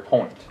controlled by your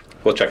opponent.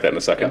 We'll check that in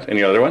a second. Yeah.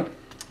 Any other one?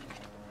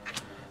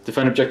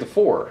 Defend objective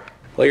 4.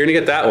 Well, you're gonna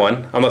get that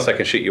one, unless I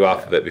can shoot you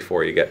off of it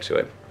before you get to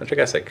it. Which I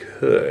guess I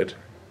could.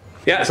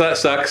 Yeah, so that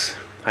sucks.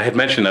 I had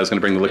mentioned I was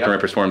gonna bring the Lictor and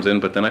Ripper Swarms in,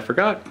 but then I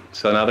forgot.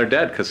 So now they're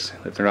dead, because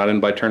if they're not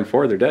in by turn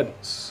 4, they're dead.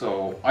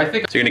 So I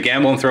think So you're gonna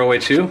gamble and throw away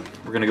 2?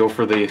 we're gonna go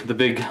for the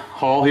big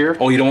haul here.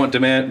 Oh, you don't want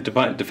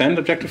defend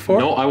objective 4?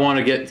 No, I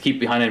want to keep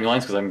behind enemy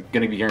lines because I'm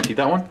gonna be guaranteed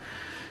that one.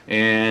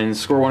 And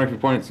score 1 extra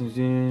point.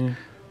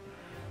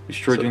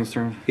 Destroy Jane's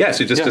turn. Yeah,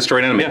 so you just destroy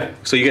an enemy. Yeah.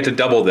 So you get to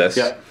double this.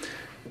 Yeah.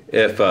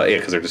 If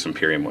because they're just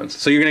Imperium ones.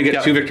 So you're gonna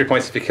get 2 victory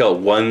points if you kill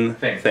one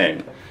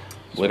thing.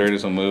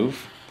 Obliterators will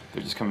move.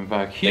 They're just coming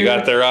back here. They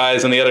got their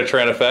eyes on the other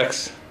Tyran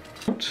effects.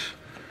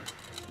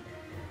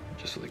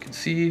 Just so they can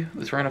see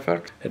the Tyran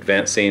effect.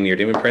 Advanced seeing your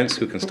Demon Prince,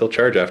 who can still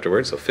charge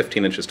afterwards, so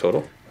 15 inches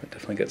total. That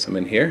definitely gets some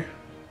in here.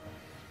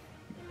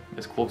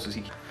 As close as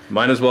he can.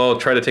 Might as well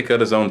try to take out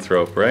his own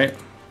thrope, right?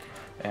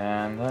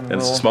 And then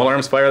It's we'll small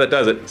arms fire that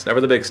does it. It's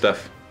never the big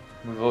stuff.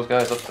 move those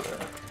guys up to there.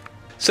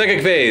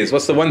 Psychic Phase,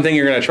 what's the one thing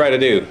you're gonna try to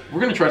do? We're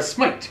gonna try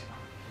Smite.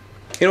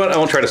 You know what, I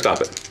won't try to stop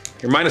it.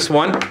 You're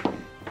 -1,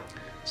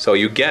 so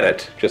you get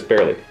it, just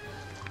barely.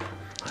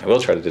 I will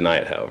try to deny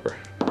it, however.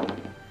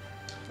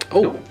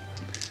 Oh!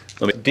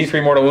 Let me,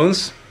 D3 mortal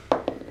wounds.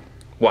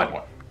 1.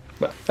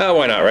 Well,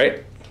 why not,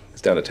 right?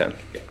 It's down to 10.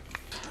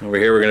 Over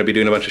here, we're going to be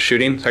doing a bunch of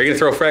shooting. Are you going to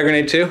throw a frag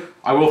grenade too?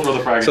 I will throw the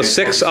frag So grenade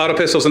 6 first. auto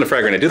pistols and a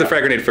frag grenade. Do the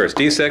frag grenade first.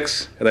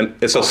 D6, and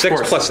then so 6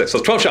 course. plus 6. So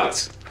 12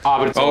 shots.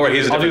 But it's Oh, right,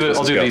 here's a I'll do difference.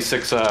 I'll do Let's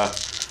these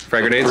 6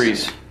 frag grenades.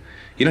 3s.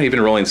 You know you've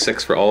been rolling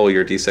 6 for all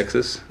your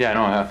D6s? Yeah, I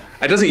know I have.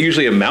 It doesn't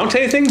usually amount to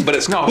anything, but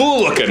it's No.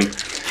 cool looking.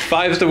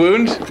 5s to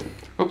wound.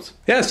 Oops.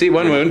 Yeah, see,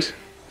 1 wound.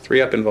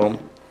 3 up in vuln.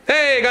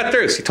 Hey, I got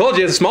through. See, told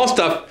you, the small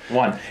stuff.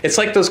 1. It's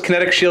like those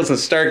kinetic shields in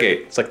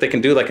Stargate. It's like they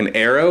can do like an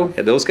arrow,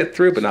 and those get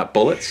through, but not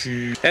bullets.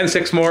 And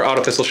 6 more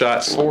auto pistol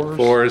shots.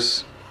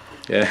 4s.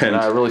 Yeah, And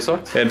I really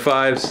sucked. and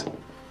 5s.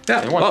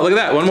 Yeah, And 1. oh, look at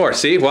that. 1 more.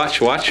 See,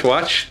 watch.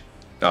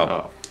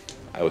 Oh,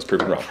 I was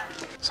proven wrong.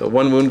 So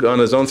 1 wound on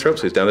his own throat,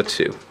 so he's down to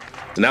 2.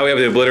 So now we have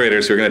the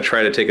Obliterators who are going to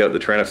try to take out the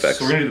Tyran effects.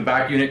 So we're gonna do the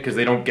back unit because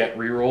they don't get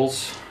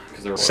rerolls.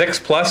 They're 6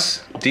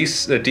 plus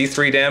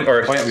D3 dam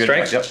or Oh, yeah, we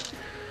strength. Yep.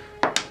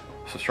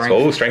 So strength.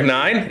 Oh, strength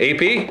 9,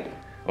 AP.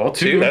 Oh,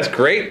 2, that's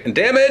great. And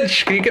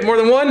damage, can you get more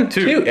than 1?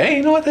 2. Hey,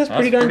 you know what, that's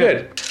pretty darn pretty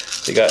good.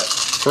 So you got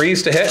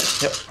 3s to hit,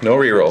 Yep. no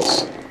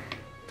rerolls.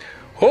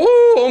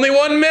 Oh, only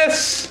 1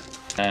 miss.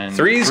 And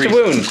 3s to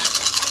wound.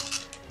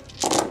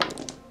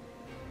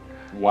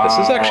 Wow.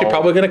 This is actually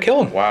probably going to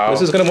kill him. Wow.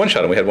 This is going to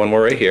one-shot him. We had 1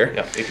 more right here.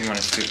 Yep, AP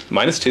 -2.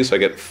 -2, so I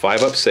get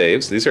 5 up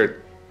saves. These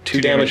are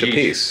 2 damage damage each.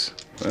 apiece.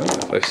 Well,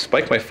 if I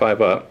spike my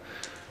 5 up,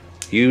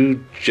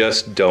 you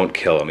just don't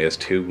kill him. He has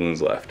 2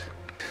 wounds left.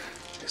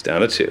 He's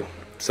down to 2.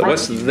 So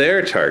what's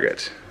their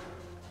target?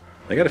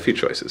 They got a few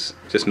choices.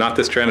 Just not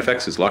this Tyran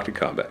effects who's locked in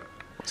combat.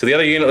 So the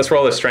other unit, let's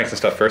roll the strength and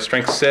stuff first.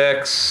 Strength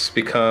 6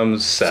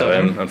 becomes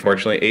 7,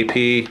 unfortunately.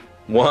 AP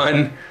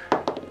 1.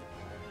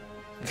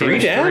 3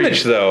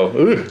 damage though.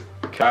 Ooh.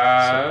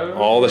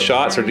 All the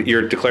shots, or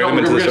you're declaring them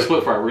into we're the gonna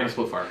split fire. We're gonna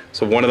split fire.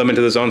 So one of them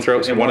into the zone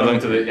throats, And one of them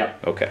into the, yeah.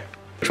 Okay.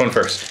 Which one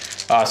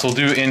first? So we'll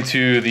do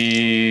into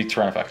the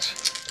Tyrannifex.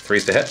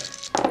 3s to hit.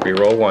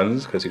 Reroll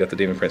 1s, because you got the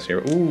Demon Prince in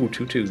your... Ooh,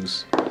 2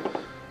 2s.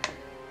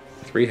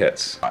 3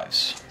 hits.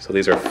 5s. So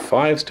these are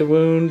 5s to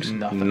wound.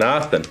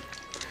 Nothing.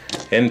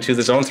 Into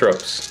the zone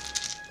throats.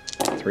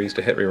 3s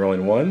to hit,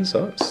 rerolling 1s.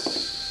 Oh,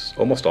 it's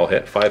almost all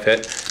hit. 5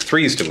 hit.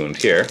 3s to wound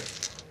here.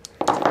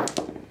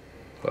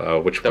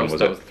 Which one was it?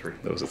 That was the 3.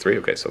 That was a 3?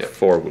 Okay, so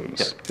 4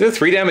 wounds. Yep.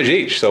 3 damage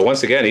each. So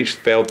once again, each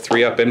failed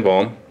 3 up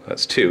invuln.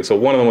 That's 2. So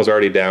one of them was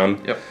already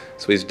down. Yep.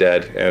 So he's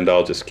dead, and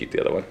I'll just keep the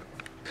other one.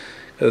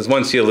 Because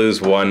once you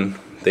lose one,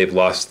 they've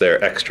lost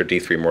their extra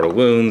D3 mortal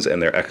wounds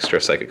and their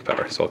extra psychic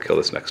power. So I'll kill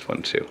this next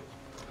one too.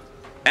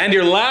 And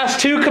your last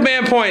 2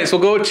 command points will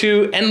go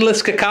to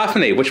Endless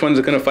Cacophony. Which one's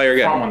it going to fire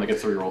again? Front one that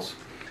gets 3 rolls.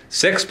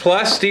 6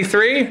 plus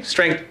D3,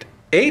 strength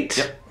 8.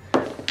 Yep.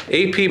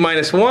 AP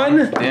minus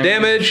 1,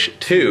 damage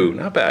 2.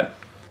 Not bad.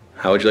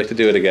 How would you like to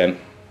do it again?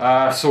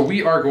 So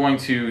we are going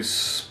to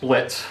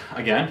split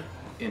again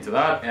into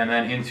that, and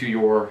then into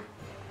your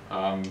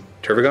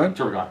Turvagon?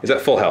 Turvagon. Is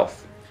that full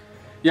health?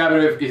 Yeah,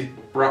 but if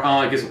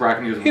I guess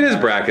Bracken It is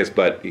Brachus,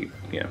 but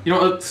yeah. You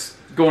know, let's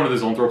go into the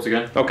zone throats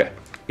again. Okay.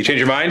 You change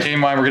your mind? Change your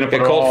mind. We're gonna put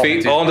get cold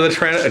feet all into the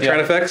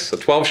Tyrannifex. So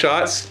 12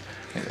 shots.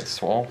 I think that's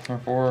 12 or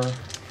 4.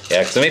 Yeah,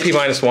 because I'm AP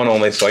minus 1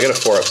 only, so I get a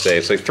 4 up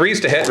save. So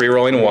 3s to hit,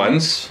 rerolling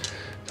 1s.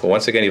 So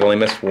once again, you've only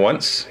missed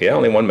once. Yeah,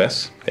 only 1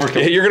 miss. Yeah,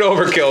 you're gonna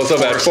overkill, so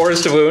bad.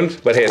 4s to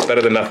wound, but hey, it's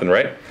better than nothing,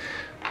 right?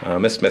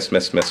 Miss, miss,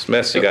 miss, miss,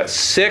 miss. You got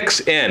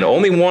 6 in.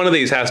 Only one of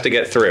these has to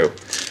get through.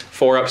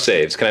 4 up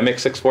saves. Can I make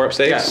 6 4 up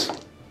saves? Yes.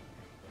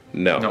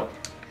 No. No.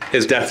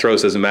 His death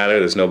throws doesn't matter.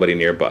 There's nobody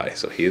nearby,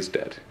 so he is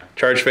dead.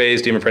 Charge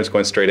phase, Demon Prince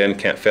going straight in.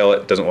 Can't fail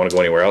it. Doesn't want to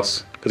go anywhere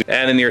else.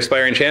 And in your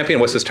Aspiring Champion,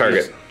 what's his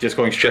target? Just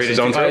going straight into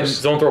zone throw?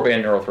 Zone throw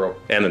and neural throw.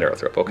 And the neural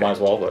throw. Okay. Might as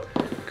well, but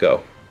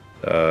go.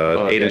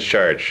 8-inch okay.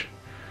 charge.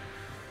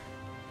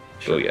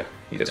 Sure. Oh yeah.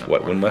 He has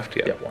what, 1 left?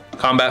 Yeah. 1.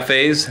 Combat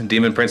phase,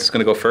 Demon Prince is going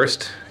to go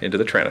first into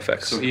the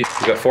Tyrannifex. So he's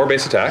got 4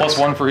 base attacks.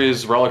 +1 for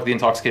his Relic, the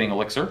Intoxicating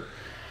Elixir.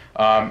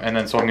 And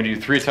then so I'm going to do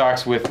 3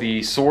 attacks with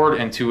the sword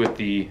and 2 with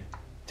the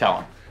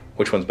Talon.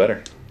 Which one's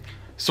better?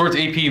 Sword's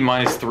AP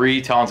minus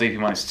 3, Talon's AP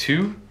minus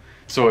 2.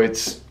 So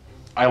it's,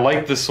 I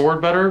like the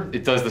sword better.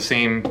 It does the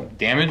same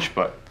damage,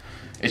 but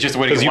it's just a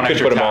way to get 1 extra attack.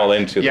 Because you could put them all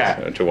into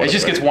it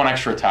just gets 1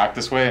 extra attack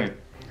this way, and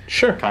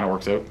it kind of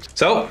works out.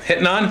 So,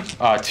 hitting on?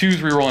 2s,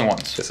 rerolling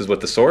 1s. This is with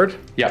the sword?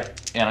 Yeah,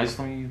 and let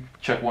me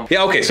check 1.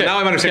 Yeah, okay, so now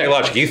I'm understanding your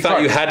logic. You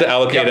thought you had to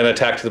allocate an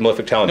attack to the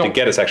Malefic Talon to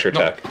get its extra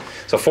attack.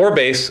 So 4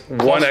 base,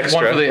 1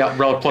 extra, 1 for the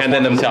Relic, plus and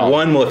then the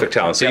 1 Malefic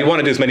Talon. So you want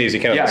to do as many as you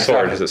can with the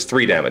sword, because it's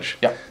 3 damage.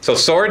 Yeah. So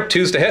sword,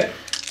 2s to hit.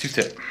 2s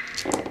to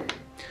hit.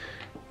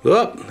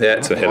 Whoop, yeah,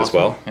 it's a hit as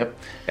well. Yep.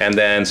 And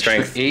then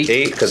strength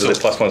 8 because of the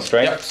 +1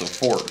 strength. Yep, so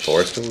 4s.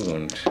 4s to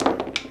wound.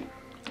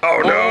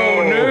 Oh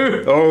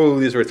no! Oh,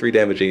 these were 3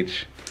 damage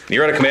each.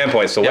 You're at a command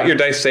point, so what your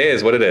dice say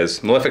is what it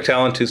is. Malefic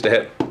Talon, 2s to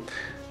hit.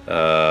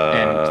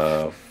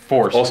 And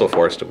 4s. Also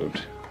 4s to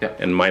wound. Yep.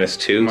 And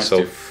 -2,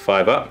 so 2.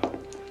 5 up.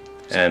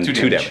 And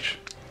 2 damage.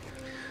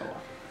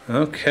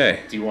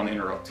 Okay. Do you want to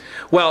interrupt?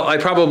 Well, I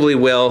probably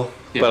will,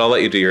 but I'll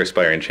let you do your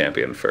Aspiring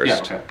Champion first.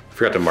 Yeah, okay. I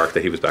forgot to mark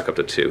that he was back up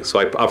to 2, so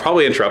I'll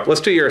probably interrupt. Let's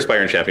do your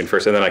Aspiring Champion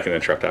first, and then I can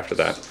interrupt after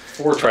that.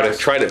 4 attacks.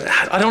 Try to.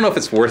 I don't know if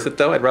it's worth it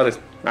though. I'd rather.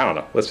 I don't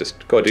know. Let's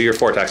just go do your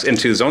 4 attacks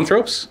into Zone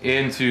Thropes.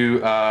 Into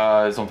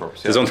Zone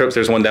Thropes. Yeah. The Zone Thropes.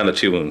 There's 1 down to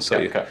 2 wounds. So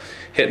you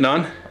hitting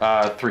on.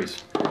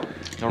 3s.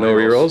 No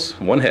rerolls.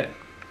 1 hit.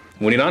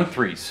 Wounding on.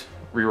 3s.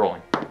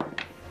 Rerolling.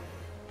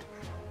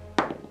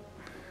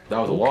 That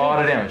was a lot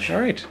of damage.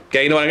 All right.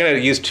 Yeah, you know what? I'm going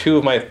to use 2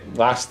 of my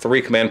last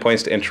 3 command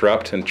points to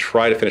interrupt and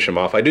try to finish him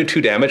off. I do 2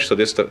 damage, so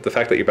just the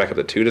fact that you're back up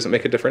to 2 doesn't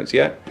make a difference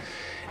yet.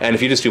 And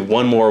if you just do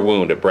 1 more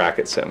wound, it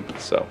brackets him.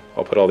 So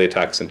I'll put all the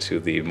attacks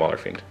into the Mauler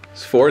Fiend.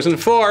 It's 4s and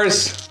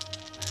 4s.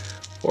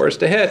 4s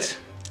to hit.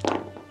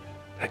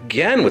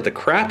 Again with the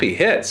crappy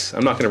hits.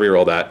 I'm not going to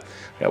reroll that.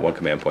 I got 1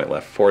 command point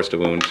left. 4s to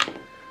wound.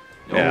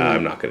 Yeah,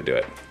 I'm not going to do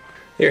it.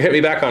 Here, hit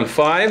me back on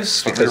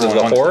 5s because of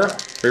the horror.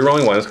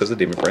 Rerolling 1s because of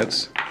the Demon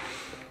Prince.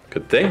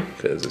 Good thing,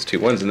 because there's 2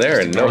 1s in there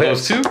and no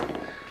hits. Those 2.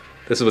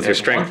 This is with your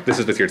strength. This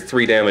is with your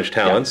 3 damage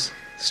talents.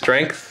 Yeah.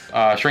 Strength.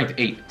 Strength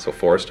 8. So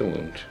 4s to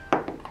wound.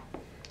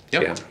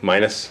 Yep. Yeah.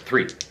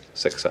 -3.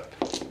 6 up.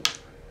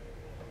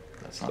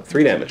 That's not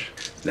 3 damage.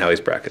 Now he's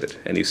bracketed,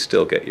 and you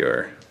still get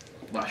your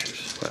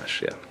Lashers.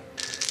 lash. Yeah.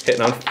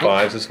 Hitting on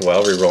 5s as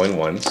well. Rerolling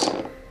 1s.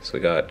 So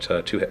we got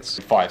 2 hits.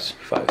 5s.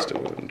 5s to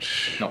wound.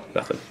 No.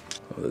 Nothing.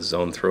 Oh, the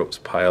Zone Thropes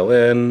pile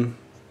in.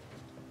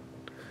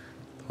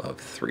 I'll have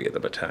 3 of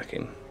them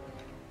attacking.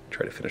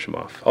 Try to finish him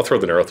off. I'll throw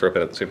the Neurothrope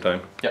in at the same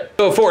time. Yeah.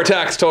 So 4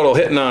 attacks total,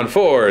 hitting on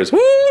 4s.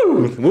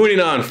 Woo! Wounding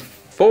on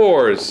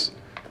 4s.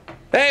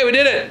 Hey, we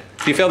did it!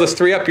 If you fail this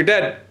 3 up, you're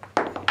dead.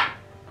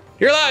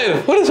 You're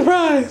alive! What a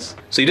surprise!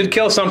 So you did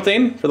kill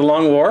something for the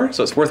Long War,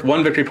 so it's worth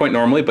 1 victory point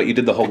normally, but you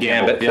did the whole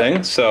gambit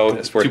thing, so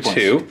it's worth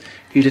 2.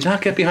 You did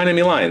not get behind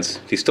enemy lines.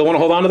 Do you still want to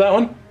hold on to that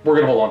one? We're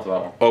going to hold on to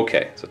that one.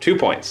 Okay, so 2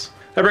 points.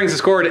 That brings the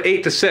score to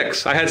 8 to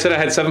 6. I had said I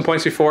had 7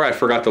 points before. I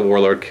forgot the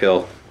Warlord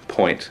kill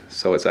point.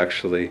 So it's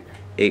actually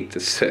 8 to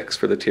 6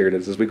 for the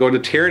Tyranids. As we go to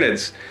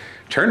Tyranids,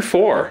 turn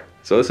 4.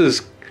 So this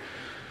is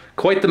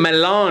quite the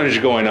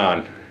melange going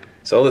on.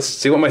 So let's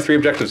see what my 3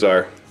 objectives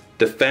are.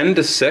 Defend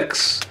to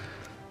 6.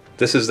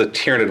 This is the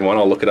Tyranid one.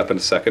 I'll look it up in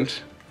a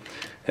second.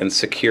 And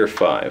secure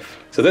 5.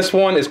 So this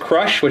one is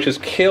crush, which is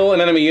kill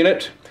an enemy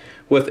unit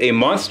with a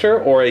monster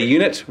or a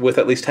unit with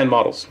at least 10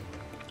 models.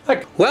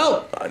 Like,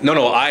 well,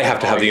 no, I have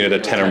to have the unit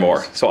of 10 or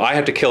more. So I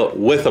have to kill it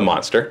with a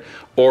monster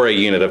or a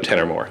unit of 10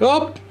 or more.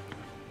 Oh.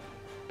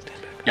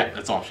 Yeah,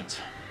 that's options.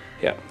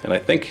 Yeah, and I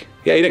think,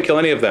 yeah, you didn't kill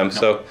any of them,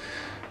 so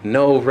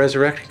no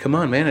resurrecting. Come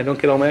on, man, I don't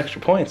get all my extra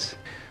points.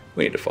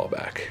 We need to fall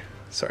back.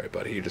 Sorry,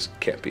 buddy, you just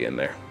can't be in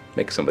there.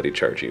 Make somebody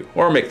charge you,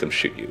 or make them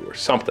shoot you, or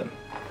something.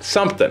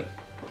 Something.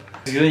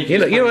 You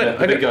know what?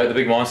 The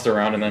big monster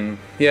around, and then...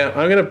 Yeah,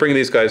 I'm going to bring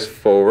these guys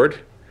forward.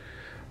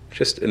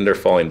 And they're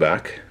falling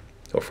back.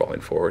 Or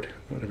falling forward,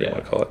 whatever you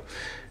want to call it.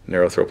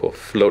 Narrowthrope will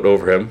float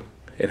over him,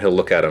 and he'll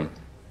look at him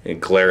and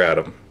glare at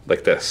him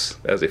like this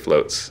as he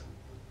floats.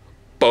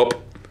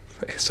 Boop.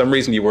 For some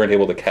reason you weren't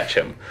able to catch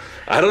him.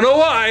 I don't know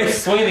why.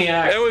 Swing the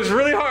axe. It was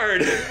really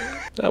hard.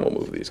 Now we'll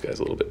move these guys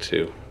a little bit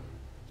too.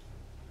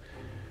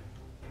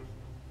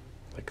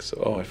 Like so.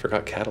 Oh, I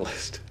forgot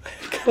Catalyst.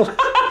 Will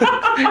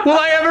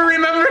I ever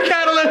remember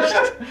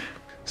Catalyst?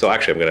 So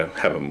actually, I'm gonna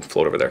have him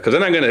float over there because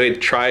then I'm gonna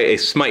try a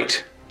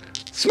smite.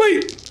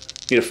 Smite.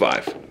 Need a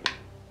 5.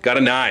 Got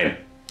a 9.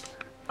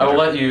 I will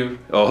let you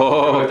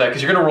go with that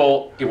because you're gonna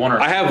roll a 1 or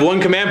 2. I have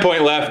 1 command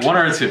point left. 1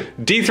 or 2.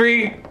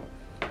 D3.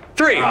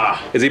 3.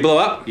 Does he blow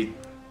up?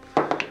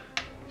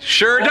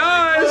 Sure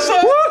does.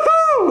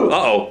 Woohoo!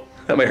 Uh-oh.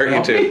 That might hurt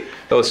you too.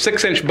 So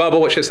 6-inch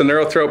bubble, which is the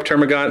Neurothrope,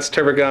 Termagants,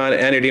 Tervagon,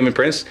 and your Demon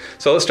Prince.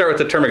 So let's start with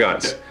the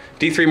Termagants.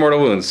 D3 mortal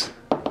wounds.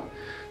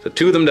 So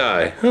 2 of them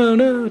die. Oh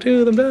no, 2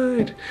 of them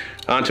died.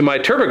 On to my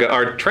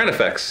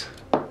Tranifex.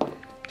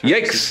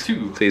 Yikes.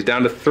 2. So he's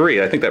down to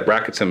 3. I think that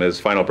brackets him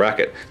as final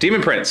bracket.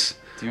 Demon Prince.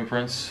 Demon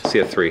Prince. See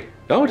a 3.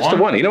 Oh, just a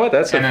 1. You know what?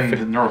 That's and then the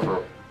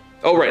Neurothrope.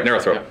 Oh, right,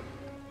 Neurothrope. Yeah.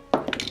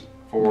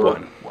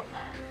 1.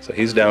 So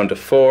he's down to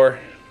 4.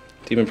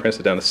 Demon Prince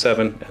is down to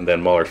 7. And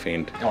then Mauler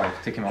Fiend. Oh,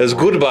 take him out. Is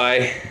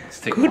goodbye.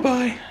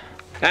 Goodbye.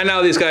 And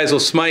now these guys will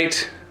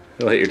smite.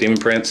 They'll hit your Demon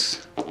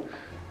Prince.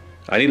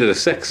 I needed a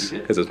 6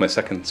 because it was my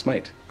second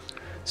smite.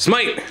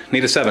 Smite!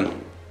 Need a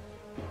 7.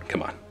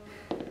 Come on.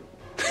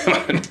 Come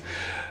on.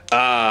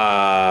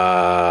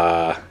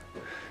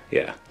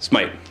 Yeah,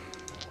 smite.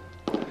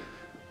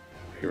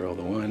 Reroll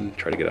the 1,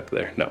 try to get up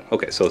there. No,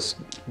 okay, so it's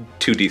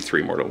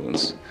 2d3 mortal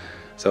wounds.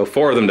 So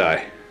 4 of them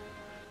die.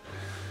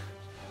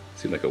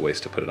 Seemed like a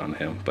waste to put it on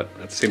him, but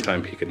at the same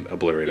time, he can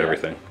obliterate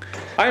everything.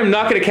 I am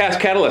not going to cast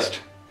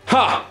Catalyst.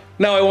 Ha!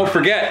 Now I won't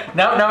forget.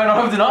 Now I don't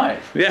have deny.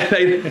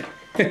 Yeah,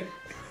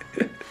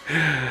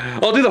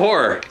 I'll do the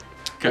horror.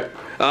 Okay.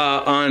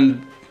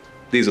 On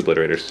these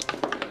obliterators.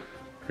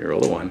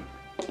 Reroll the 1.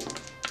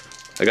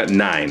 I got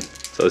 9.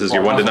 So this is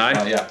your 1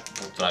 deny? Yeah.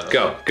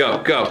 Go.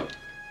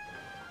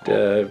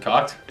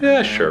 Cocked?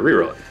 Yeah, sure.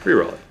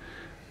 Reroll it.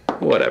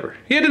 Whatever.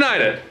 He had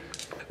denied it.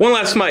 1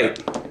 last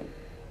smite.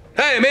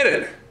 Hey, I made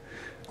it.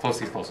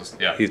 Closest.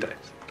 Yeah. He's dead.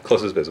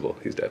 Closest visible.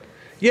 He's dead.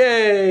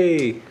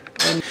 Yay!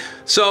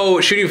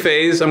 So shooting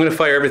phase. I'm going to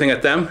fire everything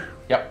at them.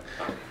 Yep.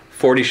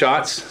 40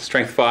 shots.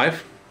 Strength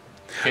 5.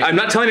 Okay. I'm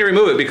not telling you to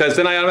remove it because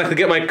then I automatically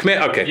get my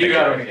command. Okay. You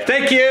got it again.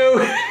 Thank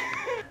you.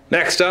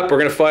 Next up, we're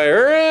going to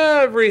fire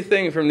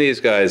everything from these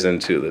guys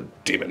into the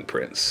Demon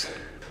Prince.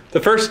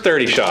 The first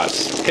 30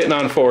 shots, hitting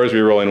on 4s,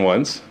 rerolling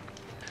 1s.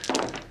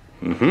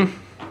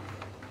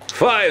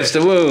 5s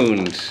to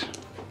wound.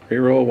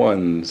 Reroll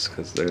 1s,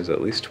 because there's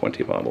at least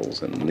 20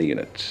 models in the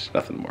unit.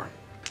 Nothing more.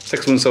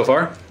 6 wounds so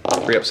far.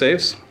 3 up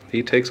saves.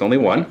 He takes only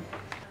 1.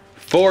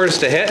 4s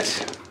to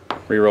hit.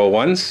 Reroll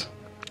 1s.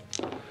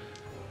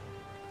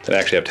 I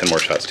actually have 10 more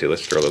shots too.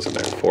 Let's throw those in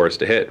there. 4s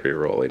to hit.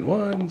 Rerolling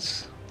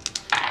 1s.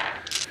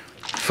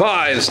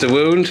 5s to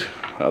wound.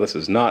 Oh, this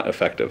is not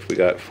effective. We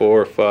got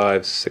 4,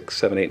 5, 6,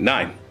 7, 8,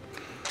 9.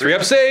 3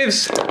 up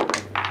saves.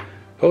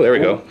 Oh, there we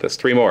go. That's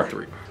 3 more.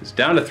 It's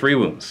down to 3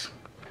 wounds.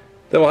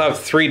 Then we'll have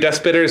 3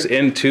 Death Spitters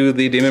into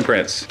the Demon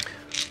Prince.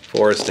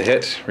 4s to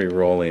hit.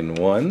 Rerolling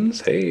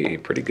 1s. Hey,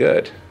 pretty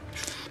good.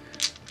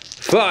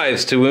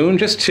 5s to wound.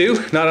 Just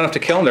 2. Not enough to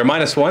kill him. They're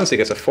 -1, so he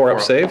gets a 4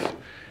 up save.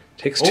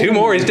 Takes 2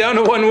 more. He's down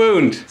to 1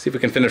 wound. See if we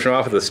can finish him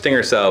off with a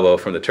Stinger Salvo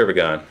from the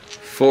Tervagon.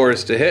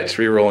 4s to hit,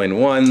 rerolling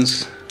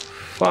 1s,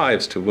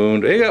 5s to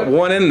wound. You got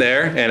 1 in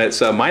there, and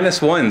it's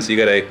 -1, so you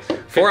got a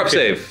 4 up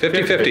save.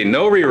 50-50,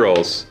 no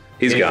rerolls.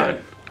 He's gone.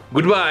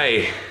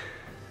 Goodbye.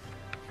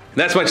 And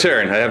that's my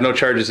turn. I have no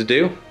charges to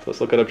do. Let's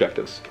look at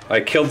objectives.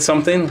 I killed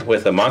something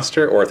with a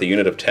monster or with a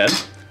unit of 10.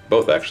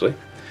 Both, actually.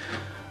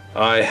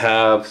 I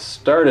have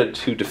started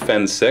to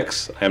defend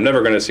 6. I am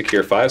never going to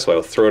secure 5, so I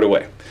will throw it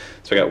away.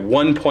 So I got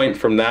 1 point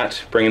from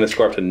that, bringing the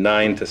score up to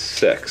 9 to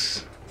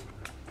 6.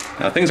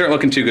 Now, things aren't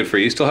looking too good for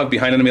you. You still have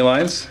behind enemy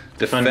lines,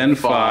 defend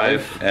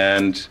 5,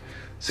 and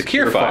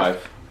secure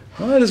 5.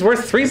 Well, it is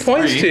worth 3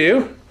 points to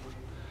you.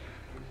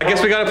 I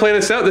guess we got to play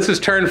this out. This is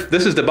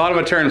the bottom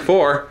of turn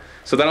 4.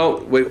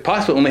 So we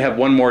possibly only have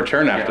one more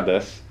turn after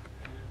this.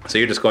 So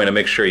you're just going to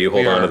make sure you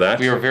hold on to that.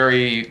 We are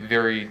very,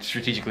 very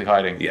strategically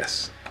hiding.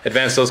 Yes.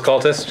 Advance those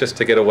cultists just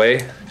to get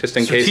away, just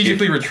in case.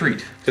 Strategically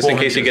retreat. Just in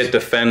case you get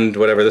defend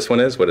whatever this one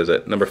is. What is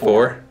it? Number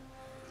 4.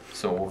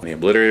 So the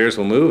obliterators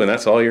will move, and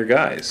that's all your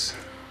guys.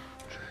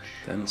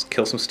 Then let's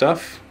kill some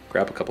stuff,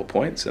 grab a couple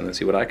points, and then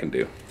see what I can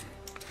do.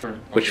 Okay.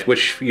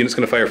 Which unit's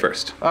going to fire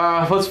first?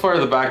 Let's fire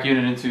the back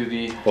unit into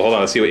the... Well, hold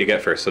on, let's see what you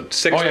get first. So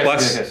 6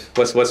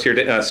 plus, what's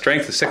your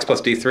strength? Is 6 plus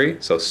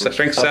D3, so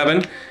strength 7,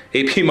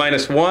 AP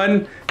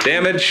 -1,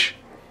 damage...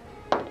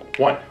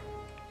 1.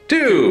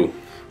 2!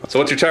 So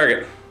what's your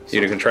target?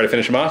 You're going to try to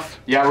finish him off?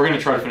 Yeah, we're going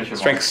to try to finish him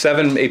Strength off.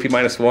 7, AP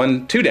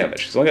 -1, 2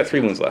 damage. He's only got 3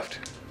 wounds left.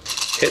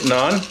 Hitting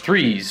on.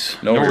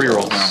 3s. No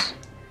rerolls now.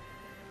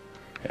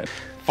 And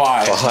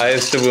 5.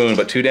 5s to wound,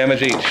 but 2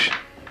 damage each.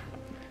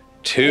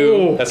 2.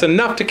 Oh. That's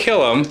enough to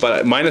kill him,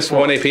 but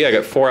 -1 AP, I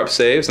got 4 up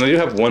saves, and I do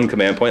have 1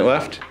 command point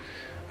left.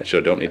 I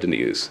don't need to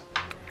use.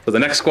 So the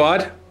next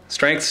squad,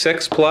 strength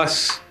 6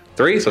 plus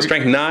 3, so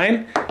strength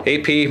 9,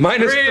 AP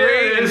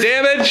 -3, and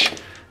damage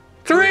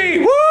 3.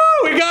 Woo!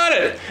 We got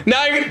it!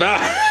 Now you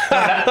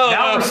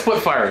Now we're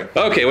split firing.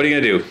 Okay, what are you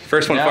gonna do?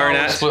 First one Now firing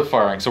we're at? split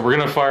firing. So we're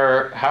gonna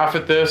fire half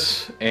at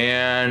this,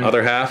 and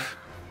Other half.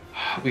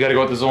 we gotta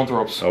go with the zone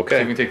ropes. Okay. So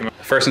we can take them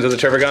out. First into the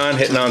Turbogon,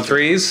 hitting on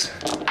 3s.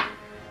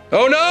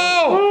 Oh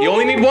no! You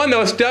only need 1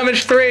 though, it's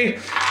damage 3.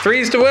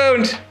 3s to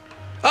wound.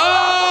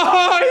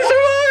 Oh,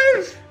 he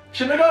survives!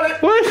 Shouldn't have got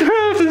it. What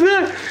is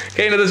that?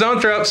 Okay, into the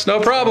zone tropes, no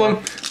problem.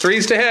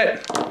 3s to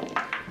hit.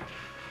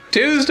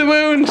 2s to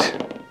wound.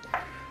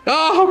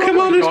 Oh, come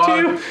on, there's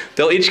 2.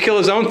 They'll each kill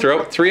a zone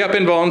thrope. 3 up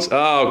invulns.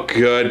 Oh,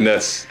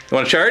 goodness. You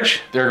want to charge?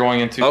 They're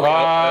going into... Okay.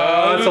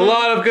 That's a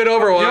lot of good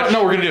Overwatch. Yeah,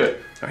 no, we're gonna do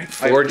it. All right,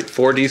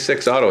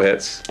 4d6 auto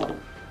hits.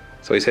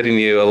 So he's hitting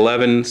you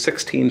 11,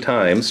 16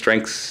 times.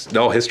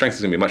 No, his strength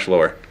is going to be much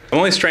lower. I'm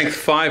only strength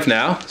 5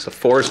 now, so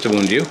 4s to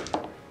wound you.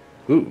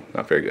 Ooh,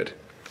 not very good.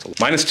 So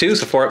 -2,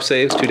 so 4 up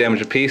saves, 2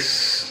 damage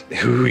apiece.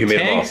 Ooh, you made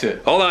them all.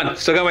 It. Hold on,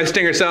 still got my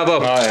stinger salvo.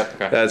 Oh, yeah,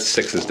 okay. That's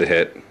 6s to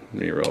hit.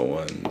 Reroll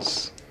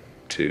 1s,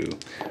 2,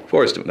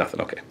 4s to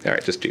nothing. Okay, all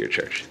right, just do your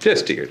charge.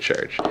 Just do your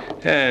charge.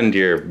 And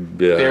you're...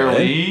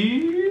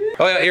 Barely.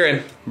 Oh yeah, you're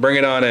in. Bring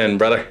it on in,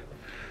 brother.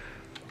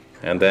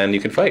 And then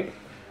you can fight.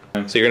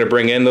 So you're going to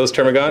bring in those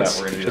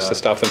Termagants just to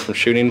stop them from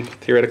shooting,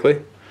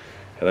 theoretically.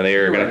 And then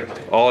you're going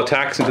to all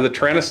attacks into the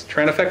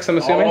Tyrannifex, I'm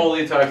assuming? All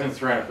the attacks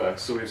into Tyrannifex.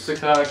 So we have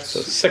 6 attacks.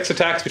 So 6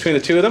 attacks between the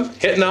 2 of them.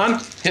 Hitting on.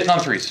 Hitting on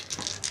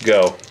 3s.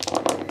 Go.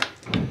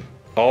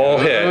 All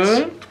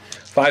hits.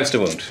 5s to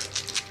wound.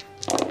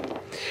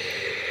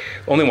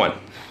 Only 1.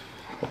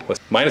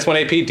 -1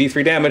 AP,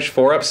 D3 damage,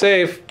 4 up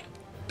save.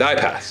 Die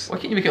pass. Why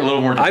can't you make it a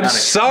little more dramatic? I'm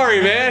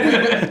sorry, man.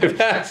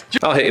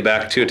 I'll hit you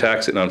back. 2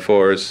 attacks, hitting on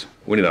 4s.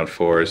 Winning on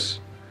 4s.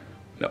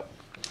 No.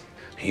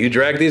 You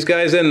drag these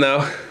guys in,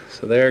 though.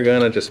 So they're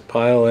going to just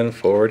pile in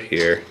forward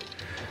here.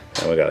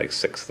 And we got like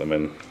 6 of them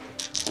in.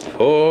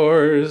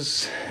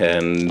 4s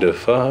and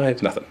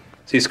 5. Nothing.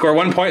 So you score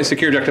 1 point and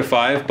secure objective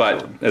 5,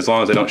 but as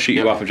long as I don't shoot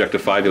you off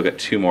objective 5, you'll get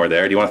 2 more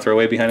there. Do you want to throw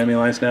away behind enemy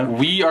lines now?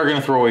 We are going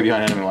to throw away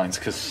behind enemy lines,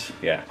 because...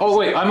 Yeah. Oh,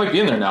 wait, I might be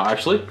in there now,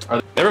 actually.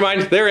 Never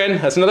mind, they're in.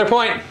 That's another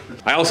point.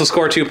 I also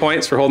score 2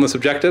 points for holding this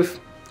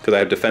objective, because I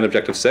have defend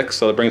objective 6,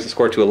 so that brings the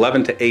score to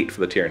 11 to 8 for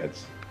the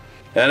Tyranids.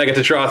 And I get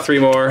to draw 3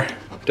 more.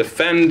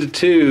 Defend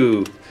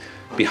 2,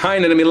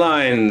 behind enemy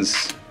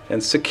lines,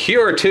 and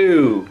secure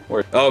 2.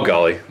 Oh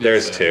golly,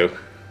 there's 2.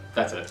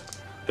 That's it.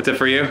 That's it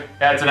for you?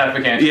 That's an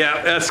epic hand.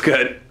 Yeah, that's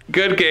good.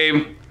 Good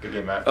game. Good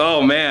game, Matt.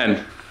 Oh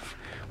man.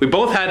 We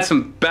both had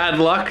some bad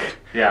luck.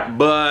 Yeah.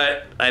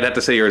 But I'd have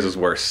to say yours was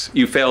worse.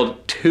 You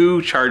failed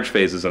 2 charge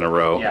phases in a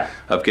row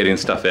of getting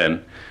stuff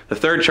in. The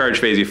 3rd charge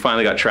phase, you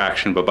finally got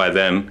traction, but by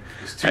then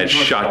I had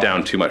shot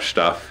down too much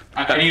stuff.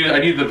 I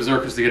needed the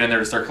Berserkers to get in there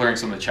to start clearing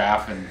some of the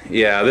chaff. And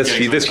yeah,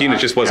 this unit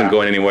just wasn't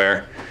going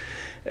anywhere.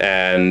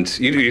 And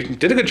you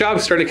did a good job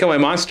of starting to kill my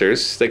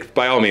monsters. Like,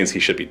 by all means, he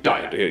should be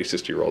died. It's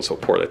just you rolled so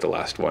poorly at the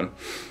last one.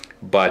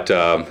 But,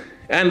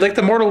 and like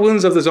the mortal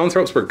wounds of the zone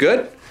throats were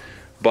good,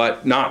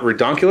 but not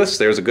redonkulous.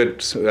 There was a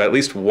good, at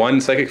least 1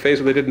 psychic phase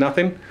where they did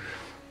nothing.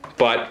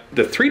 But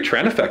the 3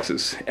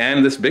 Tyrannifexes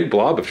and this big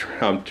blob of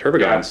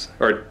Turbogons,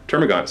 or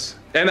Termagants,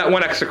 and that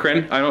 1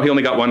 Exocrine. I know he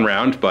only got 1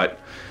 round, but...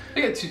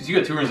 You got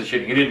 2 rounds of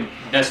shooting. He didn't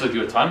necessarily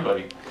do a ton, but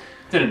he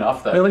did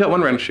enough. That... I only got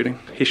 1 round of shooting.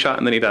 He shot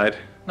and then he died.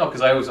 No,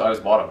 because I was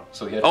bottom,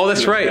 so he had. Oh,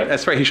 that's right.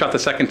 That's right. He shot the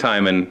 2nd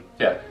time and.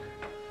 Yeah.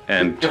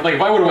 And. If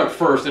I would have went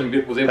first and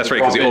was able. That's right,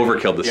 because he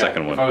overkilled the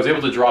 2nd one. If I was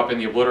able to drop in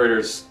the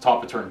Obliterators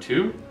top of turn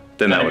 2,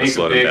 then that would have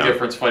slowed him down. It makes a big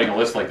difference fighting a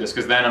list like this,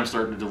 because then I'm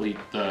starting to delete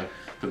the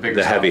bigger.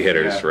 The heavy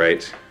hitters,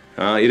 right?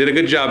 You did a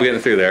good job getting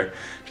through there.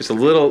 Just a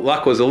little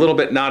luck was a little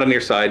bit not on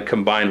your side,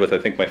 combined with I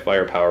think my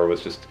firepower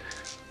was just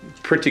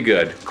pretty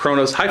good.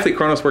 Kronos, Hive Fleet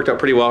Kronos worked out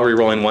pretty well.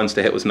 Rerolling 1s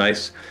to hit was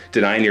nice.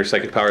 Denying your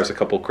psychic powers a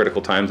couple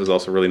critical times was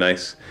also really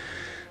nice.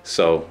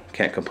 So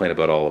can't complain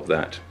about all of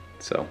that.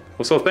 So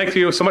thank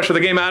you so much for the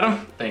game,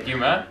 Adam. Thank you,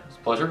 Matt. It's a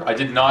pleasure. I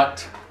did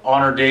not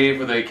honor Dave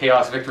with a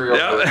chaos victory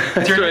over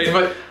that's Tyranids, right.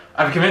 but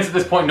I'm convinced at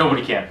this point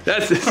nobody can.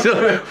 That's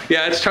still,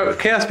 yeah, it's tough.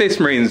 Chaos Space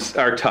Marines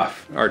are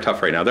tough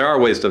right now. There are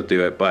ways to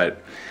do it,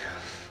 but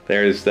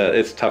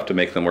it's tough to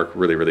make them work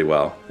really, really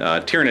well.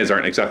 Tyranids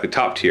aren't exactly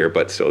top tier,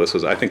 but still,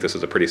 I think this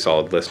is a pretty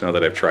solid list now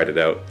that I've tried it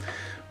out.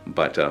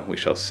 But we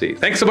shall see.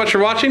 Thanks so much for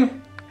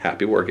watching.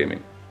 Happy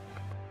wargaming.